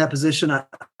I'd been in that position,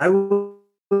 I would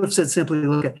have said simply,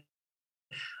 look,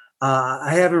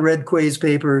 I haven't read Quay's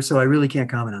paper, so I really can't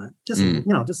comment on it. Just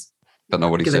but not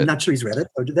what he said. Because I'm not sure he's read it.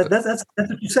 That's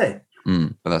what you say.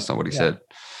 But that's not what he said.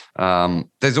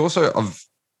 There's also I've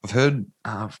heard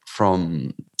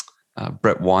from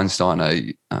Brett Weinstein,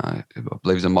 I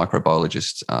believe is a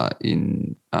microbiologist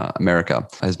in America,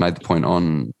 has made the point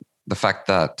on the fact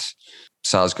that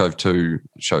SARS-CoV-2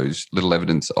 shows little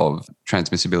evidence of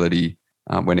transmissibility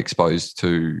when exposed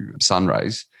to sun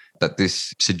rays, that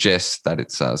this suggests that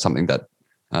it's something that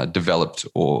developed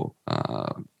or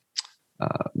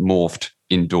morphed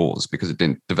indoors because it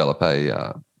didn't develop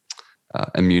a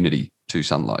immunity to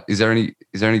sunlight. Is there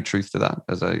any truth to that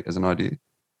as an idea?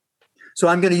 So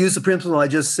I'm going to use the principle I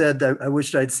just said that I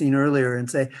wished I'd seen earlier and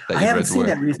say, I haven't seen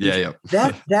that research.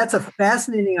 Yeah. That's a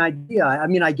fascinating idea. I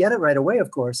mean, I get it right away, of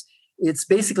course. It's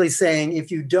basically saying if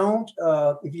you don't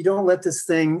let this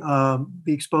thing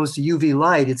be exposed to UV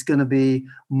light, it's going to be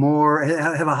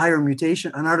have a higher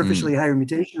mutation, an artificially higher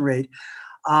mutation rate.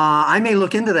 I may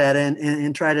look into that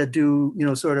and try to do,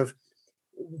 sort of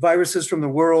viruses from the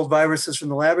world, viruses from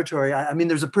the laboratory. I mean,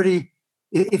 there's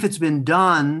if it's been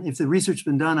done, if the research's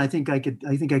been done, I think I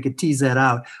could tease that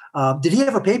out. Did he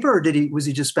have a paper, or was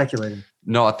he just speculating?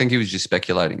 No, I think he was just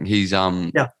speculating. He's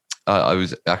I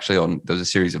was actually there was a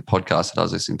series of podcasts that I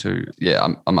was listening to. Yeah,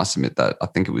 I must admit that I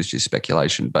think it was just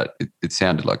speculation, but it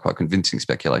sounded like quite convincing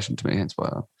speculation to me. Hence why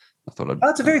I thought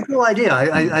that's a very cool idea.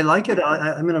 I like it.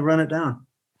 I'm going to run it down.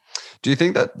 Do you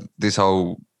think that this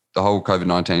whole the whole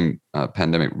COVID-19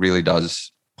 pandemic really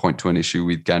does point to an issue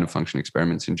with gain of function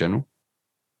experiments in general?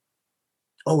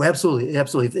 Oh, absolutely,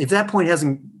 absolutely. If that point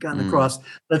hasn't gotten across,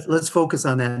 let's focus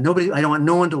on that. I don't want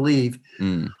no one to leave.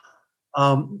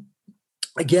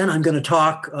 Again, I'm going to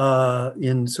talk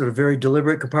in sort of very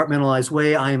deliberate, compartmentalized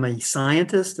way. I am a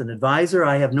scientist, an advisor.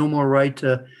 I have no more right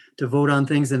to vote on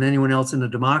things than anyone else in a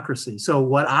democracy. So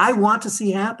what I want to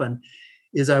see happen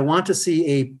is I want to see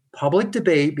a public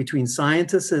debate between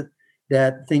scientists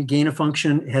that think gain of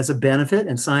function has a benefit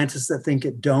and scientists that think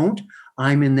it don't.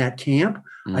 I'm in that camp.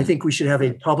 I think we should have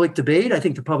a public debate. I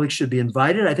think the public should be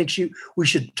invited. I think we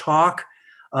should talk,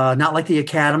 not like the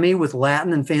academy with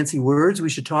Latin and fancy words. We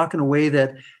should talk in a way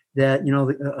that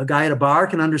a guy at a bar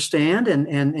can understand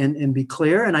and be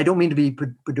clear. And I don't mean to be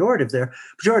pejorative there,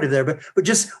 but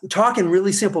just talk in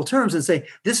really simple terms and say,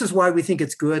 this is why we think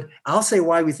it's good. I'll say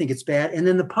why we think it's bad. And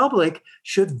then the public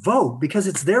should vote because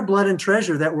it's their blood and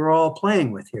treasure that we're all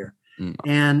playing with here.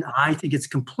 And I think it's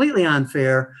completely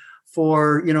unfair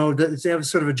for, to have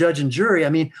sort of a judge and jury. I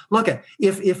mean, look at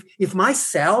if my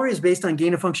salary is based on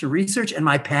gain of function research and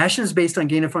my passion is based on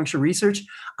gain of function research,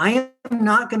 I am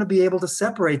not going to be able to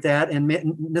separate that.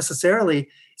 And necessarily,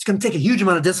 it's going to take a huge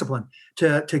amount of discipline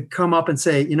to come up and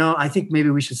say, I think maybe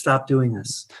we should stop doing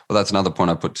this. Well, that's another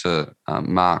point I put to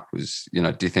Mark was,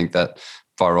 do you think that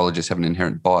virologists have an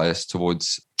inherent bias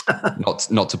towards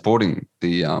not supporting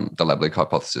the lab leak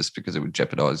hypothesis because it would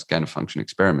jeopardize gain of function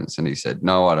experiments? And he said,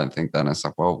 no, I don't think that. And I was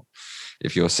like, well,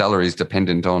 if your salary is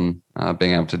dependent on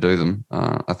being able to do them,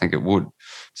 I think it would.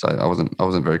 So I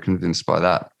wasn't very convinced by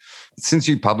that. Since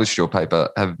you published your paper,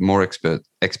 have more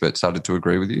experts started to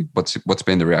agree with you? What's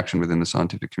been the reaction within the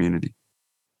scientific community?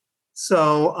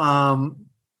 So,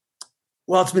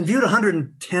 well, it's been viewed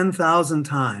 110,000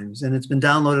 times, and it's been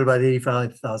downloaded about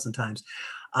 85,000 times.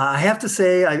 I have to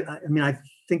say, I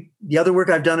think the other work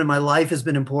I've done in my life has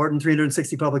been important,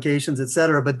 360 publications, et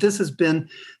cetera, but this has been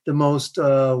the most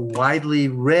widely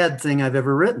read thing I've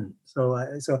ever written.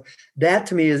 So that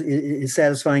to me is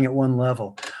satisfying at one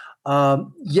level.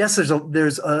 Yes,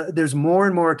 there's more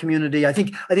and more community. I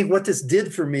think what this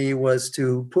did for me was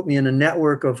to put me in a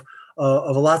network of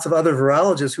lots of other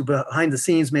virologists who behind the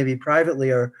scenes, maybe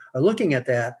privately, are looking at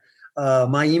that.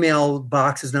 My email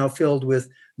box is now filled with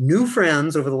new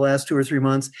friends over the last 2 or 3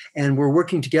 months, and we're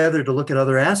working together to look at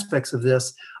other aspects of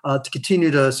this to continue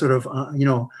to sort of,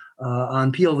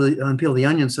 unpeel the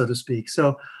onion, so to speak.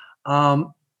 So,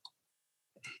 so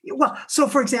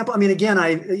for example, I mean, again,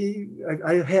 I've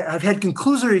had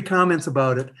conclusory comments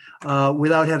about it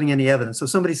without having any evidence. So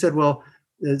somebody said,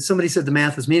 the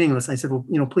math is meaningless. I said,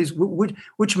 well, please,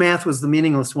 which math was the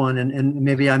meaningless one? And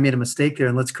maybe I made a mistake there,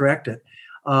 and let's correct it.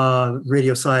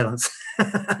 Radio silence.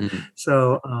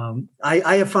 So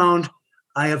I have found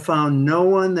no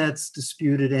one that's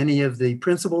disputed any of the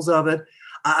principles of it.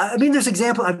 I mean, there's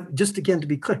example, just again to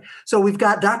be clear. So we've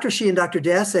got Dr. Shi and Dr.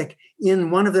 Daszak in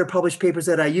one of their published papers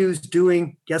that I use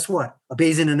doing, guess what? A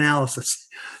Bayesian analysis.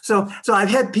 So I've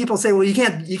had people say, well, you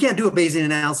can't do a Bayesian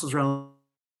analysis around.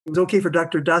 It was okay for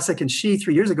Dr. Daszak and Shi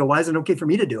 3 years ago. Why isn't it okay for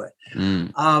me to do it?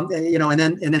 And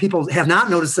then people have not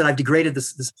noticed that I've degraded the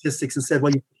statistics and said,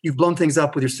 well, you've blown things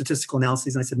up with your statistical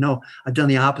analyses. And I said, no, I've done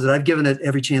the opposite. I've given it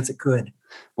every chance it could.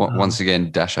 Well, once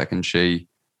again, Daszak and Shi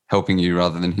helping you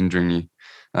rather than hindering you.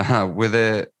 Were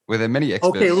there many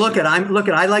experts? Okay,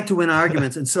 I like to win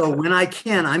arguments. And so when I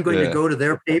can, I'm going to go to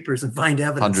their papers and find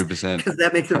evidence. 100%. Because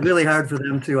that makes it really hard for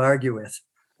them to argue with.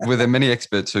 Were there many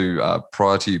experts who,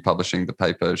 prior to you publishing the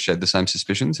paper, shared the same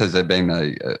suspicions? Has there been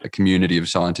a community of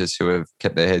scientists who have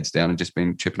kept their heads down and just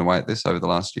been chipping away at this over the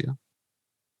last year?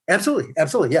 Absolutely,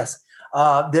 yes.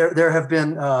 There have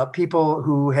been people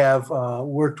who have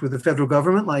worked with the federal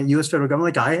government, like U.S. federal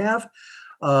government, like I have,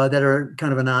 that are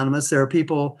kind of anonymous. There are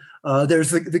people.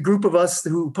 There's the group of us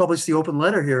who published the open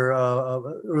letter here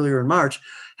earlier in March,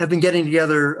 have been getting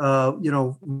together,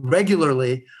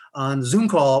 regularly on Zoom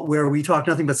call where we talk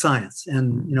nothing but science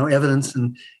and evidence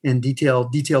and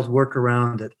detailed work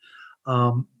around it.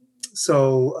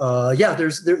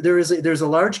 There's a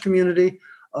large community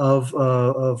of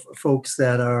folks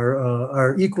that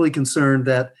are equally concerned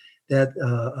that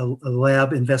a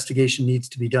lab investigation needs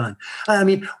to be done. I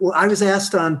mean, I was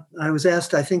asked,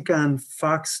 I think on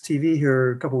Fox TV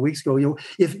here a couple of weeks ago,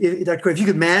 if you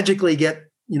could magically get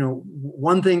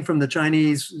one thing from the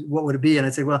Chinese, what would it be? And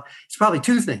I'd say, well, it's probably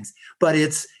two things, but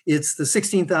it's the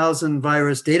 16,000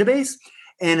 virus database,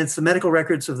 and it's the medical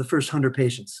records of the first 100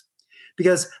 patients,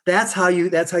 because that's how you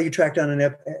track down an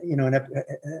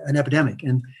epidemic.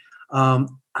 And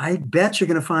I bet you're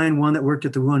going to find one that worked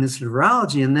at the Wuhan Institute of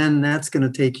Virology, and then that's going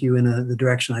to take you in the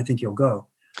direction I think you'll go.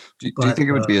 Do you think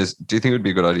it would be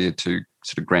a good idea to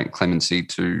sort of grant clemency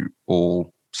to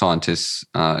all scientists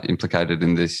implicated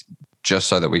in this, just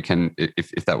so that we can,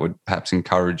 if that would perhaps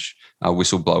encourage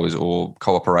whistleblowers or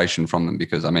cooperation from them?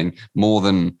 Because I mean, more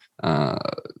than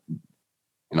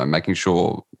making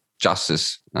sure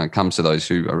justice comes to those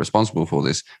who are responsible for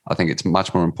this, I think it's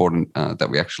much more important that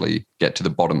we actually get to the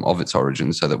bottom of its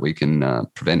origin, so that we can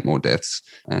prevent more deaths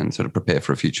and sort of prepare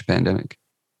for a future pandemic.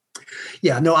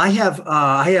 Yeah, no, I have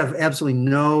absolutely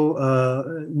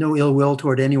no ill will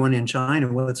toward anyone in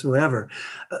China whatsoever,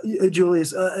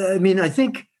 Julius. I mean, I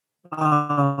think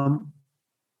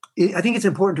it's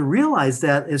important to realize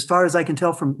that, as far as I can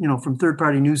tell from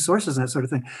third-party news sources and that sort of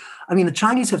thing, I mean, the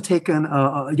Chinese have taken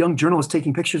a young journalist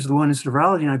taking pictures of the woman in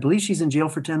virology, and I believe she's in jail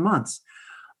for 10 months.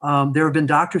 There have been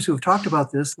doctors who have talked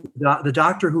about this. The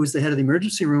doctor who was the head of the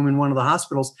emergency room in one of the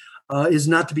hospitals is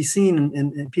not to be seen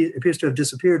and appears to have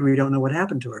disappeared. We don't know what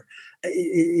happened to her.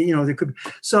 There could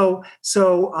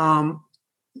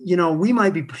we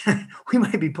might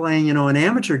be playing an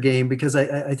amateur game, because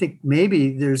I think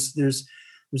maybe there's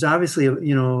obviously a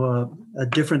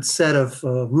different set of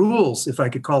rules, if I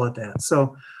could call it that.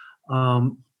 So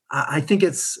I think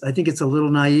it's a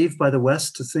little naive by the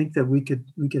West to think that we could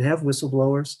have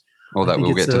whistleblowers. Or that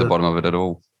we'll get to the bottom of it at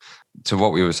all. To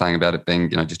what we were saying about it being,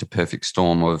 just a perfect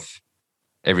storm of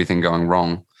everything going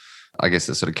wrong, I guess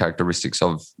the sort of characteristics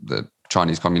of the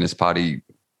Chinese Communist Party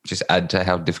just add to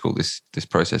how difficult this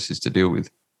process is to deal with.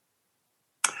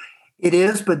 It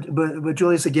is, but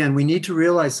Julius, again, we need to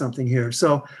realize something here.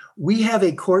 So we have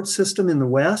a court system in the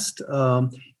West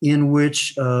in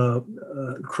which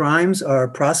crimes are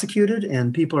prosecuted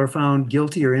and people are found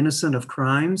guilty or innocent of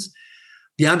crimes.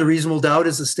 Beyond a reasonable doubt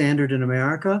is the standard in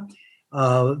America.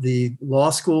 The law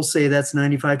schools say that's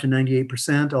 95 to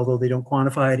 98%, although they don't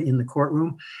quantify it in the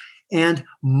courtroom. And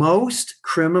most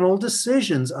criminal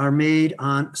decisions are made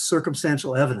on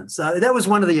circumstantial evidence. That was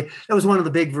one of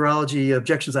the big virology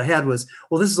objections I had was,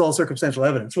 well, this is all circumstantial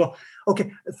evidence. Well,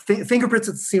 okay, fingerprints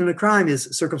at the scene of the crime is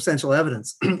circumstantial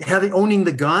evidence. Owning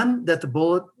the gun that the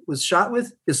bullet was shot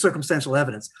with is circumstantial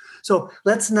evidence. So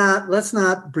let's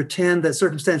not pretend that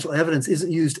circumstantial evidence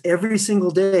isn't used every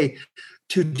single day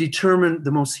to determine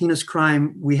the most heinous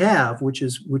crime we have, which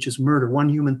is murder, one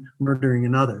human murdering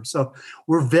another. So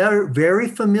we're very, very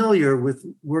familiar with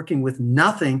working with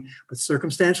nothing but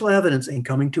circumstantial evidence and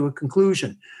coming to a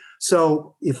conclusion.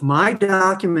 So if my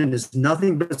document is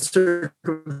nothing but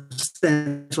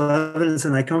circumstantial evidence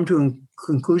and I come to a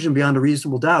conclusion beyond a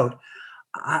reasonable doubt,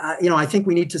 I think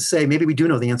we need to say maybe we do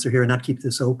know the answer here and not keep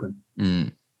this open. No,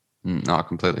 I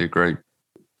completely agree.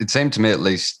 It seemed to me, at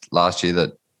least last year,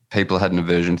 that people had an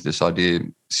aversion to this idea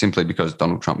simply because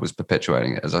Donald Trump was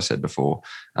perpetuating it, as I said before.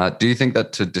 Do you think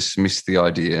that to dismiss the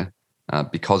idea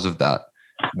because of that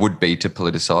would be to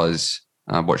politicize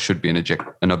what should be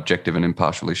an objective and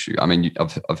impartial issue? I mean,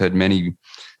 I've heard many,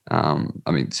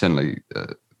 certainly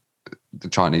the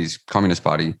Chinese Communist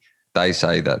Party, they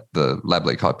say that the lab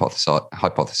leak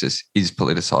hypothesis is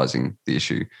politicizing the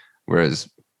issue, whereas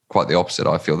quite the opposite.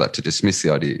 I feel that to dismiss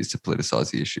the idea is to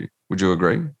politicize the issue. Would you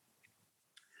agree?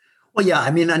 Well, yeah.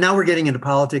 I mean, now we're getting into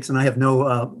politics, and I have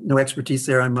no expertise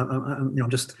there. I'm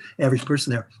just average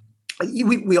person there.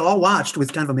 We all watched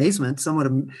with kind of amazement,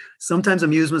 sometimes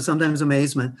amusement, sometimes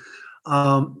amazement,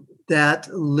 that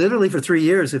literally for 3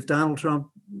 years, if Donald Trump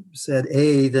said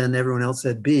A, then everyone else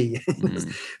said B.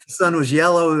 The sun was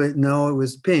yellow. No, it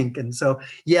was pink. And so,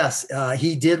 yes,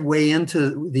 he did weigh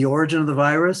into the origin of the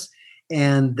virus,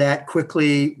 and that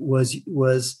quickly was.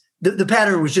 The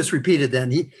pattern was just repeated.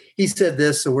 Then he said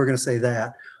this, so we're going to say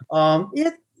that.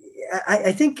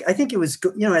 I think it was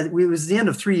it was the end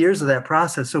of 3 years of that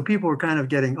process. So people were kind of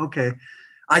getting okay.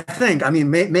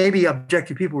 Maybe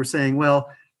objective people were saying, well,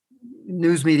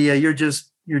 news media, you're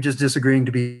just disagreeing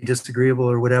to be disagreeable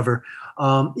or whatever.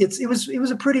 It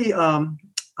was a pretty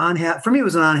for me it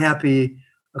was an unhappy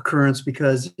occurrence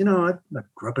because I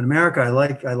grew up in America. I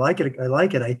like it.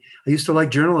 I used to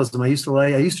like journalism. I used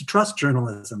to trust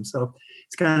journalism. So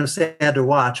it's kind of sad to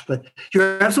watch. But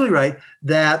you're absolutely right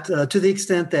that to the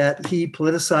extent that he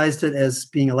politicized it as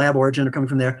being a lab origin or coming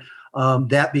from there,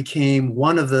 that became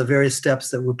one of the various steps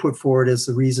that were put forward as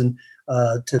the reason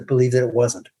to believe that it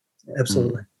wasn't.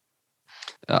 Absolutely.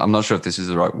 I'm not sure if this is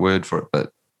the right word for it,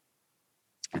 but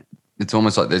it's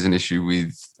almost like there's an issue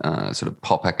with sort of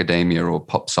pop academia or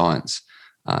pop science.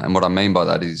 And what I mean by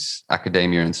that is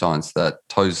academia and science that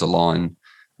toes the line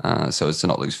so as to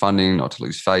not lose funding, not to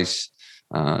lose face,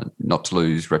 not to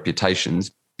lose reputations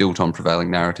built on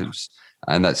prevailing narratives.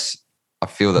 And I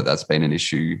feel that that's been an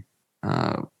issue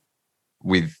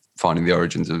with finding the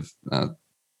origins of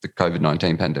the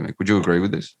COVID-19 pandemic. Would you agree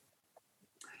with this?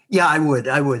 Yeah, I would,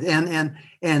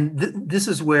 this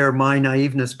is where my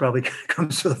naiveness probably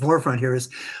comes to the forefront here. Is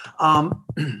I've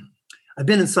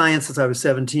been in science since I was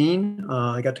 17.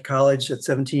 I got to college at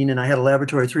 17, and I had a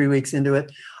laboratory 3 weeks into it,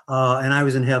 and I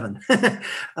was in heaven.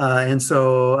 And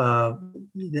so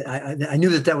I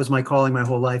knew that was my calling my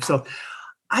whole life. So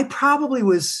I probably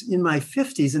was in my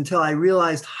 50s until I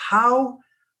realized how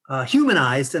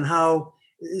humanized and how,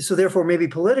 so therefore maybe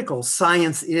political,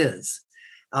 science is.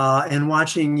 And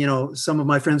watching, some of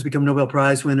my friends become Nobel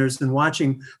Prize winners, and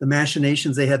watching the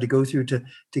machinations they had to go through to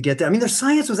get there. I mean, their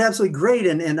science was absolutely great,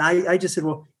 and I just said,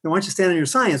 well, why don't you stand on your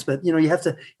science? But you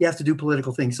have to do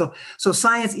political things. So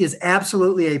science is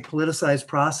absolutely a politicized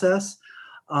process.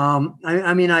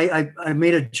 I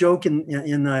made a joke up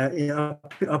in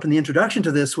the introduction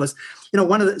to this was,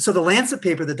 the Lancet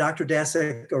paper that Dr.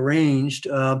 Daszak arranged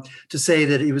to say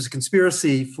that it was a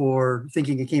conspiracy for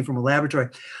thinking it came from a laboratory.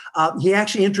 He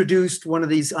actually introduced one of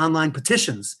these online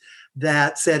petitions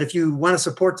that said, if you want to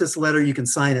support this letter, you can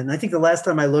sign it. And I think the last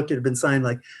time I looked, it had been signed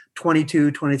like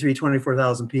 22, 23,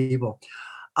 24,000 people.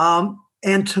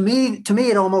 And to me,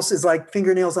 it almost is like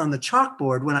fingernails on the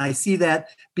chalkboard when I see that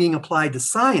being applied to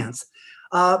science,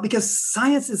 because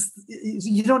science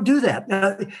you don't do that.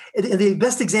 The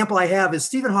best example I have is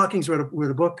Stephen Hawking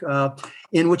wrote a book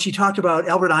in which he talked about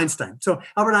Albert Einstein. So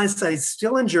Albert Einstein is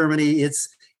still in Germany. It's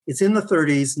in the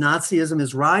 30s. Nazism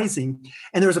is rising.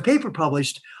 And there was a paper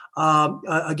published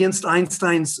against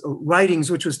Einstein's writings,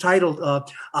 which was titled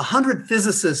 100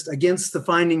 Physicists Against the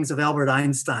Findings of Albert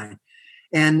Einstein.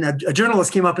 And a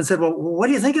journalist came up and said, well, what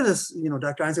do you think of this,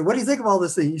 Dr. Einstein? What do you think of all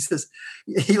this thing? He says,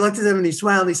 he looked at him and he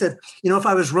smiled and he said, if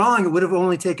I was wrong, it would have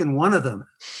only taken one of them.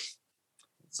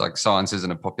 It's like science isn't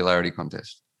a popularity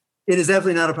contest. It is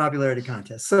definitely not a popularity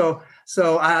contest. But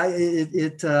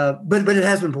it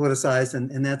has been politicized,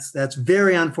 and that's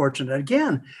very unfortunate.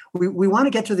 Again, we want to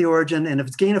get to the origin, and if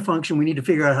it's gain of function, we need to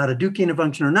figure out how to do gain of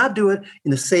function or not do it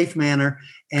in a safe manner,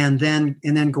 and then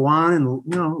go on and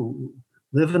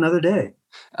live another day.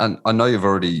 And I know you've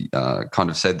already kind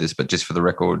of said this, but just for the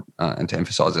record and to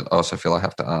emphasize it, I also feel I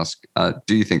have to ask,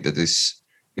 do you think that this,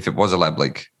 if it was a lab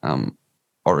leak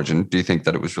origin, do you think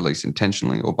that it was released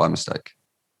intentionally or by mistake?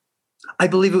 I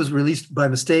believe it was released by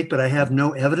mistake, but I have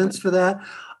no evidence for that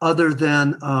other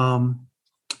than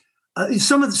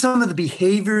some of the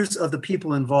behaviors of the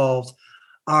people involved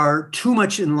are too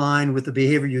much in line with the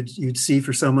behavior you'd see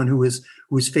for someone who was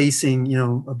facing,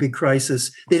 a big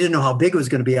crisis. They didn't know how big it was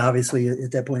going to be, obviously,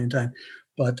 at that point in time.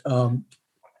 But,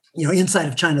 inside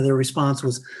of China, their response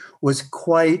was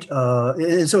quite,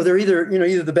 and so they're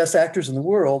either the best actors in the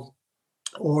world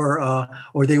or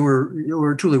they were,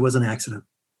 or it truly was an accident.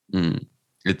 Mm.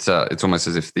 It's almost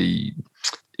as if the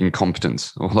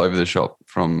incompetence all over the shop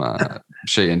from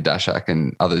Xi and Daszak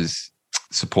and others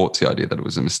supports the idea that it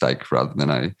was a mistake rather than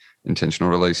a intentional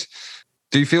release.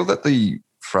 Do you feel that the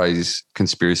phrase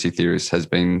conspiracy theorist has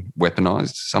been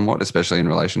weaponized somewhat, especially in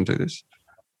relation to this?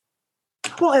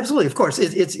 Well, absolutely. Of course,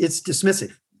 it's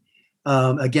dismissive.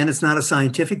 Again, it's not a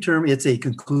scientific term. It's a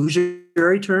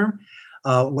conclusionary term.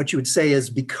 What you would say is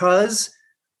because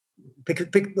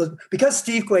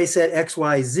Steve Quay said X,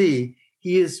 Y, Z,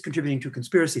 he is contributing to a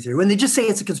conspiracy theory. When they just say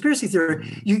it's a conspiracy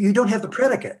theory, you don't have the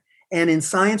predicate. And in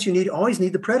science, you always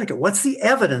need the predicate. What's the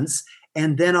evidence?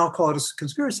 And then I'll call it a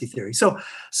conspiracy theory. So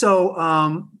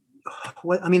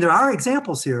there are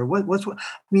examples here.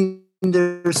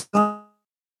 There's some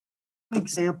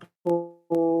example.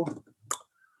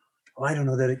 I don't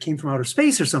know, that it came from outer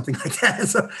space or something like that.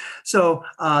 So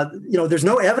there's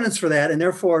no evidence for that, and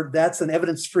therefore that's an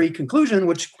evidence-free conclusion,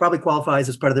 which probably qualifies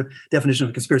as part of the definition of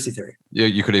a conspiracy theory. Yeah,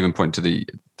 you could even point to the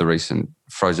recent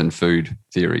frozen food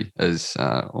theory as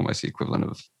almost the equivalent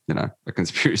of a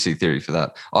conspiracy theory for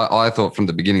that. I thought from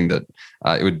the beginning that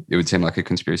it would seem like a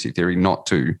conspiracy theory not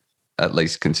to at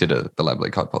least consider the lab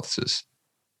leak hypothesis.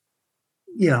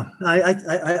 Yeah,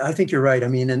 I think you're right. I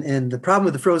mean, and the problem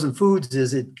with the frozen foods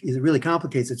is it really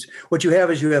complicates it. What you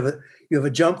have is you have a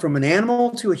jump from an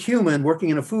animal to a human working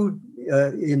in a food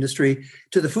industry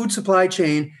to the food supply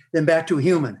chain, then back to a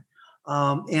human.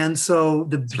 And so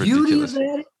it's beauty ridiculous. Of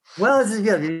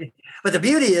that, but the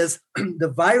beauty is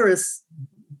the virus,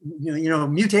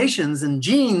 mutations and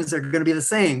genes are going to be the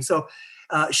same. So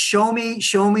show me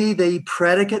the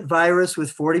predicate virus with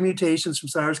 40 mutations from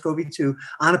SARS-CoV-2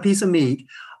 on a piece of meat.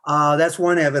 That's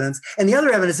one evidence. And the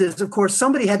other evidence is, of course,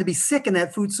 somebody had to be sick in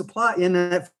that food supply, in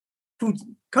that food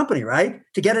company, right?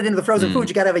 To get it into the frozen food,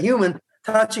 you got to have a human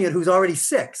touching it who's already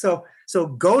sick. So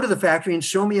go to the factory and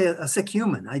show me a sick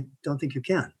human. I don't think you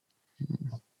can.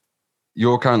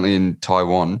 You're currently in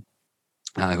Taiwan.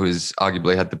 who has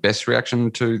arguably had the best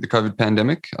reaction to the COVID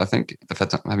pandemic. I think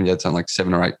having had something like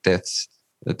 7 or 8 deaths,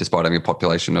 despite having a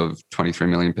population of 23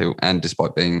 million people and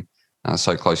despite being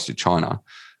so close to China.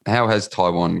 How has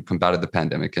Taiwan combated the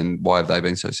pandemic, and why have they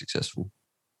been so successful?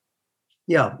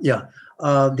 Yeah.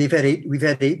 We've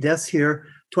had 8 deaths here,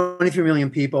 23 million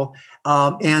people.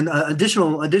 And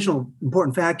additional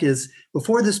important fact is,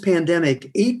 before this pandemic,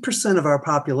 8% of our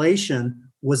population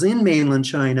was in mainland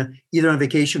China, either on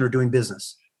vacation or doing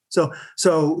business. So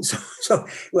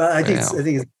well, I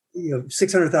think it's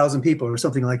 600,000 people or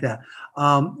something like that.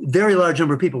 Very large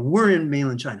number of people were in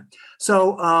mainland China.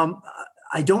 So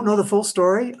I don't know the full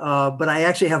story, but I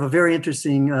actually have a very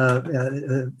interesting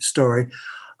story.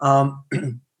 Taiwan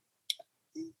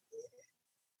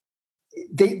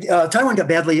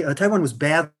was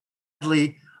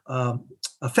badly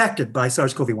affected by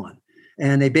SARS-CoV-1,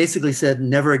 and they basically said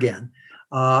never again.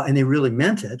 And they really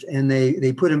meant it. And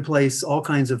they put in place all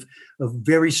kinds of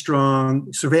very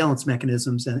strong surveillance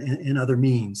mechanisms and other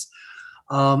means.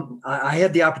 I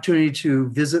had the opportunity to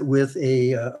visit with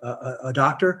a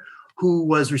doctor who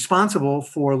was responsible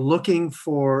for looking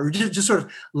for, just sort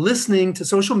of listening to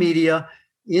social media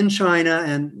in China,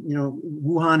 and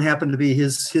Wuhan happened to be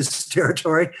his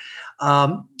territory,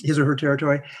 his or her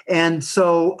territory, and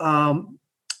so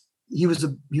he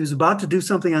was about to do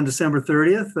something on December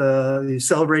 30th. He was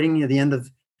celebrating at the end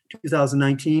of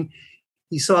 2019.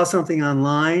 He saw something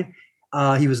online.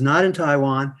 He was not in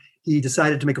Taiwan. He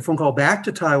decided to make a phone call back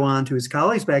to Taiwan to his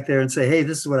colleagues back there and say, "Hey,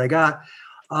 this is what I got."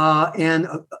 And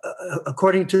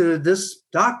according to this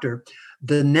doctor,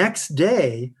 the next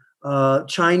day, Taiwan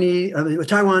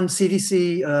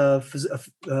CDC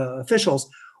officials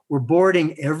were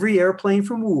boarding every airplane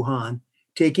from Wuhan,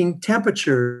 taking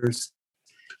temperatures,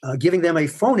 giving them a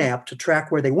phone app to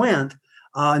track where they went.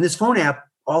 And this phone app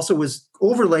also was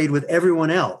overlaid with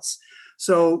everyone else.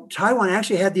 So Taiwan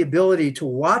actually had the ability to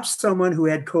watch someone who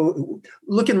had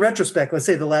look in retrospect, let's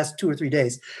say the last 2 or 3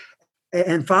 days,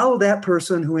 and follow that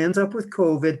person who ends up with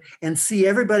COVID and see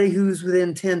everybody who's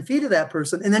within 10 feet of that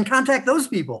person, and then contact those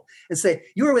people and say,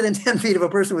 you are within 10 feet of a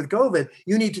person with COVID.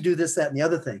 You need to do this, that, and the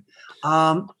other thing.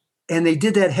 And they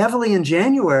did that heavily in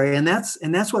January, and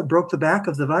that's what broke the back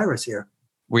of the virus here.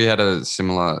 We had a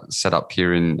similar setup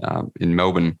here in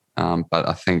Melbourne, but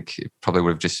I think it probably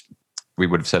we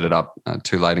would have set it up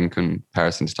too late in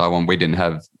comparison to Taiwan. We didn't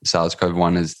have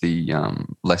SARS-CoV-1 as the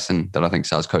lesson that I think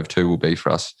SARS-CoV-2 will be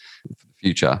for us for the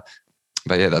future.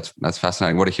 But yeah, that's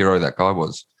fascinating. What a hero that guy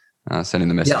was, sending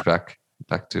the message back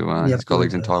to his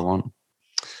colleagues in Taiwan.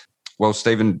 Well,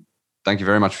 Stephen, thank you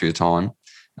very much for your time.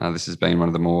 This has been one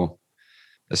of the more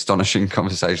astonishing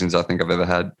conversations I think I've ever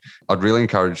had. I'd really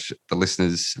encourage the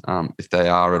listeners, if they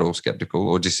are at all skeptical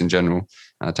or just in general,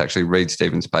 to actually read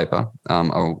Stephen's paper.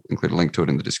 I'll include a link to it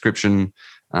in the description.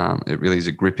 It really is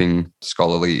a gripping,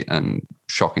 scholarly and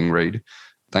shocking read.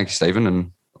 Thank you, Stephen,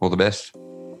 and all the best.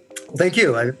 Thank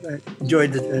you. I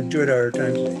enjoyed our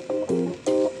time today.